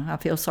 Yeah. I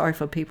feel sorry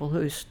for people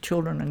whose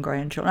children and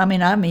grandchildren. I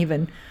mean,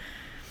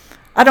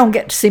 I don't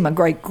get to see my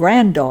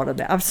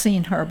great-granddaughter. I've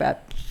seen her about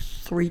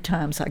 3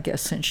 times, I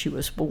guess, since she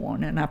was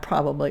born, and I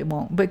probably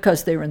won't,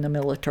 because they're in the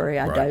military.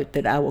 I doubt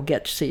that I will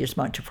get to see as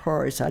much of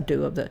her as I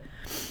do of the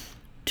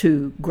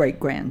 2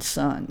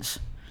 great-grandsons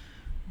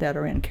that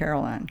are in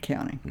Caroline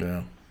County.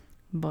 Yeah.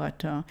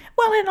 But, well,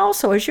 and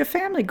also as your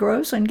family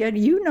grows and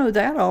you know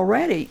that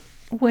already,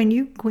 when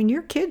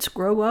your kids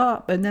grow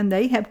up and then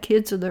they have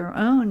kids of their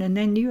own, and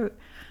then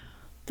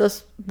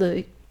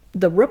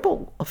the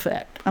ripple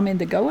effect. I mean,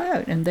 they go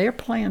out and they're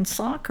playing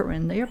soccer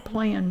and they're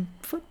playing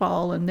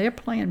football and they're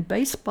playing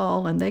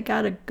baseball and they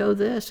got to go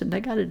this and they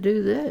got to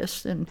do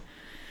this, and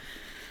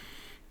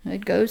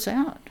it goes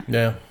out.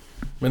 Yeah.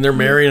 And they're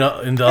marrying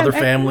into other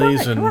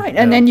families. Right.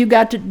 And then you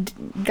got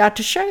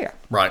to share.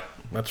 Right.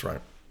 That's right.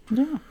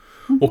 Yeah.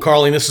 Well,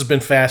 Carlene, this has been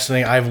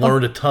fascinating. I've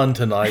learned a ton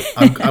tonight.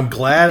 I'm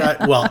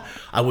glad.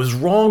 I was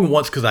wrong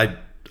once because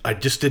I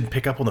just didn't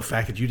pick up on the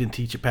fact that you didn't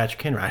teach at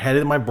Patrick Henry. I had it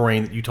in my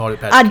brain that you taught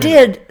at Patrick Henry.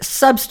 I did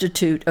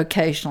substitute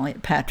occasionally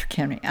at Patrick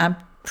Henry. I'm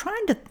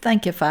trying to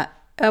think if I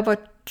ever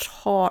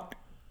taught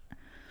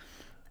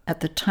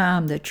at the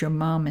time that your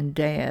mom and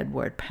dad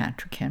were at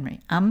Patrick Henry.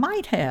 I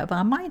might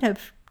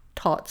have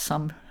taught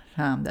some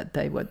time that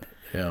they would.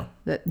 Yeah.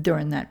 That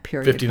during that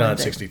period. 59,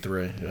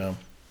 63. Yeah.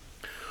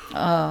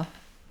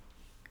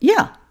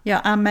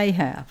 Yeah, I may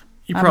have.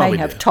 You I probably may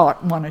have did.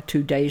 taught 1 or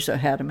 2 days or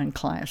had them in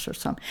class or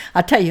something.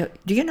 I tell you,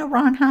 do you know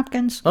Ron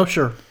Hopkins? Oh,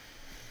 sure.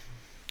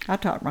 I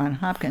taught Ron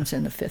Hopkins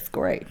in the 5th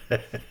grade.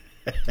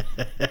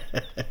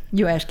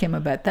 You ask him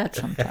about that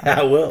sometime.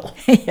 I will.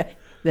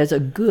 There's a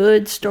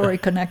good story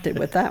connected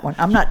with that one.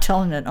 I'm not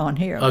telling it on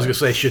here. I was going to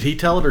say, should he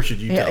tell it or should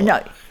you tell it?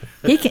 No,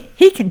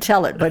 he can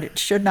tell it, but it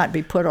should not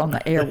be put on the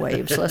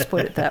airwaves. Let's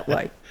put it that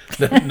way.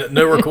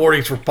 No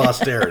recordings for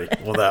posterity.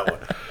 Well, that one.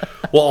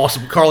 Well,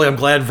 awesome. Carly, I'm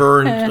glad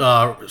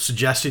Vern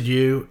suggested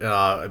you.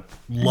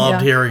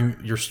 Loved hearing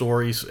your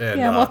stories. And,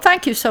 well,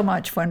 thank you so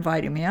much for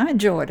inviting me. I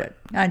enjoyed it.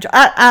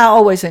 I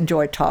always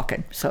enjoy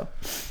talking. So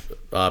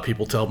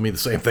people tell me the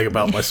same thing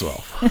about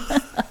myself.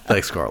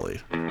 Thanks,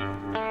 Carly.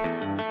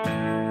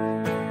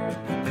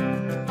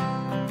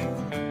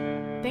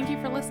 Thank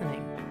you for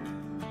listening.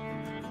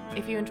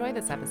 If you enjoyed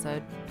this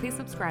episode, please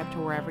subscribe to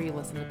wherever you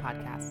listen to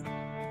podcasts.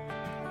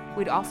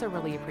 We'd also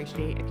really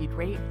appreciate if you'd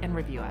rate and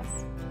review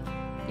us.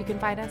 You can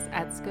find us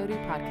at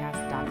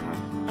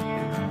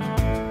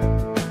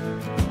scodupodcast.com.